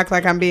want me to act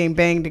like I'm being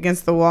banged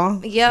against the wall?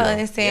 Yeah,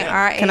 and saying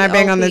R-A-O-P. Can I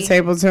bang on the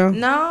table too?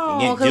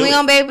 No, because we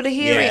gonna be able to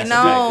hear it.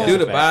 No. Do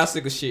the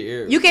bicycle shit,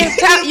 Eric. You can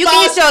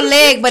hit your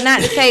leg, but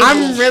not the table.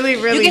 I'm really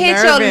You can hit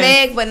nervous. your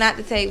leg, but not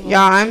the table.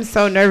 Y'all, I'm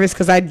so nervous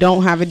because I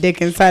don't have a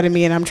dick inside of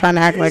me, and I'm trying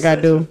to act like I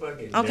do.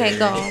 Okay,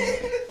 go.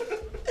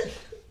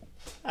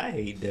 I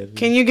hate that.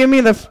 Can you give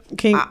me the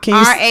can you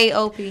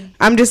R-A-O-P?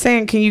 I'm just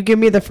saying, can you give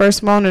me the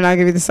first moan and I'll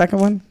give you the second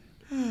one?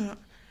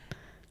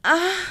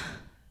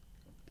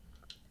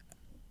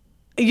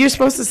 You're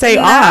supposed to say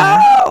R.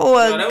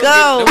 No,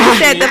 go. You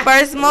said the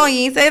first moan.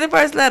 You ain't say the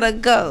first letter.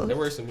 Go. That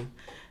works for me.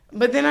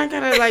 But then I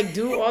gotta like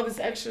do all this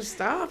extra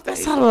stuff.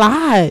 That's a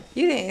lot.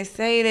 You didn't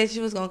say that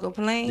you was gonna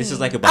complain. This is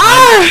like a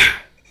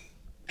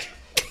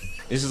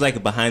This is like a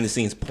behind the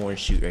scenes porn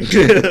shoot right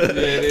here. Yeah,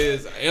 it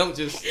is.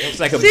 It's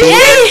like a blue.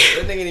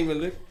 That nigga didn't even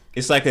look.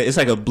 It's like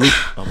a blue.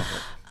 Oh my god.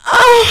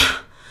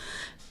 Oh,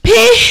 P.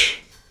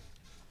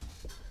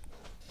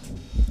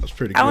 That's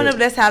pretty. I wonder if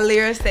that's how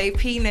Lyra say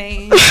P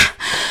name.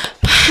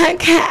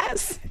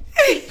 Podcast.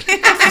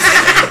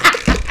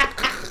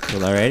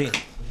 Well, alrighty.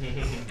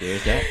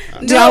 There's that.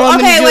 Do y'all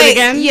want me to do it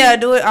again? Yeah,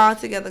 do it all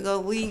together.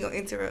 Go. We ain't gonna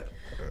interrupt.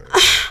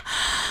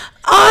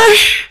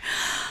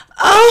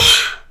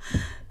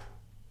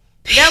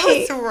 That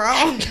was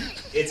wrong.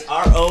 It's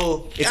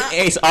R-O.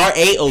 It's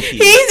R-A-O-P.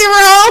 He's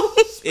wrong.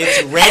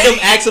 It's Random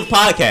Acts of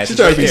Podcast.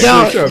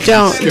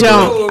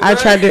 Don't. I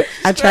tried to.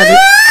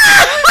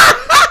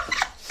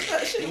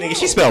 Nigga,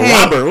 she spelled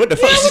Robert. What the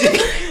fuck?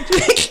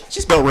 She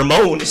spelled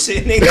Ramon and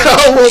shit, nigga.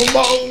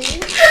 Ramon.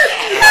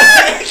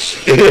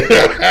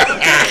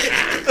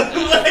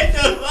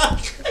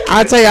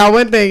 I'll tell y'all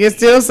one thing. It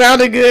still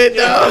sounded good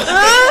though.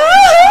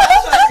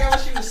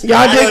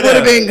 Y'all dick would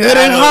have been good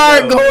and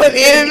hard going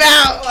in and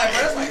out.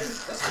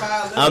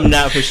 I'm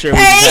not for sure what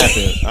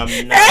just happened.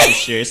 I'm not for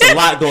sure. It's a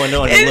lot going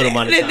on in a little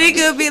amount of time. The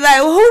nigga be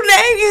like, well, who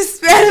name you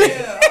spelling?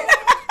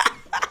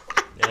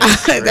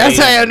 That's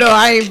how y'all know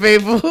I ain't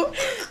faithful.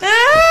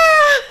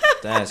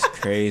 That's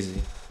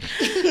crazy.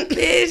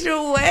 Bitch,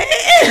 what?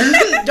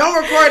 Don't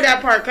record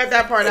that part. Cut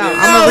that part out. No,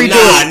 I'm gonna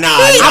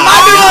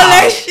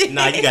redo it.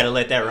 Nah, you gotta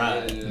let that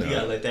ride. You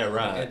gotta let that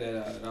ride.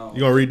 You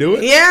gonna redo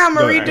it? Yeah, I'm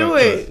gonna redo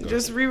it.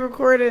 Just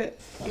re-record it.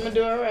 I'm gonna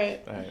do it right.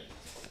 All right.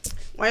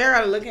 Why y'all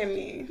gotta look at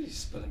me? He's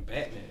spelling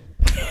Batman.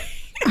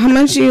 How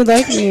much do you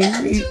like me?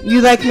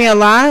 You like me a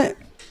lot?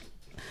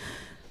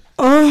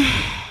 Oh.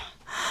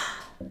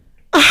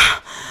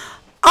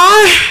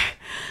 I'm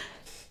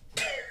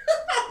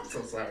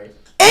so sorry.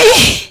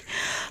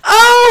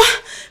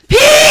 A-O-P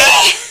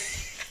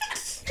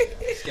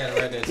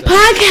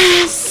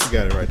Podcast. You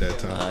got it right that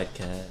time.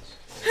 Podcast.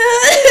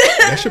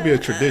 That should be a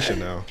tradition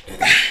now.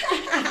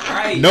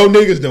 Right. No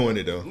niggas doing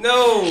it though.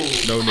 No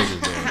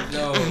niggas doing it.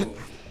 No.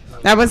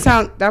 That would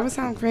sound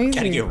crazy.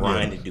 Gotta get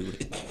Ryan to do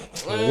it.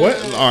 What?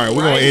 All right,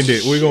 we're gonna end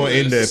it. We're gonna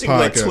end that podcast.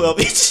 Like 12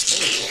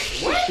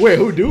 inches. Wait,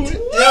 who do it?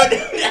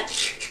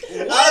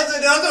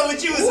 That's not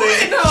what you were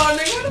saying. No,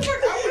 nigga, what the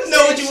fuck?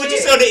 No, what you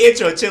said on the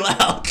intro. Chill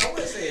out.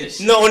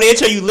 No, on the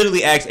intro, you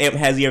literally asked Amp,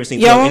 has he ever seen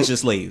 12 Inch a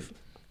Slave?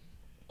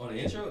 On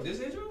the intro?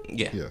 This intro?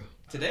 Yeah. Yeah.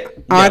 Today?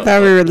 Oh, I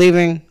thought we were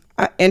leaving.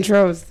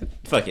 Intros.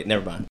 Fuck it,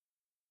 never mind.